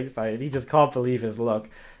Optimus getting excited. He just can't believe his luck.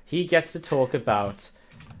 He gets to talk about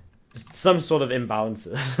some sort of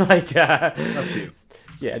imbalances. Like, A few.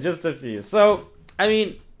 yeah, just a few. So, I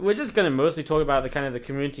mean, we're just going to mostly talk about the kind of the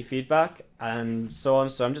community feedback and so on.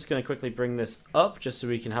 So I'm just going to quickly bring this up just so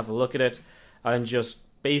we can have a look at it and just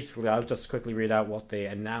basically, I'll just quickly read out what they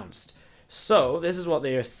announced. So, this is what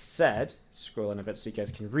they said. Scrolling a bit so you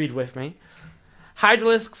guys can read with me.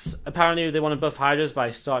 Hydralisks, apparently they want to buff Hydras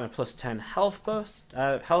by starting a plus 10 health buff.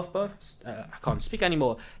 I can't speak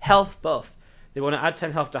anymore. Health buff. They want to add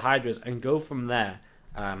 10 health to Hydras and go from there.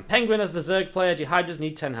 Penguin, as the Zerg player, do Hydras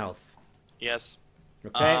need 10 health? Yes.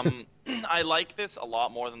 Okay. I like this a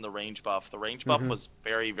lot more than the range buff. The range buff was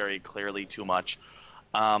very, very clearly too much.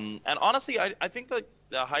 And honestly, I think that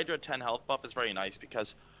the Hydra 10 health buff is very nice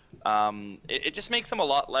because it just makes them a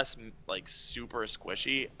lot less like super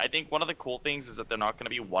squishy. I think one of the cool things is that they're not going to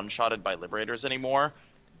be one-shotted by Liberators anymore,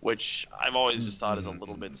 which I've always just thought is a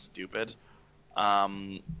little bit stupid.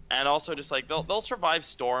 And also just like they'll survive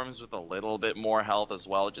storms with a little bit more health as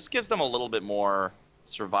well. It just gives them a little bit more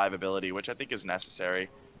survivability, which I think is necessary.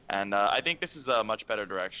 And I think this is a much better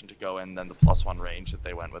direction to go in than the +1 range that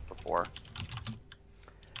they went with before.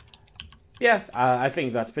 Yeah, I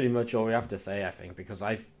think that's pretty much all we have to say, I think, because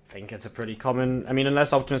I think it's a pretty common... I mean,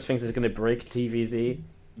 unless Optimus thinks it's going to break TVZ.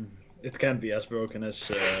 It can't be as broken as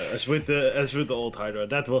with the old Hydra.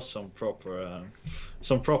 That was some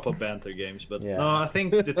proper banter games. But Yeah. no, I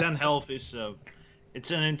think the 10 health is it's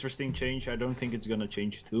an interesting change. I don't think it's gonna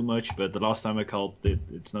change too much. But the last time I called it,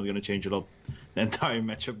 it's not gonna change a lot. The entire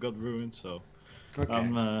matchup got ruined, so Okay.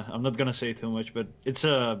 I'm not gonna say too much. But it's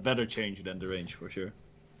a better change than the range for sure.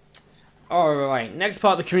 Alright, next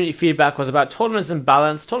part of the community feedback was about tournaments and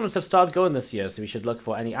balance. Tournaments have started going this year, so we should look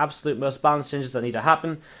for any absolute most balanced changes that need to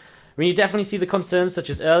happen. We definitely see the concerns such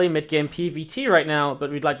as early mid-game PvT right now,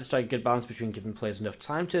 but we'd like to strike a good balance between giving players enough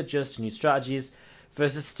time to adjust to new strategies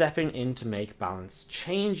versus stepping in to make balance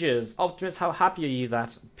changes. Optimus, how happy are you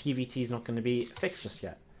that PvT is not going to be fixed just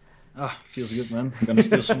yet? Ah, feels good, man. I'm gonna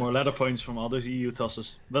steal some more ladder points from other EU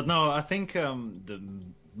tosses. But no, I think the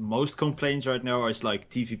most complaints right now is like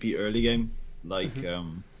TVP early game. Like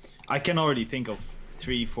I can already think of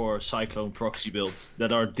 3-4 Cyclone proxy builds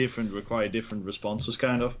that are different, require different responses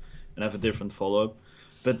kind of, and have a different follow-up.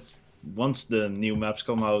 But once the new maps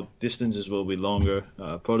come out, distances will be longer.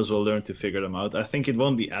 Protoss will learn to figure them out. I think it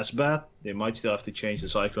won't be as bad. They might still have to change the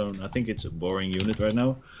Cyclone. I think it's a boring unit right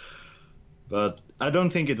now. But I don't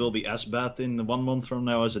think it will be as bad in 1 month from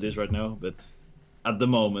now as it is right now. But at the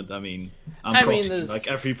moment, I mean, I'm proxying like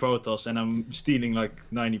every Protoss, and I'm stealing like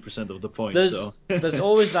 90% of the points. There's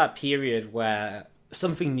always that period where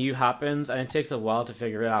something new happens, and it takes a while to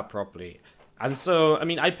figure it out properly. And so, I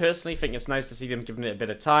mean, I personally think it's nice to see them giving it a bit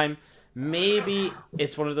of time. Maybe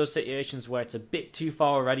it's one of those situations where it's a bit too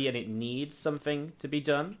far already, and it needs something to be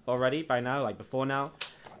done already by now, like before now.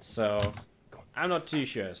 So, I'm not too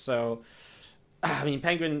sure. So, I mean,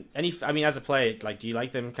 Penguin, as a player, like, do you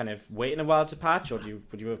like them kind of waiting a while to patch, or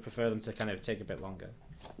would you prefer them to kind of take a bit longer?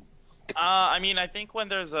 I mean, I think when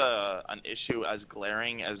there's an issue as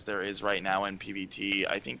glaring as there is right now in PvT,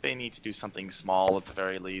 I think they need to do something small at the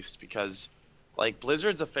very least, because, like,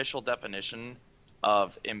 Blizzard's official definition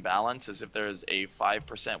of imbalance is if there's a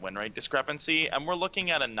 5% win rate discrepancy, and we're looking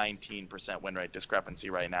at a 19% win rate discrepancy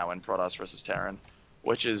right now in Protoss versus Terran,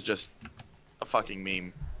 which is just a fucking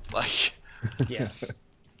meme. Like... Yeah,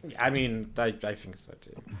 I mean, I think so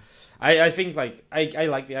too. I think, like, I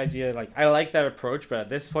like the idea, like, I like their approach, but at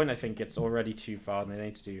this point, I think it's already too far, and they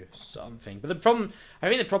need to do something. But the problem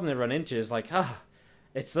they run into is, like,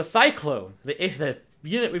 it's the Cyclone, the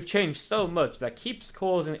unit we've changed so much that keeps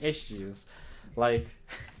causing issues. Like,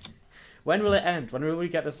 when will it end? When will we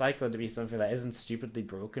get the Cyclone to be something that isn't stupidly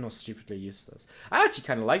broken or stupidly useless? I actually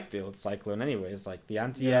kind of like the old Cyclone anyways. Like, the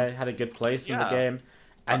anti-air had a good place in the game.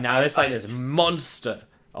 And now it's like this monster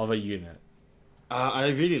of a unit. I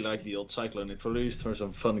really like the old Cyclone. It produced for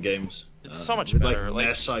some fun games. It's so much with, better. Like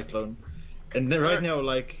Mass Cyclone. And then right now,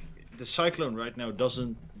 like, the Cyclone right now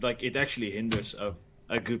doesn't... Like, it actually hinders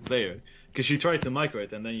a good player. Because you try to micro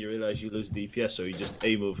it, and then you realize you lose DPS, so you just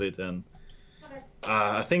A-move it, and...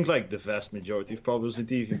 I think, like, the vast majority of problems in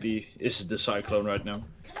TVP is the Cyclone right now.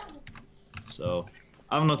 So,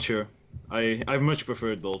 I'm not sure. I much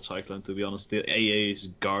prefer the old Cyclone, to be honest. The AA is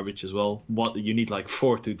garbage as well. What you need like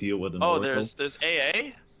 4 to deal with an Oracle. there's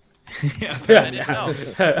AA? Yeah.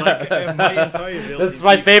 My entire build This is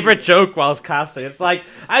my favorite joke whilst casting. It's like,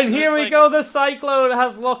 and here we go, the Cyclone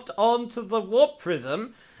has locked onto the Warp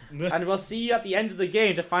Prism, and we'll see you at the end of the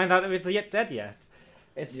game to find out if it's yet dead yet.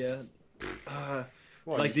 It's... Yeah.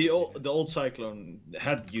 Like the old Cyclone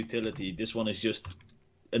had utility. This one is just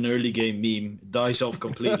an early game meme, dies off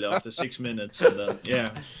completely after 6 minutes, and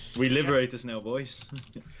then we liberators now, boys.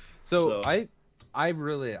 So I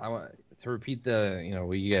want to repeat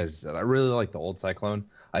what you guys said. I really like the old Cyclone.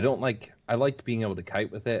 I liked being able to kite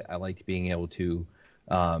with it. I liked being able to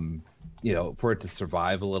for it to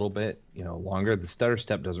survive a little bit, longer, the stutter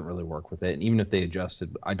step doesn't really work with it. And even if they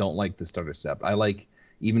adjusted, I don't like the stutter step. I like,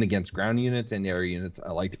 even against ground units and air units,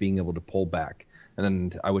 I liked being able to pull back.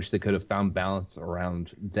 And I wish they could have found balance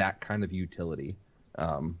around that kind of utility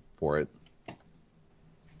for it.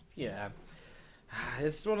 Yeah.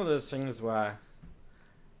 It's one of those things where...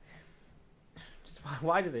 Just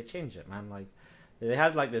why did they change it, man? Like, they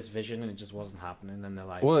had like this vision and it just wasn't happening. And they're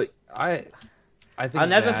like... Well, I think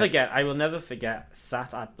I will never forget,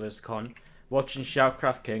 sat at BlizzCon, watching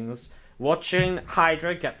Shoutcraft Kings, watching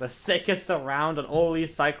Hydra get the sickest around on all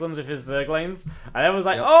these Cyclones with his Zerglings, and everyone's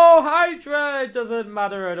like, oh, Hydra, it doesn't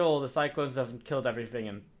matter at all, the Cyclones have killed everything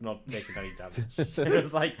and not taken any damage. It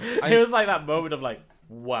was like that moment of like,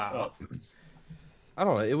 wow. I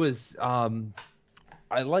don't know, it was,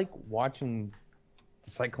 I like watching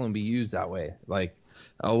the Cyclone be used that way. Like,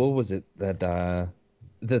 what was it that,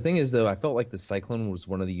 the thing is, though, I felt like the Cyclone was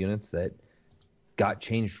one of the units that got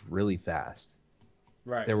changed really fast.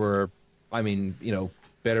 Right. There were,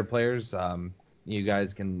 better players. You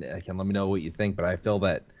guys can let me know what you think, but I feel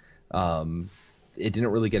that it didn't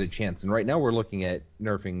really get a chance. And right now we're looking at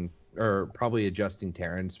nerfing or probably adjusting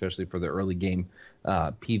Terran, especially for the early game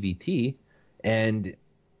PVT. And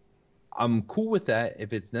I'm cool with that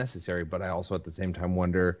if it's necessary, but I also at the same time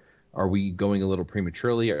wonder, are we going a little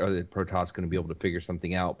prematurely? Are the Protoss going to be able to figure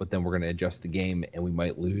something out? But then we're going to adjust the game, and we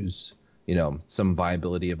might lose, some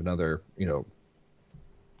viability of another,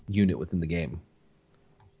 unit within the game.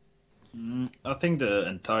 I think the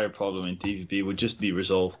entire problem in TVP would just be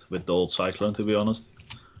resolved with the old Cyclone, to be honest.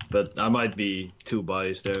 But I might be too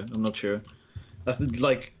biased there. I'm not sure. I think,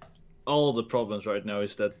 like, all the problems right now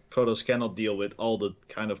is that Protoss cannot deal with all the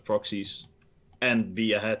kind of proxies and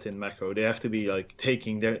be ahead in macro. They have to be like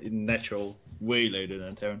taking their natural way later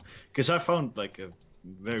than Terran. Because I found like a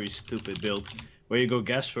very stupid build where you go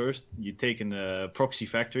gas first, you take a proxy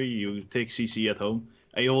factory, you take CC at home,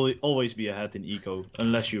 and you'll always be ahead in eco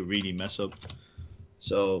unless you really mess up.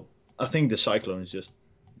 So I think the Cyclone is just,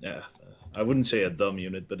 I wouldn't say a dumb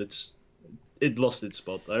unit, but it lost its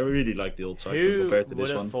spot. I really like the old Cyclone compared to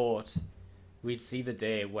this one. Who would have thought we'd see the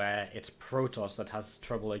day where it's Protoss that has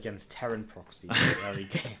trouble against Terran proxies in the early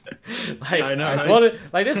game? Like, I know,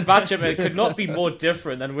 right? This matchup, it could not be more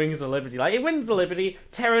different than Wings of Liberty. Like, in Wings of Liberty,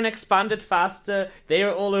 Terran expanded faster, they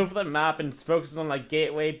were all over the map and focusing on like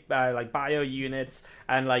gateway, like bio units,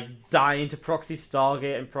 and like dying to proxy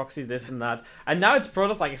Stargate and proxy this and that. And now it's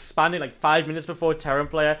Protoss like expanding like 5 minutes before Terran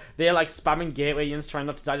player. They're like spamming gateway units, trying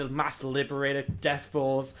not to die to mass liberator death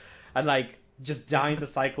balls, and like just dying to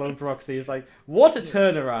Cyclone proxies. Like, what a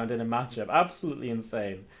turnaround in a matchup! Absolutely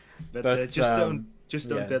insane. But just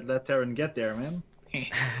don't let Terran get there, man.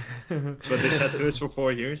 That's what they said to us for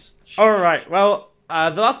 4 years. All right. Well,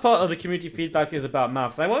 the last part of the community feedback is about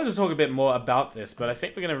maps. I wanted to talk a bit more about this, but I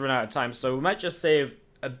think we're going to run out of time, so we might just save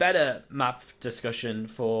a better map discussion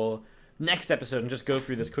for next episode and just go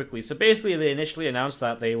through this quickly. So basically, they initially announced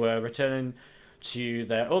that they were returning to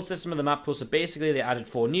their old system of the map pool. So basically, they added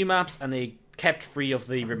 4 new maps and they kept free of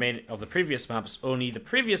the remaining of the previous maps. Only the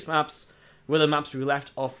previous maps were the maps we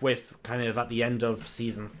left off with kind of at the end of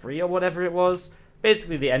season 3 or whatever it was.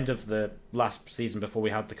 Basically, the end of the last season before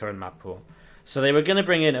we had the current map pool. So they were going to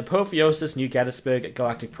bring in Apotheosis, New Gettysburg,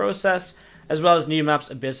 Galactic Process, as well as new maps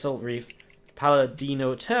Abyssal Reef,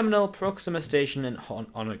 Palladino Terminal, Proxima Station, and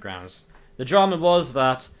Honor Grounds. The drama was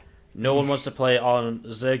that no one wants to play on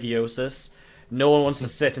Zergiosis. No one wants to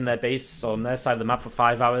sit in their base on their side of the map for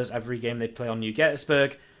 5 hours every game they play on New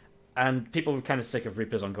Gettysburg. And people were kind of sick of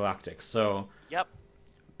Reapers on Galactic. So, Yep.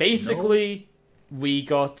 Basically, we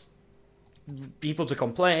got people to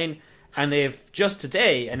complain, and they've just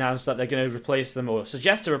today announced that they're going to replace them, or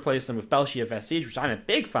suggest to replace them, with Belshir Vestige, which I'm a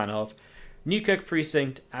big fan of, Newkirk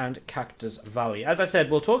Precinct, and Cactus Valley. As I said,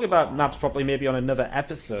 we'll talk about maps probably maybe on another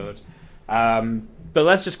episode. But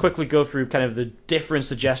let's just quickly go through kind of the different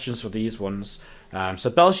suggestions for these ones. So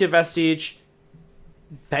Belshir Vestige,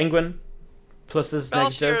 Penguin, pluses,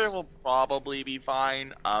 negatives. Belshir will probably be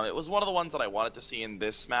fine. It was one of the ones that I wanted to see in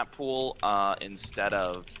this map pool instead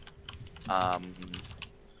of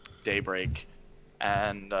Daybreak.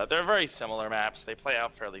 And they're very similar maps. They play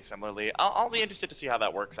out fairly similarly. I'll be interested to see how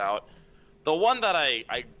that works out. The one that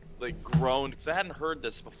I like groaned, because I hadn't heard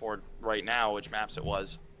this before right now, which maps it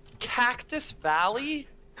was. Cactus Valley?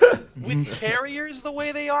 With carriers the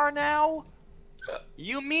way they are now?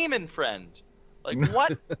 You memeing, friend. Like,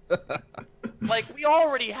 what? Like, we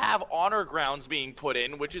already have Honor Grounds being put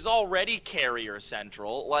in, which is already carrier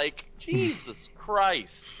central. Like, Jesus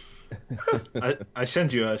Christ. I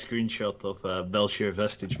sent you a screenshot of Belshire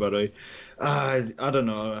Vestige, by the way. I don't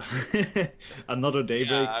know. Another daybreak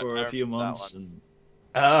Yeah, for I a few remember that months. one. And...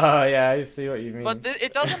 Oh yeah, I see what you mean. But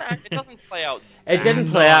it doesn't play out. It didn't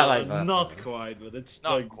that play well. out like that. Not though. quite, but it's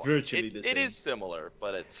Not like quite. virtually the same. It is similar,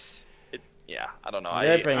 but yeah. I don't know.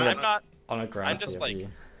 They're bringing I'm it not. on a grassy just like- view.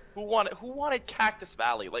 Who wanted Cactus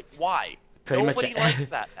Valley? Like why? Pretty much- Nobody liked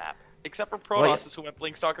that map except for Well, Protoss who went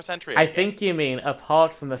Blinkstalker Sentry. I think you mean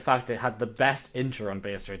apart from the fact it had the best intro on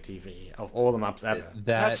Base Rate TV of all the maps ever.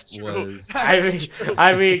 That's true. was That's true.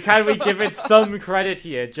 I mean, can we give it some credit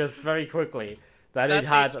here, just very quickly, that That's it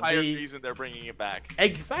had the entire reason they're bringing it back.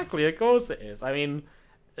 Exactly, of course it is. I mean,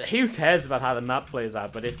 who cares about how the map plays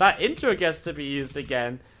out? But if that intro gets to be used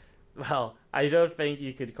again, well, I don't think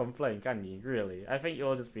you could complain, can you? Really, I think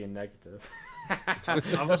you're just being negative.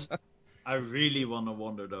 I really want to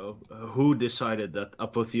wonder though, who decided that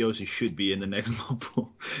Apotheosis should be in the next map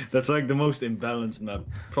pool? That's like the most imbalanced map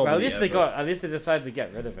probably. Well, at least ever. at least they decided to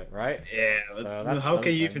get rid of it, right? Yeah, So but that's how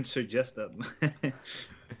can you something. even suggest that?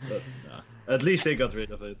 But, at least they got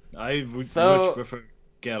rid of it. I would So- much prefer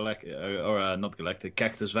not Galactic,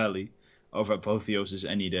 Cactus Valley over Apotheosis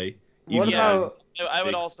any day. What Even about? I would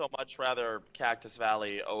Big. also much rather Cactus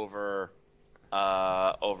Valley over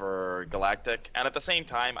Galactic, and at the same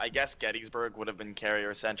time, I guess Gettysburg would have been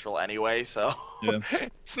Carrier Central anyway, so Yeah.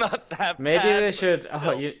 it's not that Maybe bad. they but should.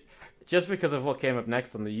 still. Just because of what came up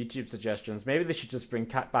next on the YouTube suggestions, maybe they should just bring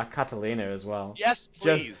back Catalina as well. Yes,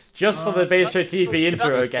 please. Just for the Base Rate just- TV intro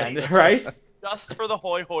just- again, right? Just for the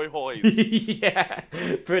hoy hoy hoys. Yeah,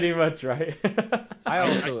 pretty much, right? I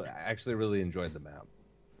also actually really enjoyed the map.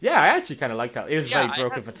 Yeah, I actually kind of like how it was Yeah, very I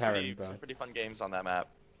broken had for some Terran, some but pretty fun games on that map.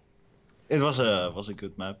 It was a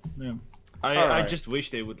good map. Yeah. I Alright. just wish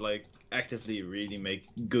they would like actively really make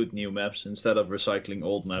good new maps instead of recycling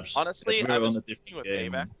old maps. Honestly, If we're I on was a speaking with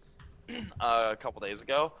different game. Baymax a couple days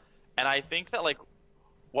ago, and I think that like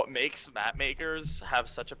what makes map makers have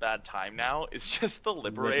such a bad time now is just the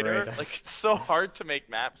Liberator. Liberators. Like it's so hard to make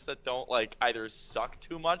maps that don't like either suck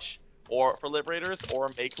too much or for Liberators or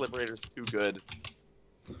make Liberators too good.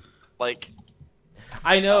 Like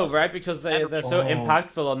I know, right? Because they're so Oh.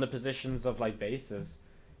 impactful on the positions of like bases.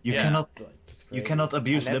 You Yeah. cannot Like, it's you crazy. cannot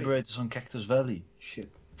abuse And every- Liberators on Cactus Valley. Shit.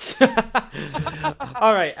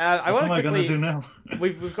 All right, I What want am I to gonna do quickly. now?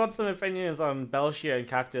 We've got some opinions on Belshire and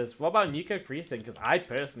Cactus. What about Nuka Precinct? Because I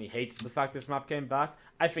personally hated the fact this map came back.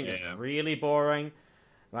 I think it's Yeah. really boring.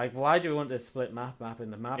 Like, why do we want to split map in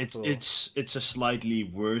the map pool? It's a slightly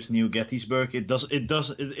worse New Gettysburg.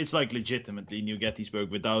 It's like legitimately New Gettysburg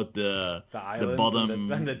without the the islands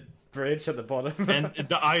bottom- and the bridge at the bottom. and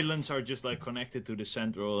the islands are just like connected to the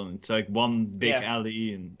central, and it's like one big Yeah.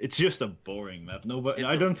 alley, and it's just a boring map. Nobody, It's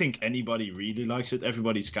I a- don't think anybody really likes it.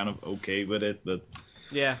 Everybody's kind of okay with it, but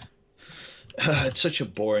Yeah. it's such a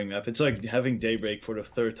boring map. It's like having Daybreak for the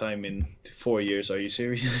third time in 4 years. Are you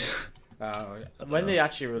serious? When they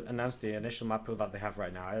actually announced the initial map pool that they have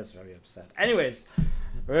right now, I was very upset. Anyways,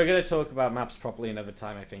 we're going to talk about maps properly another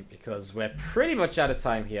time, I think, because we're pretty much out of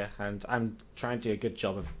time here, and I'm trying to do a good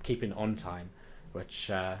job of keeping on time,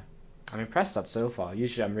 which I'm impressed at so far.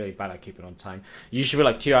 Usually I'm really bad at keeping on time. Usually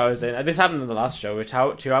we're like 2 hours in. And this happened in the last show. We're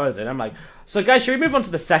 2 hours in. I'm like, so guys, should we move on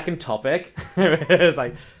to the second topic? It's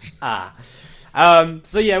like,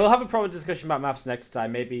 so yeah, we'll have a proper discussion about maps next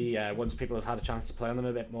time. Maybe once people have had a chance to play on them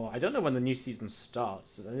a bit more. I don't know when the new season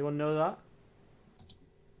starts. Does anyone know that?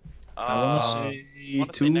 I want to uh, say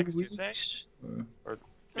wanna say 2 next weeks. Tuesday? Or-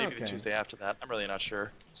 maybe the Okay. Tuesday after that. I'm really not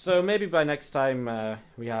sure. So maybe by next time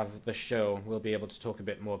we have the show, we'll be able to talk a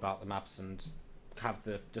bit more about the maps and have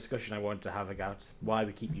the discussion I wanted to have about why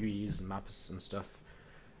we keep reusing maps and stuff.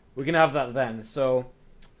 We're gonna have that then. So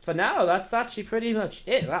for now, that's actually pretty much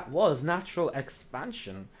it. That was Natural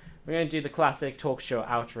Expansion. We're gonna do the classic talk show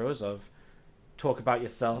outros of talk about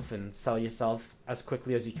yourself and sell yourself as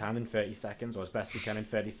quickly as you can in 30 seconds, or as best you can in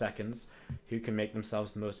 30 seconds. Who can make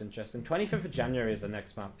themselves the most interesting? 25th of January is the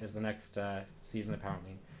next map, is the next season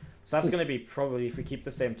apparently. So that's going to be probably, if we keep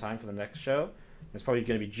the same time for the next show, it's probably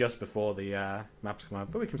going to be just before the maps come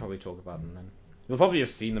out, but we can probably talk about them then. You'll probably have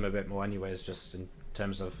seen them a bit more anyways, just in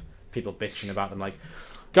terms of people bitching about them. Like,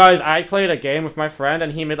 guys, I played a game with my friend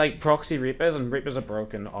and he made like proxy Reapers, and Reapers are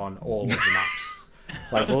broken on all of the maps.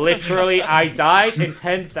 Like, literally, I died in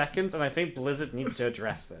 10 seconds, and I think Blizzard needs to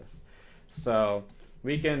address this. So,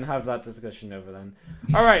 we can have that discussion over then.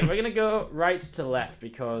 Alright, we're going to go right to left,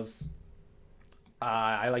 because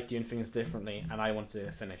I like doing things differently, and I want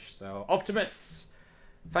to finish. So, Optimus,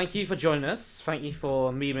 thank you for joining us. Thank you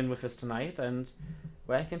for memeing with us tonight, and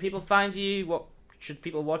where can people find you? What should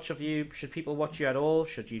people watch of you? Should people watch you at all?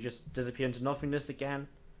 Should you just disappear into nothingness again?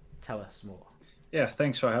 tell us more. Yeah,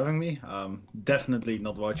 thanks for having me. Definitely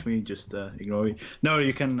not watch me, just ignore me. No,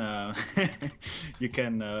 you can. You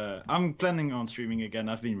can. I'm planning on streaming again.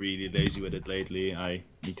 I've been really lazy with it lately. I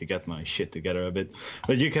need to get my shit together a bit.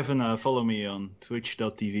 But you can follow me on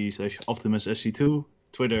twitch.tv/OptimusSC2,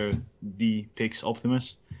 Twitter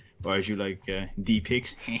dpixoptimus, or as you like,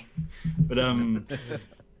 dpix. But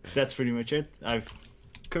that's pretty much it. I've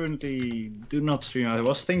currently do not stream. I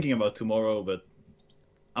was thinking about tomorrow, but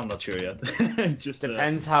I'm not sure yet. Just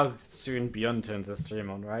Depends how soon Beyond turns the stream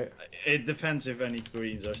on, right? It depends if any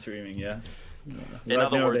Koreans are streaming, yeah. In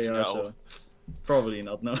other words, no. So probably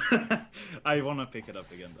not, no. I want to pick it up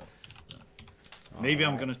again, though. So maybe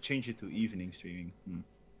I'm going to change it to evening streaming.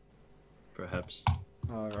 Perhaps.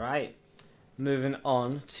 Alright. Moving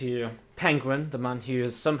on to Penguin, the man who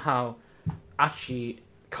has somehow actually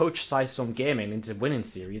coached Sidestorm Gaming into winning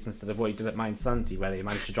series instead of what he did at Mind Sanity, where they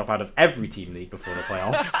managed to drop out of every team league before the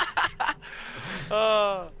playoffs.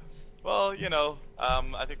 Well, you know,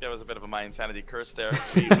 I think there was a bit of a Mind Sanity curse there.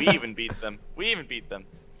 We even beat them.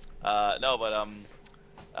 No, but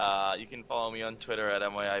you can follow me on Twitter at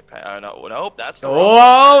MYI. Nope, that's the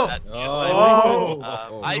wrong one.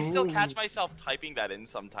 I still catch myself typing that in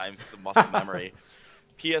sometimes because of muscle memory.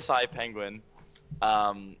 PSI Penguin.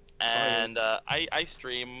 And I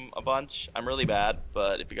stream a bunch. I'm really bad,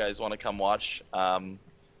 but if you guys want to come watch,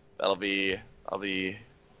 that'll be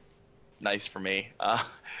nice for me.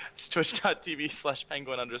 It's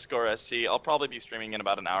twitch.tv/penguin_SC. I'll probably be streaming in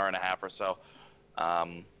about an hour and a half or so,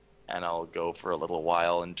 and I'll go for a little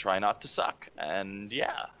while and try not to suck. And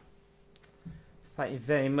yeah. Thank you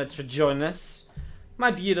very much for joining us,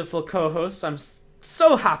 my beautiful co-host. I'm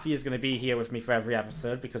so happy he's going to be here with me for every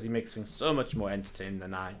episode because he makes things so much more entertaining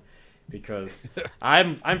than I. Because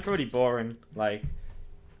I'm pretty boring. Like,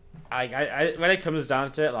 I when it comes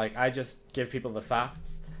down to it, like, I just give people the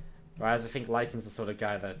facts. Whereas I think Lycan's the sort of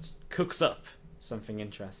guy that cooks up something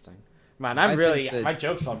interesting. Man, my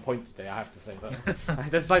joke's on point today, I have to say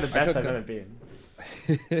that. This is like the best I've ever been.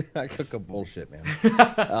 I cook up bullshit, man.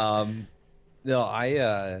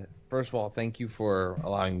 No, first of all, thank you for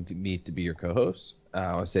allowing me to be your co-host.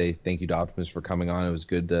 I want to say thank you to Optimus for coming on. It was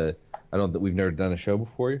good to. I don't think we've never done a show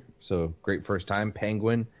before, so great first time.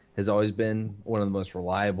 Penguin has always been one of the most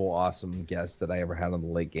reliable, awesome guests that I ever had on the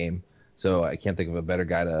late game. So I can't think of a better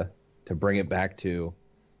guy to bring it back to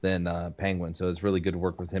than Penguin. So it's really good to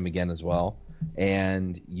work with him again as well.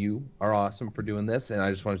 And you are awesome for doing this. And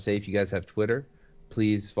I just want to say, if you guys have Twitter,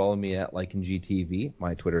 please follow me at LycanGTV.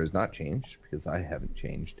 My Twitter has not changed because I haven't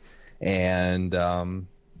changed. And I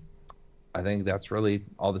think that's really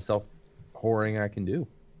all the self-whoring I can do.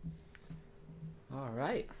 All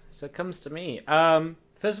right, so it comes to me.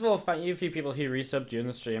 First of all, thank you for you people who resubbed during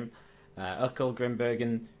the stream. Uckel,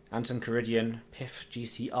 Grimbergen, Anton Caridian, Piff,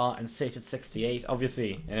 GCR, and Sated68.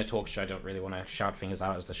 Obviously, in a talk show, I don't really want to shout things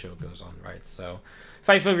out as the show goes on, right? So,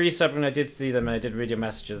 thank you for resubbing. I did see them, and I did read your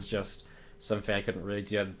messages, just something I couldn't really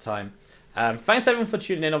do at the time. Thanks everyone for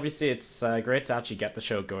tuning in. Obviously, it's great to actually get the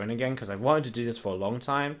show going again, because I've wanted to do this for a long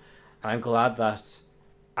time. I'm glad that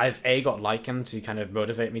I've got Lycan to kind of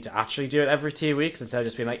motivate me to actually do it every 2 weeks instead of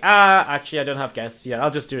just being like, actually I don't have guests yet, I'll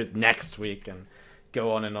just do it next week and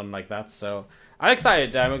go on and on like that. So I'm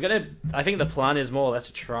excited. I think the plan is more or less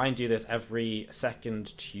to try and do this every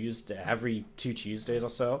second Tuesday, every 2 Tuesdays or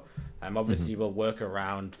so. Obviously we'll work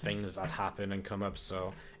around things that happen and come up,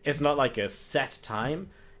 so it's not like a set time.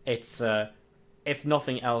 It's if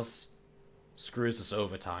nothing else screws us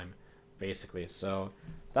over time, basically. So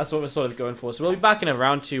that's what we're sort of going for. So we'll be back in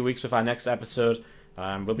around 2 weeks with our next episode.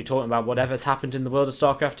 We'll be talking about whatever's happened in the world of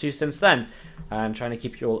StarCraft 2 since then, and trying to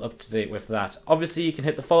keep you all up to date with that. Obviously, you can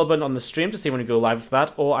hit the follow button on the stream to see when we go live with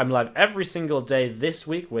that, or I'm live every single day this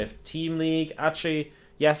week with Team League. Actually,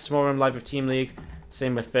 yes, tomorrow I'm live with Team League.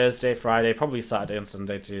 Same with Thursday, Friday, probably Saturday and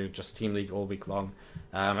Sunday too, just Team League all week long.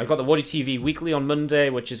 I've got the Wadi TV Weekly on Monday,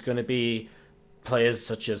 which is going to be players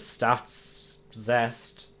such as Stats,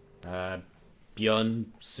 Zest,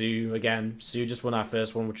 Bjorn, Sue again. Sue just won our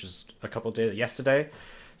first one, which was a couple of days yesterday,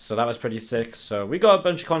 so that was pretty sick. So we got a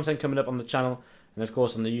bunch of content coming up on the channel, and of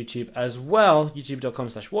course on the YouTube as well.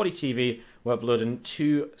 YouTube.com/WadiTV. We're uploading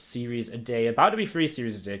 2 series a day, about to be 3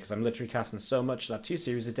 series a day, because I'm literally casting so much that 2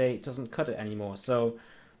 series a day doesn't cut it anymore. So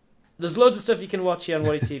there's loads of stuff you can watch here on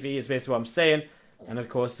Wadi TV. Is basically what I'm saying. And of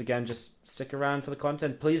course, again, just stick around for the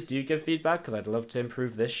content. Please do give feedback, because I'd love to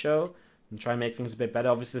improve this show and try and make things a bit better.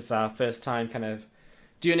 Obviously, this is our first time kind of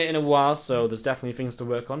doing it in a while, so there's definitely things to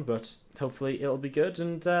work on, but hopefully it'll be good.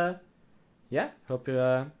 And yeah, hope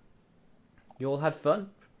you all had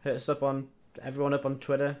fun. Hit us up on everyone up on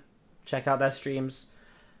Twitter. Check out their streams.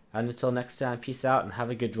 And until next time, peace out and have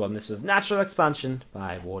a good one. This was Natural Expansion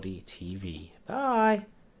by Wardy TV. Bye.